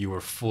you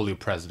were fully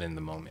present in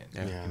the moment.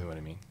 You know what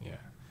I mean? Yeah.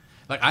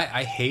 Like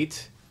I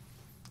hate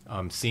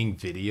seeing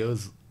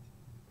videos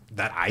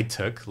that I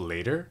took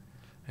later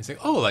and say,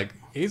 oh, like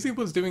AZ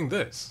was doing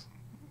this,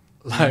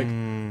 like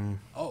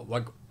oh,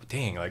 like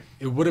dang, like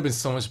it would have been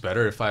so much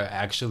better if I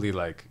actually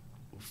like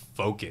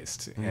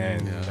focused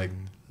and like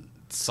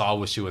saw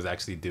what she was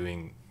actually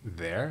doing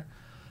there.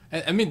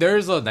 And I mean, there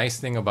is a nice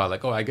thing about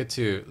like, oh, I get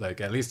to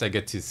like, at least I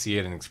get to see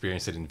it and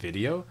experience it in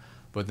video,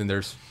 but then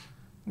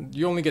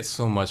you only get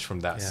so much from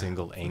that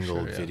single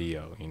angle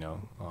video,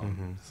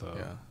 So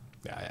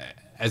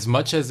as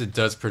much as it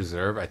does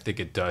preserve, I think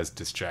it does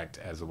distract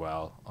as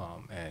well.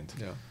 And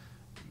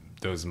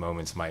those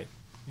moments might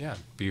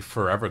be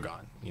forever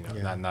gone,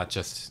 not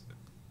just,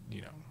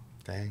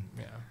 Dang.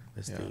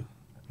 That's deep.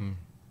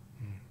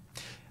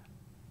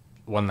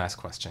 One last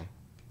question.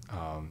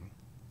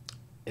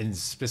 And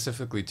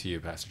specifically to you,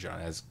 Pastor John,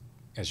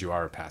 as you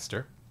are a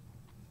pastor,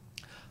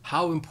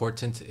 how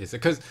important is it?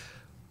 Because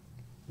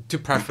to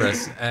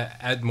preface,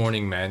 at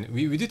Morning Man,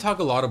 we do talk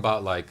a lot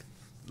about like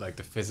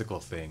the physical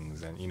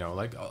things and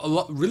like a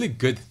lot really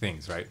good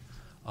things, right?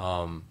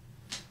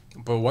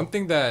 But one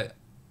thing that,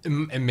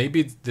 and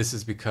maybe this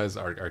is because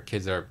our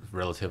kids are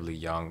relatively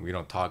young, we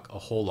don't talk a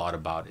whole lot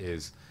about,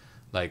 is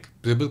like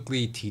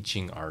biblically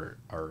teaching our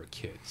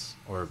kids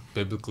or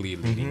biblically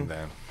leading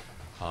them.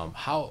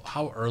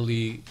 How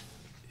early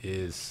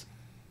is,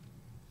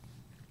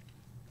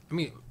 I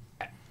mean,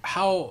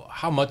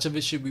 how much of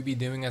it should we be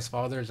doing as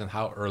fathers, and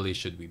how early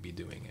should we be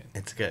doing it?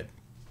 It's good.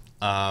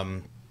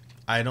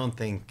 I don't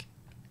think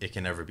it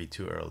can ever be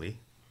too early,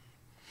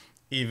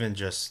 even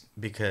just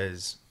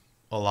because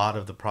a lot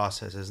of the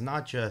process is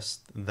not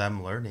just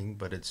them learning,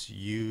 but it's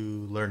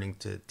you learning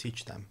to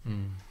teach them.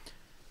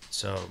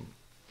 So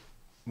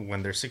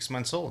when they're 6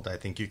 months old, I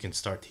think you can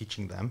start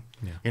teaching them.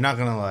 You're not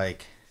gonna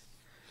like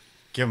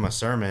give them a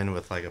sermon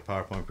with like a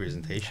PowerPoint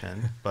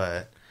presentation,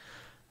 but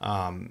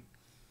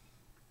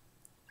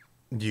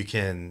you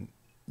can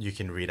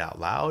read out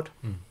loud,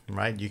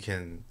 right? You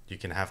can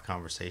have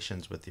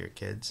conversations with your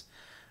kids.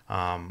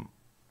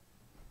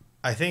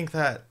 I think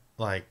that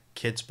like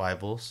kids'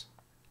 Bibles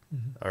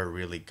are a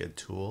really good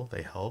tool.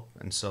 They help.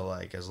 And so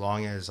like as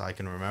long as I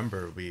can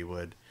remember, we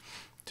would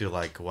do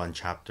like one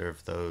chapter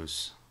of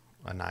those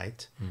a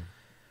night.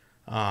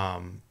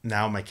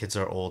 Now my kids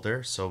are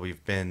older, so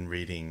we've been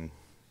reading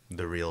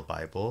the real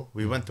Bible.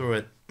 We went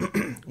through it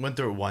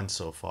once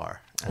so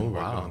far, and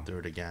we're going through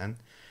it again,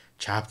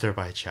 chapter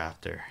by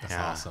chapter. That's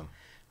awesome.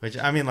 Which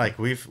I mean, like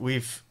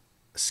we've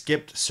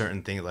skipped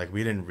certain things. Like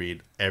we didn't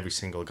read every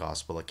single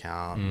gospel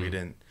account. We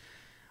didn't.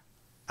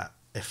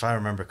 If I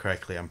remember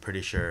correctly, I'm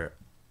pretty sure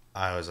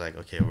I was like,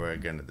 okay, we're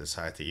gonna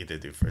decide to either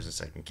do First and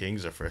Second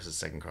Kings or First and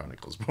Second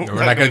Chronicles. But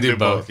we're not gonna do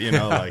both. You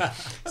know, like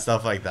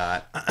stuff like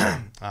that.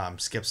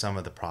 Skip some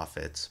of the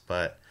prophets,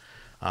 but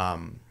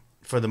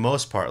for the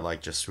most part,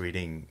 like just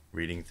reading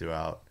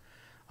throughout.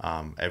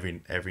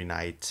 Every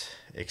night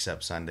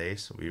except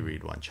Sundays, we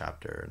read one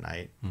chapter a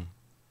night.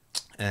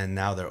 And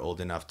now they're old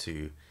enough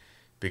to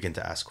begin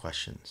to ask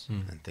questions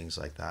and things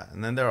like that.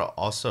 And then there are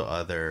also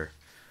other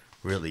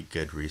really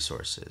good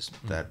resources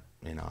that,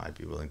 you know, I'd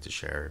be willing to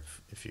share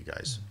if you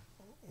guys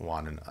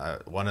want. And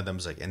one of them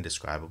is like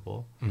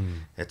Indescribable.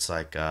 It's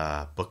like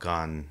a book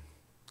on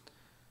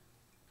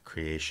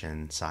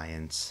creation,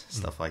 science,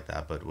 stuff like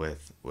that, but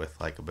with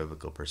like a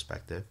biblical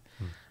perspective.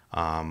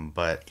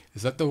 But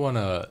is that the one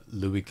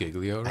Louis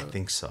Giglio wrote? I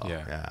think so.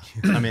 Yeah.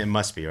 I mean, it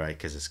must be, right,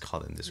 because it's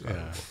called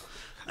Indescribable.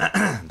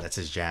 That's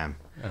his jam.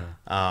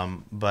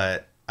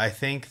 But I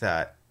think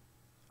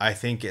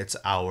it's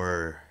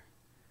our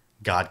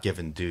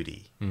God-given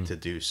duty to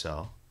do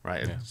so,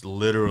 right? It's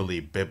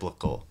literally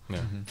biblical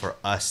for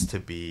us to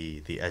be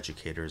the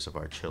educators of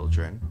our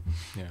children.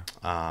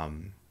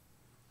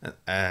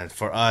 And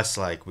for us,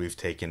 like, we've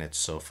taken it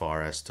so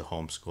far as to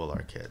homeschool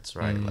our kids,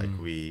 right? Like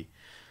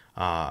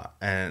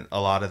and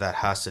a lot of that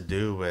has to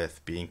do with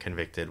being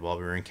convicted while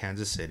we were in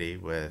Kansas City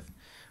with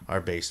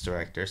our base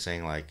director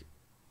saying, like,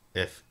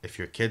 if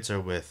your kids are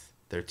with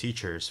their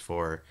teachers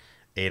for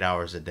 8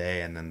 hours a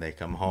day and then they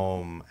come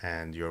home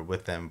and you're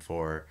with them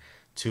for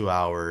 2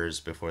 hours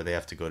before they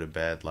have to go to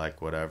bed,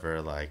 like,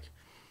 whatever, like,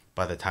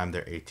 by the time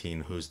they're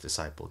 18, who's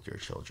discipled your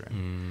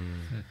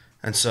children?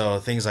 And so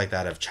things like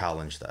that have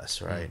challenged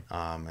us, right?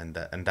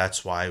 And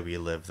that's why we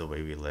live the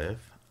way we live.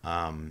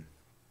 But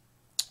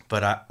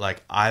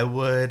I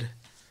would,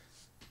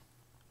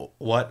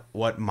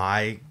 what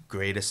my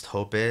greatest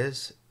hope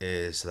is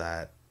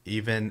that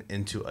even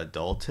into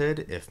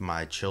adulthood, if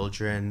my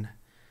children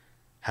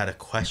had a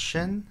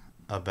question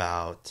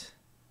about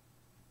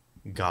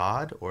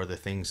God or the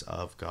things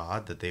of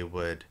God, that they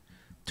would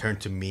turn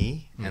to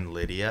me and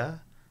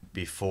Lydia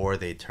before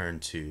they turn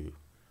to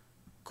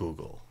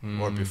Google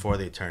or before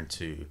they turn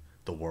to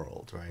the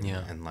world, right?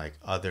 And like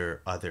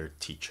other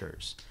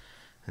teachers.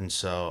 And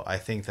so I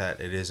think that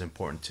it is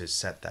important to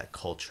set that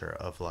culture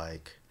of,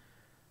 like,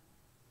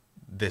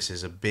 this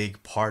is a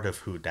big part of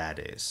who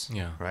Dad is,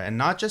 right? And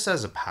not just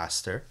as a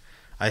pastor.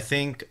 I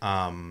think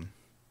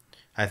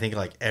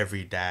like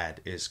every dad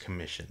is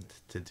commissioned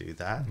to do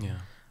that.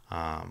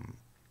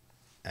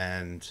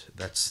 And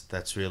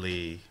that's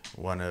really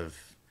one of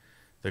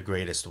the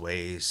greatest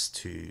ways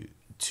to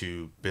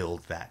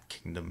build that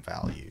kingdom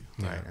value,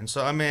 right? And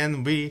so, I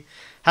mean, we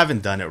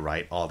haven't done it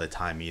right all the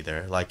time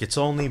either. Like, it's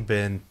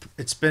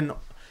been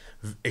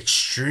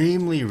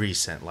extremely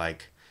recent,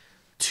 like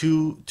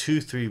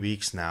 2-3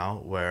 weeks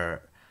now,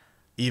 where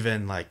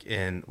even like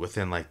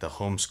within like the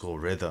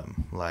homeschool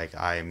rhythm, like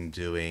I'm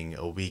doing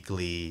a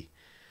weekly,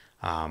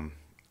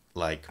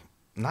 like,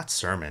 not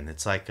sermon,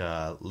 it's like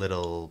a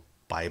little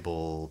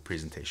Bible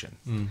presentation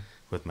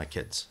with my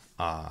kids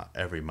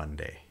every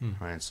Monday,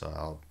 right? So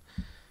I'll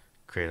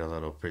create a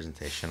little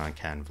presentation on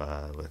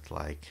Canva with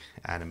like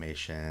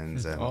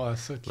animations and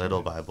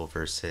little Bible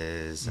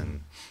verses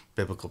and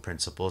biblical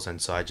principles.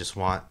 And so I just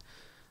want,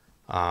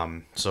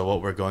 so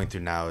what we're going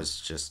through now is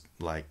just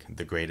like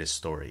the greatest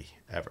story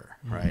ever,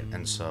 right?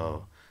 And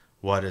so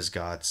what does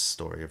God's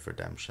story of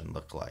redemption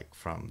look like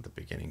from the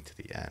beginning to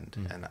the end?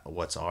 And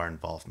what's our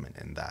involvement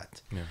in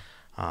that?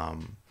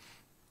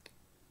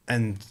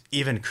 And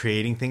even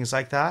creating things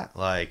like that,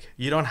 like,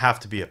 you don't have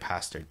to be a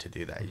pastor to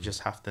do that. You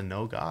just have to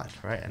know God,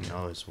 right? And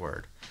know his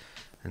word.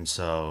 And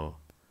so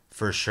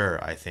for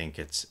sure, I think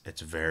it's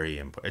very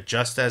important,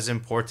 just as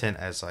important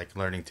as like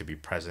learning to be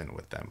present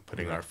with them,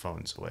 putting our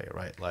phones away,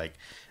 right? Like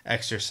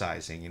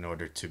exercising in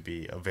order to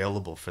be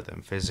available for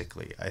them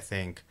physically. I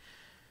think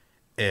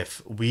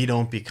if we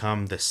don't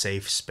become the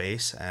safe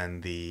space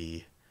and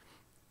the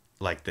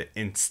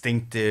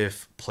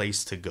instinctive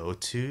place to go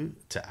to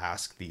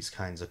ask these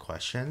kinds of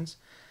questions,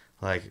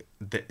 like,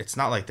 it's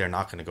not like they're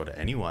not going to go to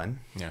anyone.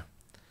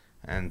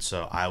 And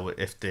so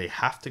if they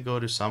have to go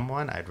to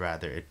someone, I'd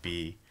rather it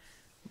be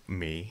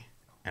me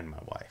and my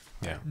wife.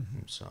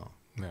 So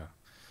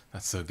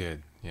that's so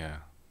good.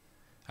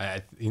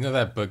 I you know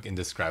that book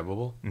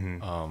Indescribable?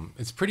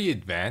 It's pretty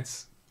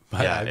advanced,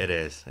 but it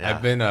is.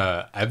 I've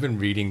been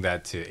reading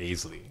that to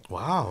Aisley.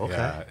 Wow.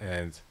 Okay.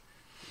 And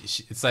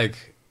it's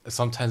like,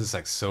 sometimes it's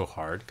like so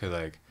hard because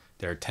like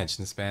their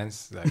attention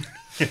spans, like,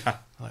 like,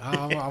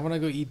 oh, I want to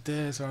go eat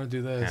this, or I want to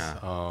do this.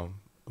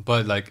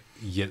 But like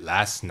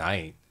last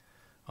night,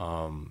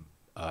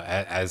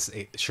 as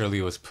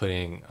Shirley was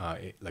putting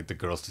like the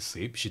girls to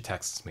sleep, she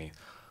texts me,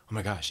 "Oh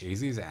my gosh,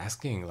 AZ is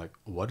asking, like,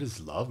 what does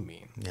love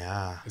mean?"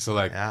 So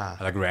like I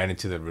like ran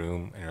into the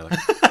room and they're like,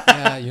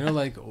 you know,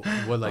 like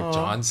what like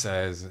John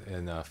says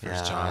in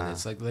First John,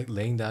 it's like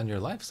laying down your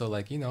life. So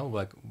like, you know,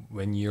 like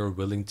when you're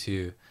willing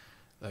to,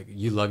 like,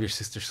 you love your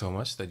sister so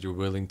much that you're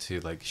willing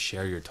to like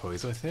share your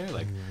toys with her,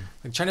 like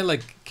trying to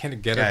like kind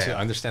of get her to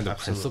understand the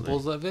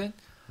principles of it.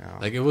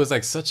 Like, it was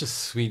like such a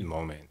sweet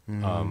moment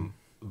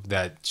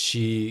that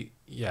she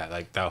yeah,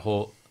 like that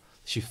whole,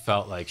 she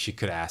felt like she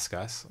could ask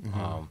us.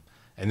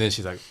 And then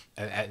she's like,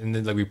 and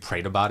then like we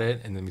prayed about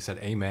it, and then we said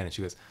amen, and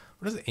she goes,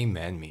 what does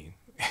amen mean?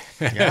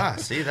 Yeah,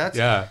 see, that's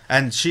Yeah.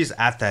 and she's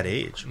at that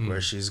age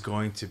where she's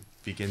going to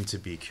begin to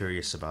be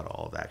curious about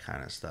all that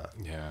kind of stuff.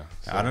 Yeah.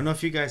 I don't know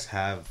if you guys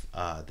have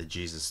the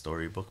Jesus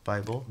Storybook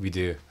Bible. We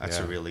do. That's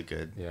a really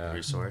good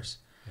resource.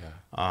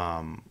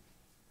 Yeah.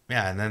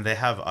 Yeah, and then they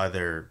have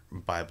other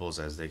Bibles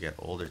as they get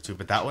older too,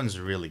 but that one's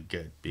really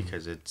good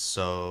because it's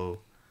so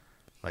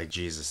like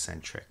Jesus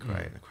centric,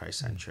 right? Christ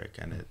centric,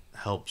 and it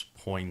helps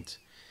point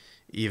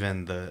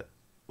even the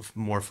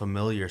more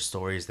familiar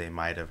stories they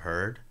might have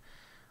heard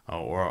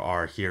or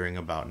are hearing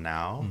about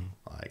now,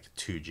 like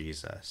to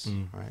Jesus,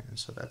 right? And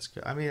so that's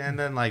good. I mean, and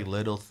then like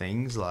little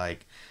things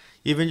like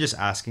even just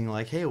asking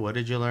like, hey, what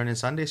did you learn in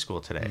Sunday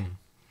school today?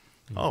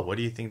 Oh, what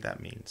do you think that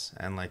means?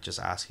 And like just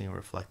asking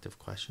reflective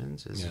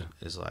questions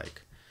is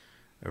like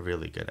a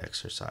really good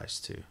exercise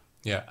too.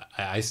 Yeah,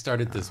 I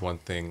started this one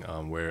thing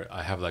where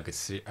I have like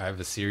I have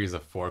a series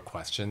of 4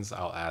 questions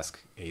I'll ask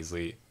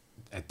Aisley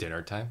at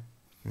dinner time.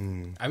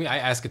 I mean, I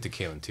ask it to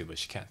Kaylin too, but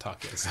she can't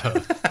talk yet, so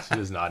she's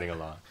just nodding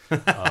along.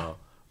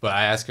 But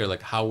I ask her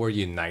like, how were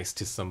you nice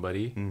to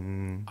somebody?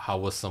 How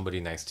was somebody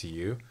nice to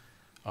you?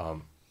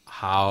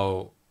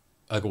 How,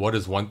 like, what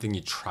is one thing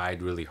you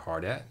tried really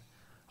hard at?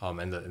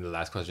 And the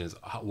last question is,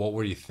 what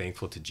were you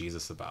thankful to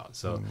Jesus about?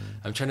 So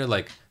I'm trying to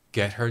like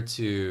get her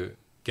to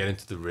get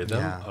into the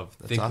rhythm of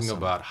thinking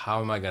about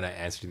how am I going to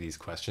answer these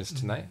questions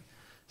tonight.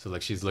 So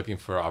like she's looking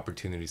for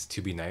opportunities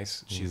to be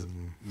nice. She's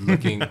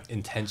looking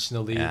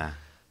intentionally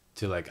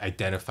to like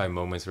identify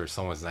moments where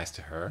someone's nice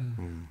to her.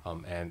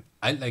 And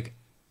I like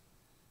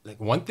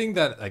one thing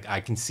that like I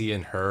can see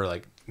in her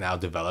like now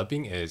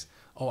developing is,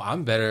 oh,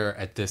 I'm better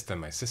at this than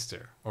my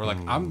sister, or like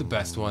I'm the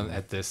best one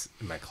at this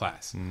in my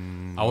class.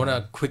 I want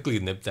to quickly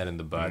nip that in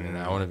the bud, and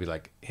I want to be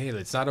like, hey,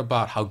 it's not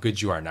about how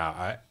good you are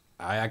now.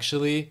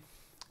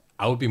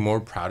 I would be more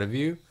proud of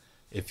you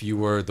if you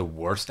were the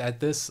worst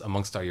at this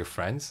amongst all your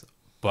friends,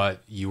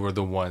 but you were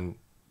the one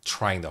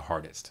trying the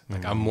hardest.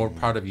 Like I'm more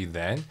proud of you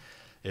then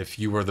if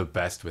you were the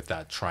best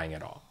without trying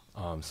at all.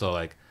 So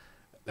like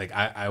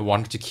I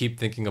wanted to keep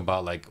thinking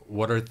about like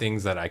what are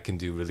things that I can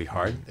do really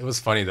hard. It was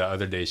funny the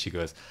other day she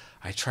goes,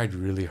 I tried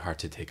really hard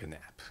to take a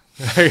nap.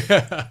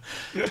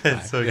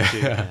 That's so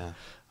cute. Yeah.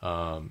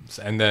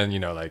 And then, you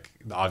know, like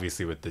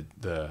obviously with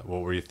the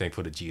what were you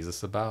thankful to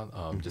Jesus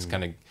about? Just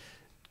kind of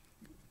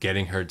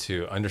getting her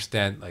to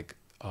understand like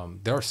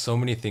there are so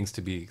many things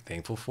to be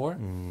thankful for,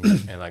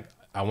 and like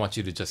I want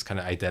you to just kind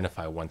of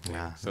identify one thing.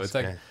 So it's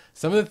like great.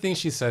 some of the things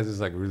she says is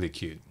like really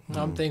cute.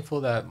 I'm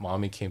thankful that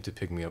mommy came to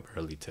pick me up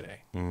early today,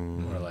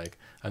 or like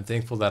I'm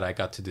thankful that I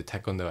got to do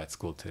taekwondo at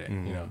school today.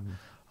 You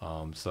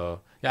know,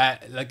 so yeah,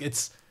 like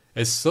it's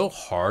so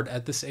hard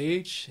at this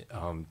age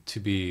to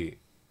be.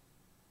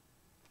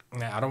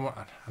 I don't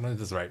know if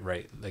this is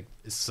right. Like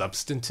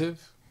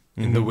substantive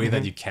in the way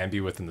that you can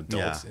be with an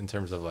adult in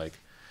terms of like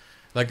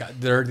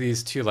there are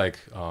these two like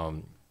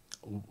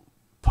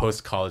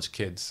post-college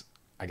kids,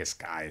 I guess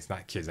guys,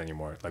 not kids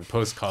anymore, like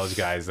post-college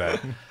guys that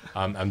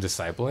I'm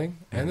discipling,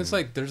 and it's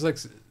like there's like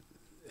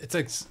it's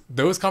like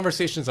those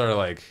conversations are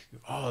like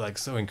like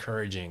so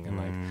encouraging, and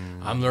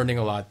like I'm learning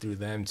a lot through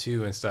them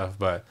too and stuff.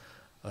 But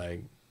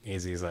like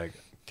AZ's like,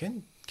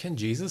 can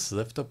Jesus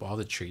lift up all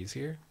the trees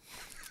here?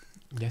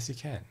 Yes, he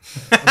can.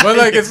 But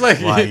like it's like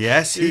why?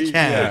 Yes, he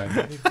can.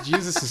 Yeah,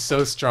 Jesus is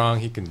so strong,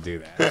 he can do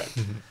that.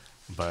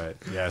 But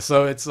yeah,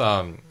 so it's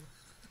I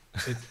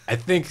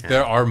think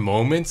there are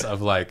moments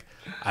of like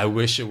I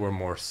wish it were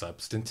more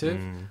substantive,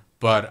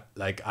 but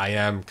like I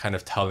am kind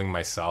of telling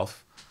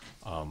myself,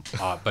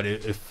 but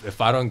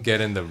if I don't get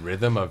in the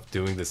rhythm of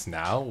doing this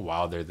now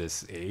while they're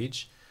this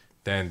age,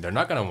 then they're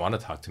not gonna want to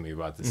talk to me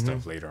about this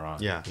stuff later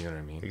on. Yeah, you know what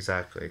I mean?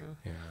 Exactly.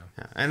 Yeah.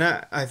 And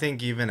I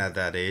think even at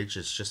that age,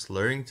 it's just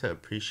learning to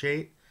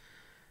appreciate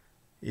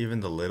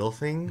even the little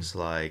things,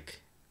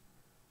 like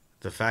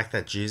the fact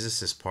that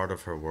Jesus is part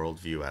of her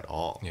worldview at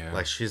all. Yeah.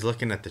 Like she's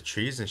looking at the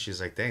trees and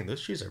she's like, dang,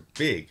 those trees are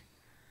big.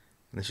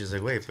 And then she's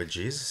like, wait, but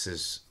Jesus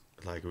is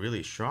like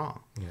really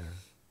strong. Yeah.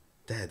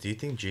 Dad, do you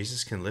think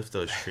Jesus can lift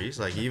those trees?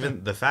 Like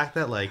even the fact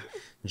that like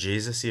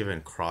Jesus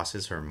even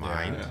crosses her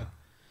mind. Yeah.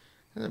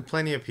 And then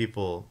plenty of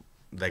people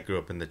that grew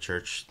up in the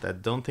church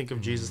that don't think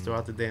of Jesus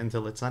throughout the day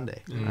until it's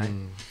Sunday, right?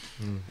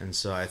 And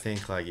so I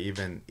think like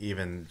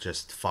even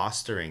just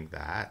fostering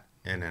that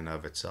in and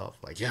of itself,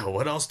 like, yeah,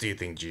 what else do you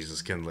think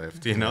Jesus can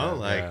lift? You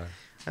know,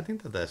 I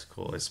think that's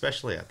cool,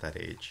 especially at that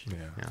age.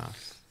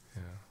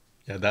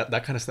 Yeah,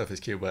 that kind of stuff is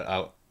cute.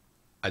 But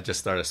I just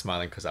started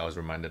smiling because I was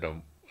reminded of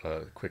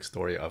a quick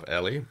story of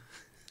Ellie,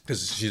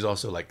 because she's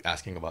also like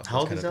asking about how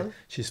old is Ellie?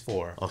 She's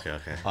 4. Okay.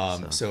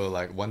 So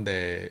like one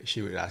day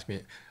she would ask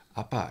me,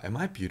 Appa, am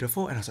I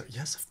beautiful? And I was like,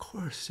 yes, of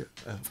course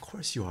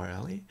you are,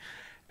 Ellie.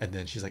 And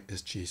then she's like,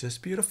 is Jesus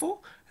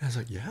beautiful? And I was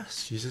like,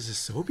 yes, Jesus is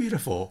so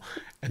beautiful.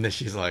 And then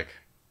she's like,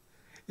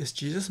 is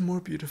Jesus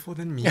more beautiful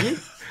than me?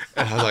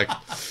 And I was like,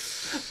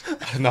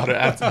 I don't know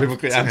how to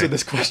biblically answer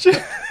this question.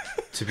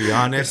 To be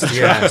honest,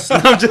 yes.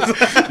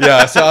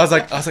 Yeah, so I was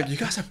like, you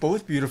guys are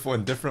both beautiful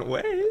in different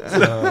ways.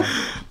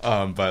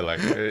 But like,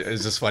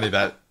 it's just funny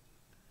that,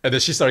 and then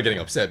she started getting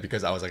upset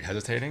because I was like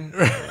hesitating,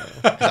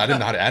 because I didn't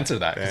know how to answer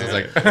that. 'Cause I was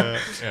like,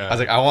 I was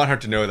like, I want her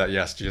to know that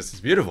yes, Jesus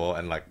is beautiful,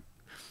 and like,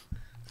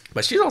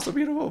 but she's also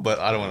beautiful, but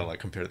I don't want to like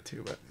compare the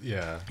two. But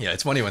Yeah. yeah,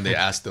 it's funny when they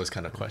ask those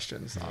kind of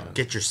questions.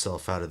 Get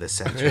yourself out of the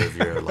center of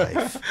your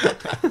life.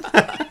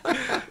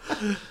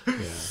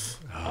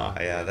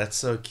 Yeah, that's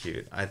so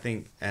cute. I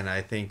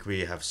think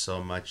we have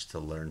so much to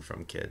learn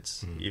from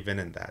kids, even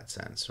in that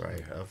sense,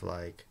 right? Yeah. Of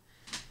like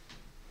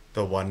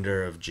the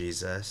wonder of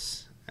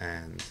Jesus,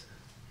 and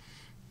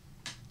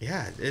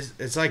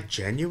it's like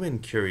genuine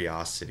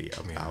curiosity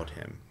about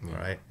him,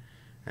 right?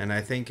 And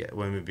I think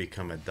when we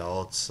become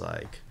adults,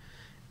 like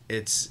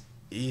it's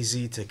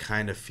easy to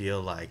kind of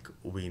feel like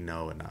we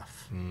know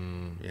enough,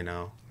 you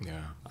know?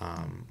 Yeah.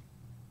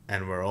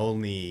 And we're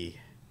only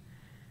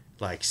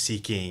like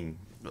seeking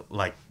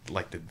like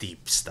the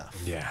deep stuff.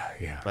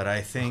 Yeah. But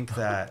I think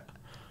that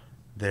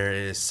there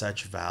is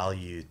such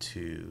value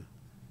to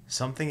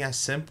something as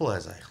simple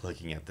as like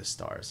looking at the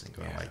stars and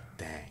going like,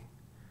 dang,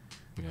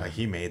 like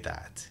he made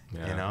that,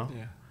 you know?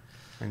 Yeah.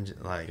 And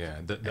like,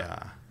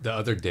 the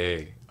other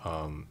day,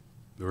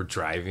 we were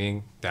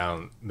driving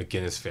down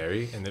McGinnis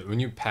Ferry, and when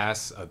you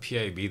pass a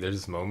PIB, there's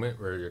this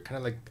moment where you're kind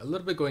of like a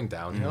little bit going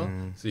downhill,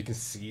 so you can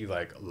see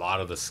like a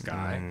lot of the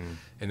sky,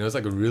 and it was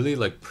like a really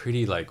like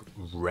pretty like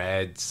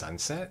red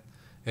sunset,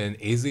 and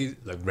Aisley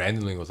like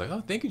randomly was like,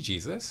 "Oh, thank you,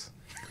 Jesus,"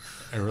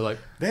 and we're like,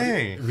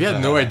 dang, we had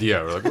no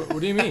idea. We're like, what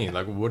do you mean?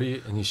 Like, what do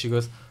you? And she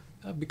goes,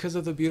 because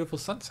of the beautiful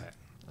sunset.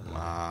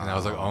 wow. And I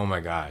was like, oh my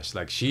gosh,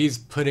 like she's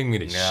putting me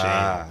to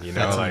shame, you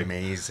know, that's like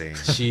amazing.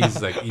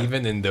 she's like,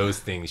 even in those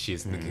things,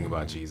 she's thinking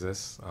about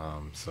Jesus.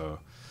 So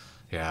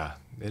yeah,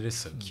 it is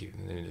so cute.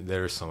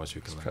 There is so much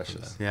we can learn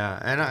from that. Yeah,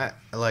 and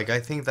I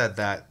think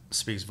that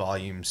speaks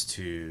volumes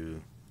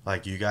to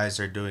like you guys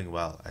are doing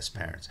well as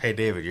parents. Hey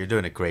David, you're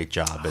doing a great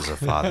job as a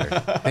father.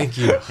 Thank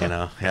you. You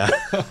know, yeah.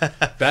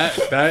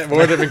 that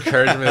word of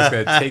encouragement is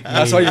gonna take me.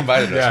 That's why you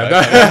invited us,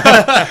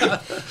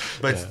 right?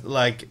 But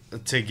like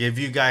to give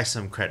you guys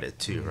some credit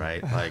too,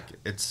 right? Like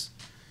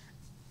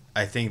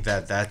I think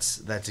that's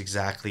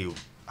exactly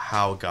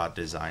how God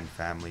designed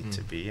family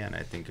to be, and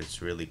I think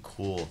it's really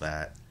cool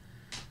that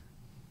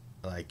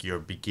like you're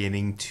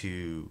beginning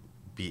to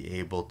be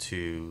able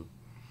to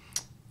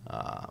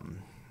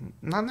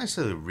not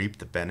necessarily reap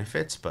the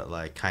benefits, but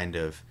like kind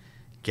of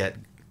get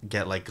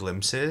like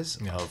glimpses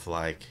of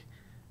like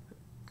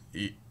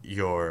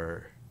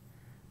your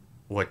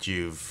what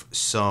you've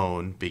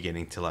sown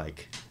beginning to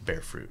like bear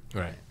fruit.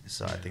 Right.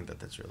 So I think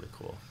that's really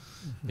cool.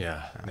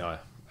 Yeah. No,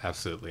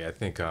 absolutely. I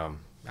think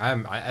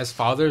as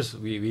fathers,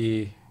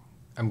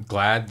 I'm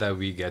glad that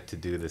we get to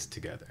do this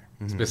together.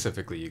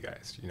 Specifically, you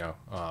guys. You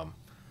know,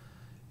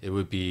 it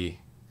would be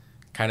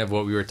kind of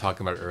what we were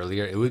talking about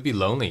earlier. It would be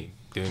lonely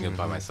doing it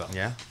by myself.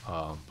 Yeah.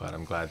 But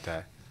I'm glad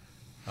that.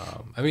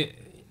 I mean,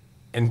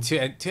 and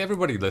to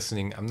everybody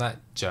listening, I'm not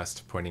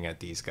just pointing at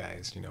these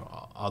guys. You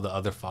know, all the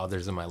other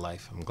fathers in my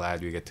life. I'm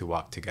glad we get to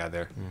walk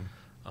together.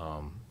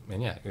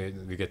 And yeah,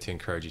 we get to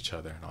encourage each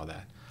other and all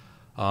that.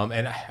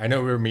 And I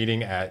know we're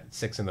meeting at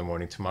 6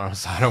 a.m. tomorrow,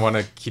 so I don't want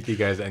to keep you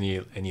guys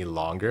any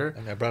longer. I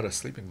mean, I brought a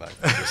sleeping bag.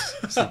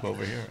 Just sleep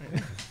over here.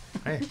 Right?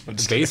 Hey,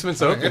 The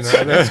basement's open.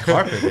 Right? it's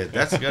carpeted.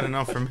 That's good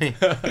enough for me.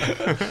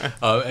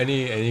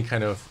 Any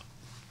kind of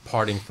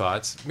parting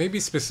thoughts, maybe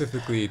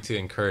specifically to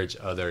encourage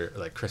other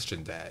like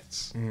Christian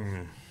dads?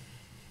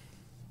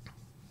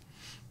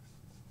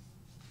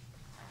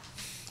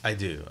 I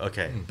do.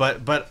 Okay.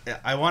 But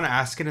I want to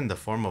ask it in the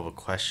form of a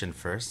question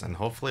first, and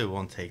hopefully it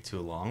won't take too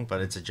long, but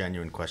it's a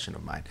genuine question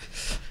of mine.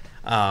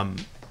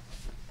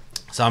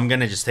 So I'm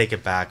going to just take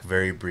it back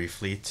very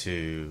briefly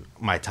to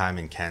my time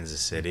in Kansas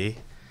City.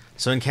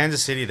 So in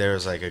Kansas City, there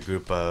was like a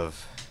group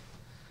of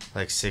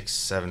like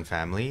 6-7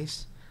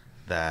 families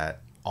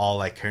that all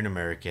like Korean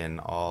American,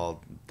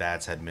 all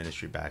dads had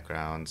ministry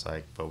backgrounds,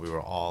 like, but we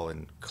were all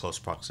in close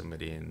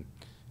proximity and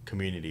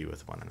community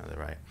with one another,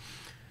 right?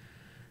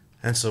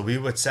 And so we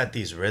would set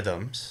these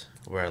rhythms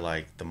where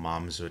like the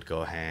moms would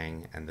go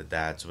hang and the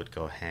dads would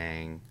go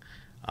hang.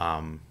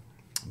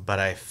 But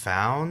I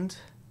found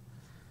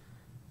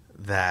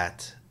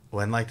that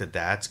when like the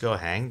dads go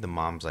hang, the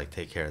moms like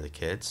take care of the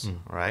kids,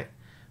 right?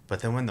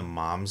 But then when the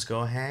moms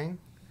go hang,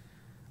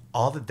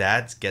 all the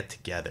dads get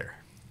together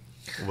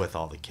with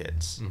all the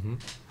kids,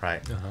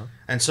 right?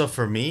 And so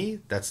for me,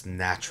 that's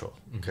natural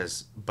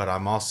but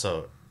I'm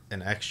also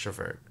an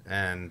extrovert,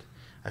 and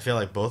I feel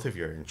like both of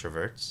you are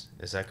introverts.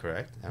 Is that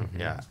correct?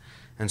 Yeah.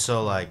 And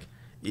so like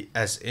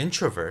as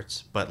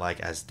introverts, but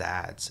like as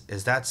dads,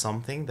 is that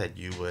something that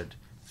you would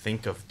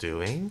think of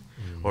doing,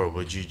 or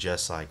would you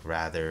just like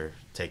rather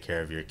take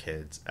care of your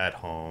kids at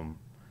home?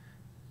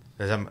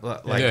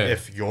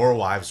 If your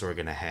wives were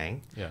gonna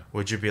hang,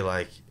 would you be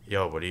like,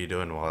 yo, what are you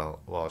doing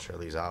while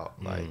Shirley's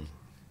out? Like,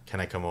 can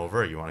I come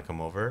over? You want to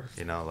come over?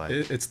 You know, like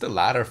it's the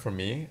latter for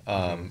me.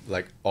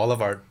 Like all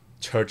of our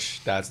church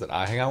dads that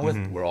I hang out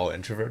with, we're all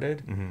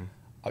introverted.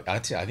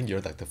 Actually, I think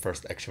you're like the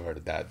first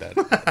extroverted dad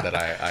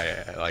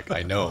that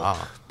I know.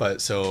 Wow.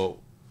 But so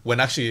when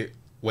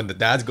the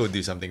dads go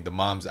do something, the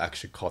moms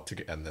actually call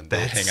together and then they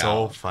That's hang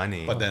so out.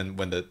 funny. But then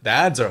when the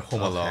dads are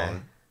home Okay.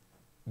 alone,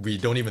 we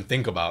don't even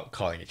think about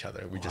calling each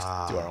other. We just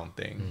do our Wow. own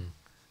thing.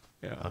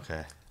 Yeah.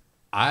 Okay.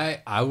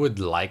 I would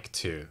like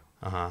to.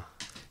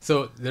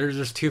 So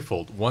there's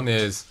twofold. One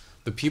is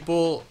the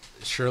people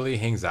Shirley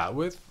hangs out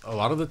with. A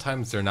lot of the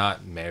times they're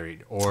not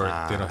married or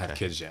they don't have okay.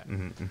 kids yet.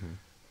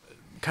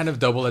 Kind of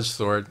double-edged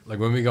sword. Like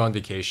when we go on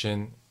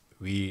vacation,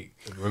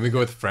 when we go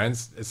with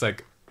friends, it's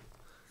like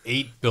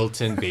 8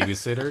 built-in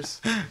babysitters.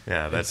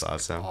 Yeah, that's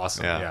awesome.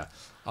 Awesome. Yeah.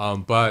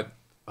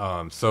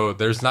 So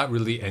there's not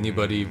really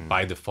anybody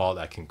by default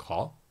I can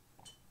call.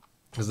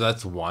 So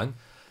that's one.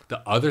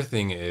 The other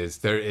thing is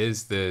there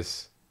is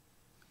this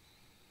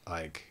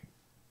like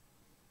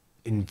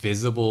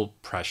invisible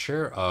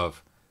pressure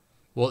of,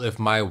 well, if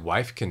my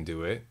wife can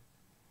do it,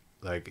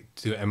 like,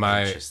 am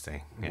I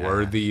Interesting. Yeah.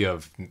 worthy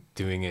of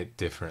doing it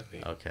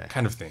differently? Okay.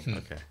 Kind of thing.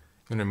 Okay.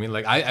 You know what I mean?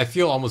 Like, I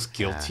feel almost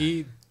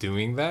guilty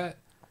doing that.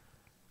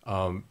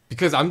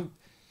 Because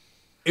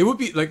it would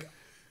be like,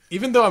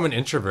 even though I'm an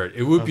introvert,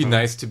 it would be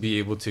nice to be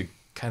able to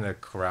kind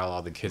of corral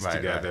all the kids Right,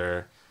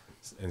 together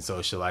and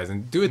socialize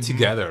and do it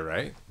together,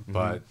 right?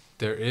 But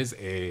there is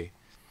a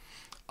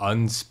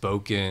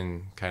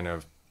unspoken kind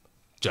of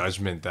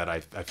judgment that I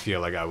feel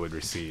like I would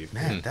receive.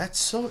 Man, that's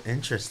so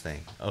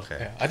interesting. Okay.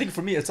 Yeah. I think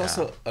for me, it's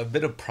also a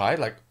bit of pride.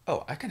 Like,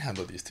 oh, I can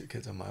handle these 2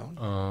 kids on my own.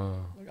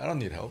 Like, I don't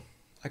need help.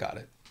 I got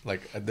it.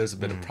 Like, there's a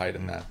bit of pride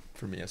in that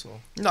for me as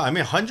well. No, I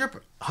mean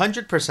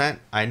 100%.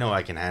 I know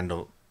I can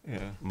handle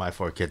Yeah. my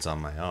 4 kids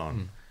on my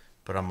own,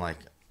 but I'm like,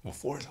 Well,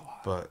 4 is a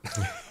lot.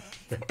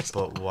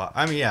 but what?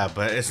 I mean, yeah,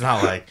 but it's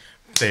not like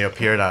they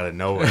appeared out of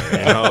nowhere.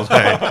 You know,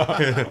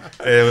 like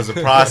it was a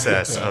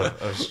process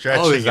of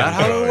stretching. Oh, is that and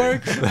how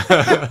growing.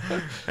 it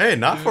works? Hey,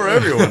 not for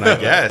everyone, I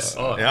guess.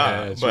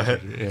 true,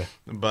 true.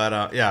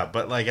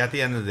 But like at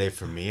the end of the day,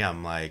 for me,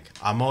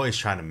 I'm always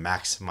trying to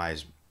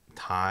maximize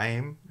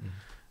time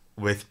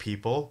with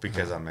people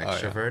because I'm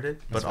extroverted.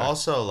 But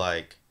also,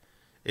 like,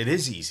 it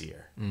is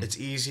easier. It's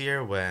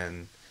easier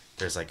when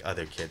there's like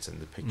other kids in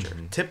the picture,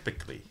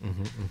 typically.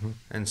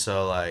 And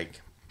so,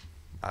 like,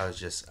 I was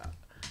just.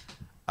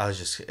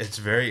 It's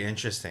very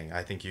interesting.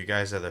 I think you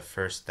guys are the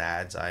first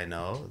dads I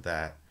know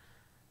that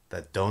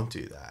don't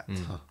do that.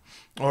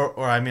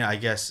 Or I mean, I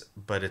guess,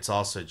 but it's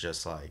also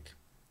just like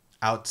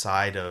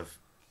outside of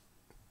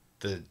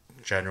the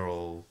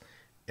general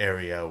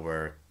area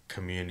where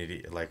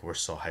community, like, we're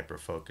so hyper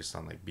focused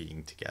on like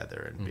being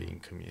together and being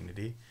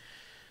community.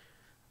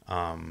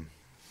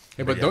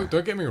 Yeah, but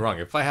don't get me wrong.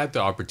 If I had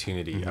the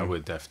opportunity, I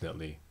would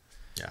definitely.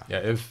 Yeah.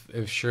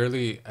 If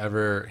Shirley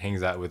ever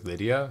hangs out with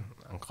Lydia,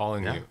 I'm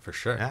calling you for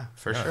sure. Yeah,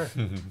 for sure.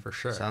 For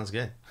sure. Sounds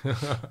good.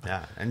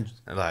 Yeah. And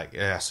like,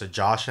 yeah, so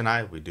Josh and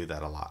I, we do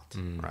that a lot,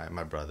 right?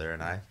 My brother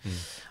and I.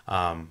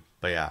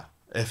 But yeah,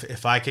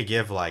 if I could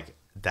give like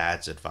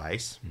dad's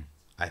advice,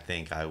 I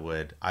think I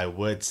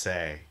would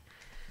say,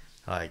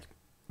 like,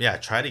 yeah,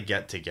 try to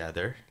get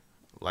together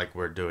like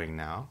we're doing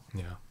now.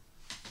 Yeah.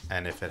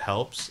 And if it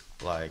helps,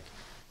 like,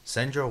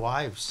 send your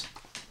wives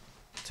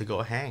to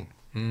go hang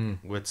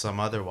with some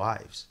other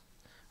wives,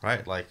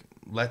 right? Like,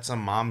 let some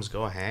moms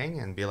go hang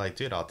and be like,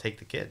 dude, I'll take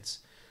the kids.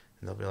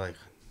 And they'll be like,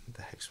 what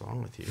the heck's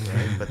wrong with you,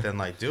 right? But then,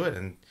 like, do it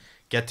and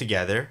get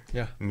together,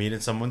 meet in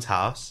someone's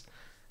house,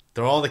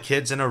 throw all the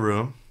kids in a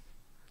room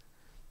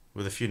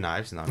with a few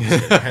knives. No, I'm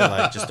just kidding, right?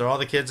 Like, just throw all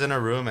the kids in a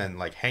room and,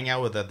 like, hang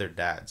out with other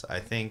dads. I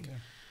think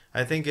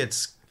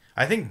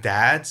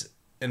dads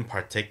in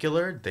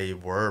particular, they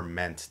were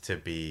meant to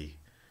be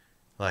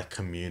like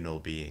communal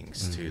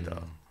beings too,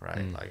 though,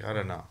 right? Like, I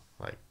don't know,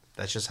 like,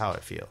 that's just how I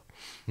feel.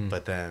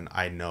 But then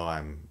I know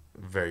I'm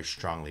very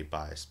strongly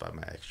biased by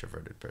my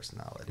extroverted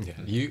personality.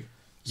 Yeah,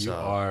 you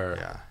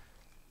are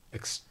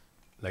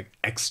like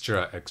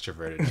extra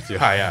extroverted.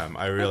 I am.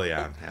 I really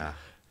am. Yeah.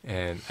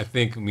 And I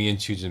think me and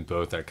Joojin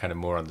both are kind of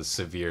more on the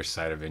severe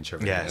side of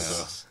introvert.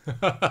 Yes.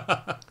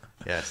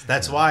 Yes.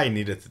 That's why I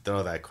needed to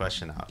throw that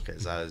question out,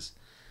 because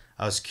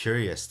I was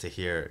curious to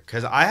hear,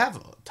 because I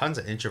have tons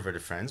of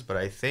introverted friends, but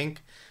I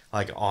think,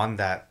 like, on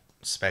that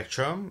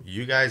spectrum,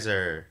 you guys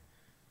are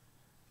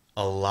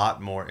a lot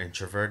more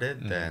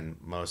introverted than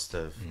most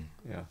of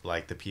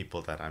like the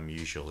people that I'm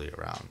usually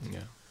around. Yeah.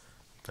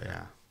 But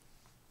yeah.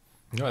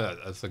 No,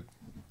 that's a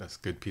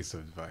good piece of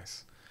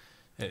advice.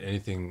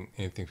 Anything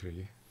for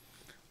you?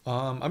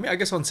 I mean, I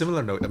guess on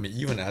similar note, I mean,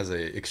 even as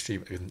a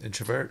extreme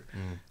introvert,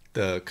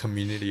 the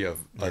community of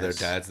other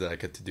dads that I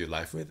get to do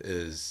life with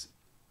is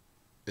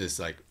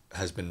like,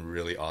 has been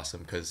really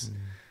awesome, because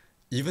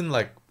even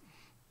like,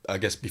 I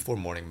guess before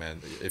Morning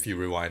Man, if you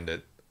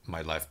rewinded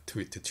my life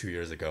 2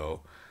 years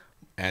ago,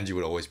 Angie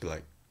would always be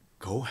like,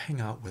 go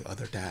hang out with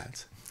other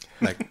dads.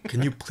 Like,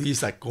 can you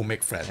please, like, go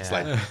make friends?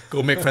 Yeah. Like,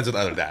 go make friends with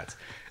other dads.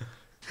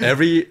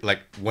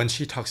 Like, when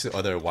she talks to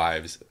other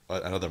wives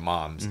and other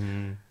moms,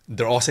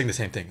 they're all saying the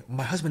same thing.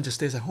 My husband just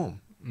stays at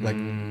home.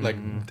 Like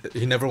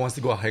he never wants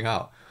to go hang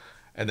out.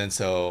 And then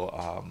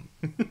so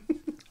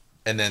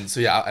and then so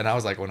yeah, and I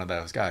was like one of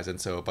those guys,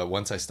 and so but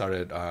once I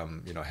started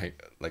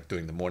like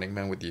doing the morning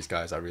man with these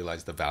guys, I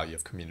realized the value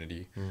of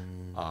community,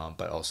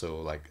 but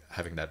also like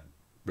having that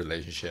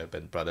relationship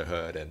and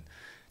brotherhood and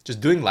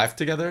just doing life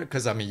together.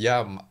 Because I mean,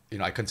 yeah,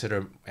 I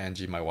consider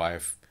Angie, my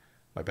wife,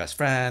 my best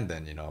friend,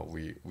 and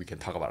we can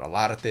talk about a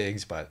lot of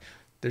things, but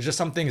there's just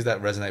some things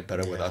that resonate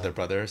better with other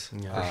brothers,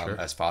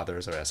 as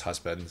fathers or as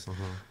husbands,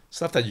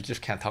 stuff that you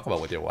just can't talk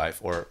about with your wife,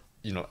 or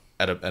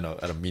at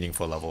a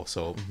meaningful level.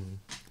 So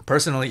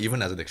personally,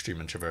 even as an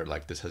extreme introvert,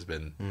 like this has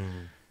been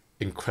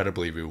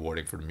incredibly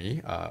rewarding for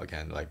me.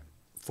 Again, like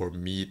for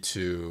me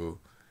to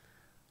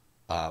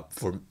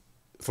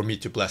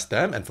bless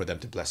them and for them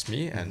to bless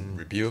me and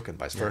rebuke and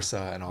vice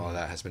versa, and all of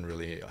that has been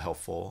really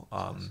helpful.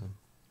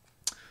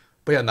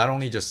 But yeah, not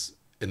only just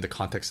in the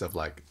context of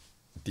like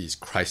these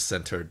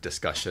Christ-centered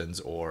discussions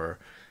or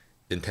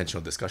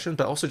intentional discussions,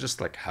 but also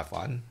just like have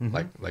fun.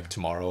 Like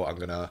tomorrow I'm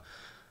gonna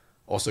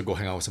also go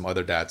hang out with some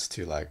other dads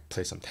to like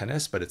play some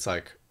tennis, but it's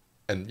like,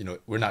 and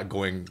we're not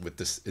going with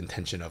this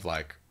intention of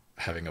like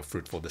having a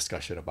fruitful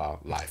discussion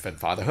about life and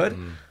fatherhood,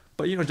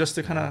 but just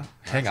to kind of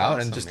hang out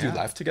and just do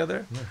life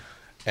together.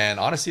 And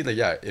honestly, like,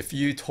 yeah, if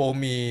you told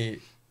me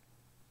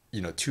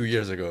 2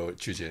 years ago,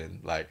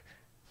 Joojin, like,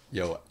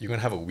 yo, you're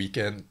gonna have a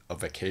weekend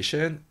of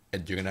vacation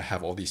and you're gonna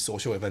have all these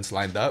social events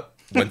lined up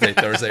Wednesday,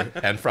 Thursday,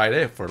 and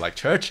Friday for like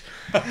church,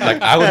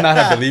 like I would not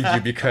have believed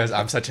you, because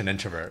I'm such an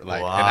introvert.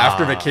 Like, and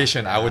after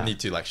vacation, I would need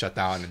to like shut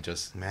down and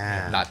just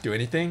not do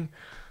anything.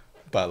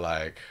 But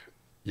like,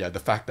 yeah, the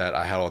fact that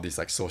I had all these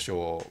like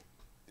social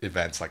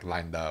events like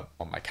lined up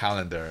on my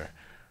calendar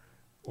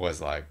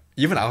was like,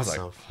 even I was like,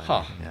 so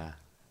huh, yeah.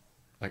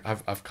 like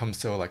I've come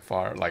so like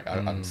far. Like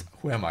I'm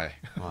who am I?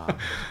 Wow.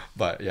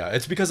 But yeah,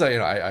 it's because I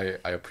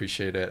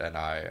appreciate it, and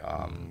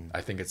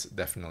I think it's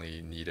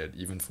definitely needed,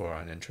 even for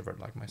an introvert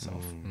like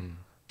myself.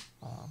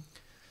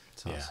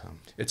 It's awesome.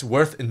 It's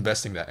worth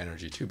investing that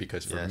energy too,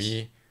 because for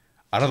me,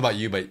 I don't know about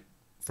you, but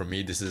for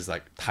me, this is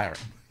like tiring.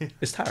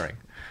 It's tiring.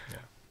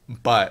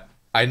 But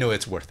I know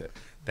it's worth it.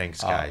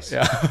 Thanks, guys.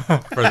 Yeah.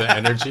 For the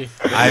energy.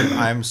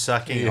 I'm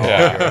sucking all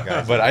your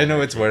guys. But I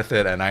know it's worth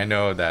it, and I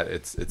know that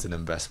it's an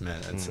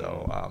investment, and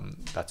so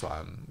that's why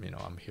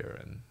I'm here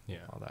and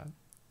all that.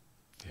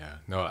 Yeah.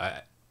 No,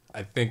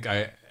 I think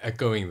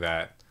echoing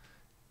that.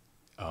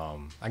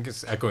 I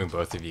guess echoing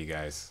both of you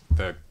guys,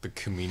 the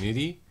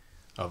community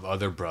of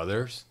other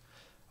brothers,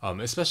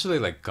 especially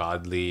like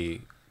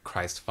godly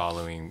Christ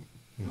following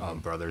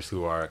brothers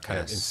who are kind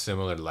of in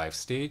similar life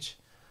stage.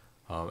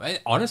 And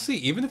honestly,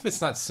 even if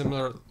it's not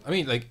similar, I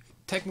mean, like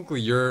technically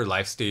your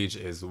life stage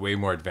is way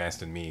more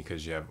advanced than me,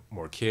 because you have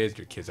more kids,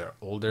 your kids are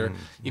older.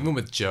 Even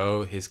with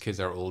Joe, his kids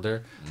are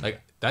older.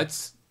 Like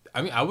that's,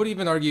 I mean, I would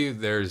even argue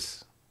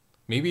there's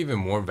maybe even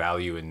more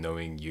value in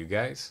knowing you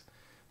guys,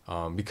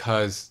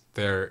 because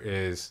there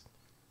is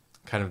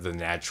kind of the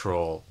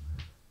natural,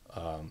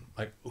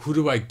 like, who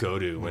do I go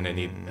to when I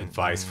need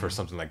advice for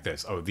something like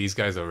this? Oh, these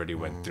guys already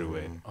went through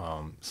it.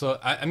 So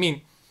I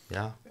mean,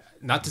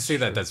 not to say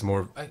that that's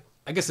more,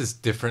 I guess it's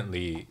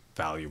differently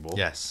valuable.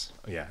 Yes.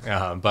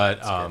 Yeah.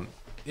 But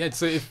yeah,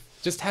 so if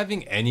just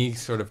having any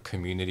sort of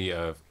community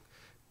of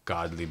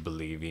God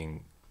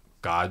believing,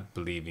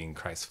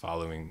 Christ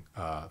following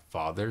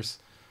fathers,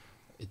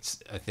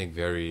 it's, I think,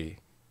 very,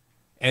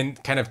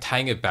 and kind of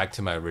tying it back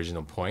to my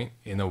original point,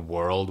 in a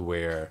world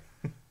where,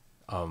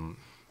 I don't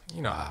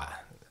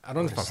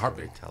know if I'm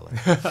heartbreaking.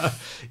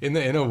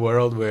 in a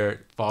world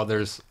where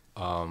fathers,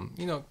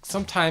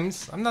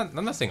 sometimes, I'm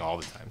not saying all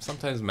the time,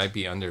 sometimes might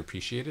be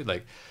underappreciated.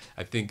 Like,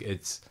 I think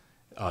it's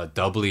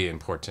doubly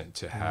important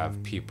to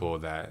have people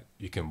that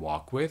you can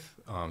walk with,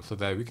 so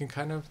that we can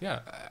kind of,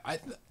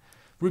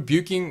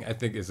 rebuking, I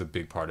think, is a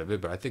big part of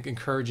it, but I think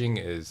encouraging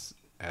is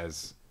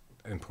as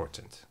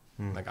important.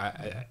 Like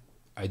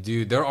I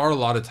do, there are a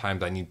lot of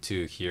times I need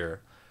to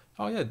hear,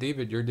 oh yeah,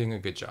 David, you're doing a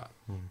good job.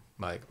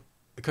 Like,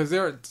 because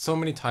there are so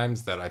many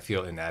times that I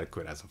feel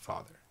inadequate as a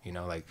father,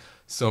 like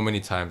so many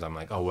times I'm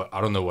like, oh, I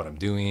don't know what I'm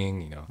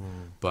doing,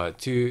 but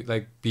to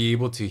like be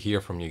able to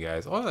hear from you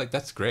guys, oh, like,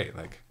 that's great.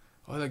 Like,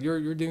 oh, like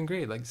you're doing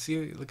great. Like,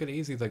 see, look at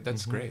Easy. Like,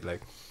 that's great.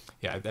 Like,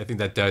 yeah, I think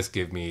that does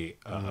give me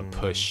a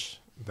push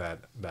that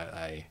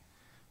I,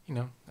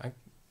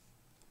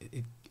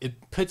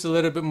 it puts a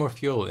little bit more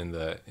fuel in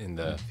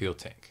the fuel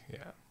tank.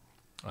 Yeah.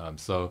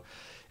 So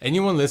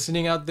anyone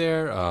listening out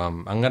there,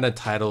 I'm going to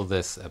title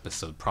this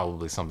episode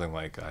probably something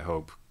like, I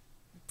hope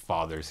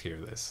fathers hear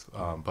this.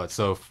 But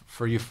so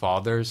for you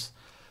fathers,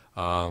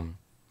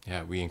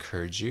 we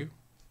encourage you.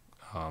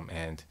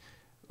 And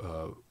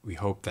we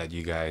hope that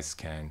you guys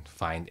can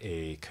find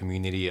a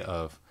community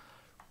of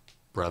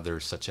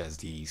brothers such as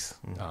these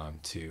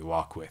to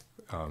walk with.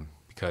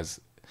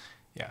 Because,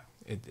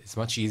 it's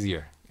much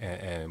easier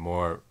and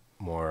more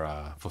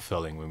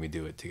fulfilling when we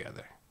do it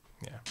together.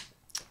 Yeah.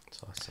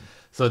 It's awesome.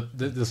 So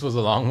this was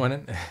a long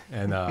one,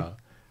 and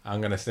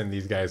I'm gonna send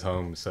these guys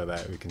home so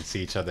that we can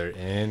see each other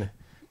in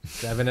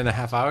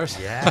 7.5 hours.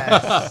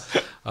 Yes.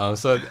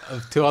 So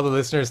to all the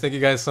listeners, thank you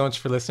guys so much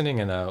for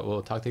listening, and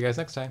we'll talk to you guys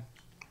next time.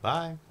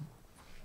 Bye.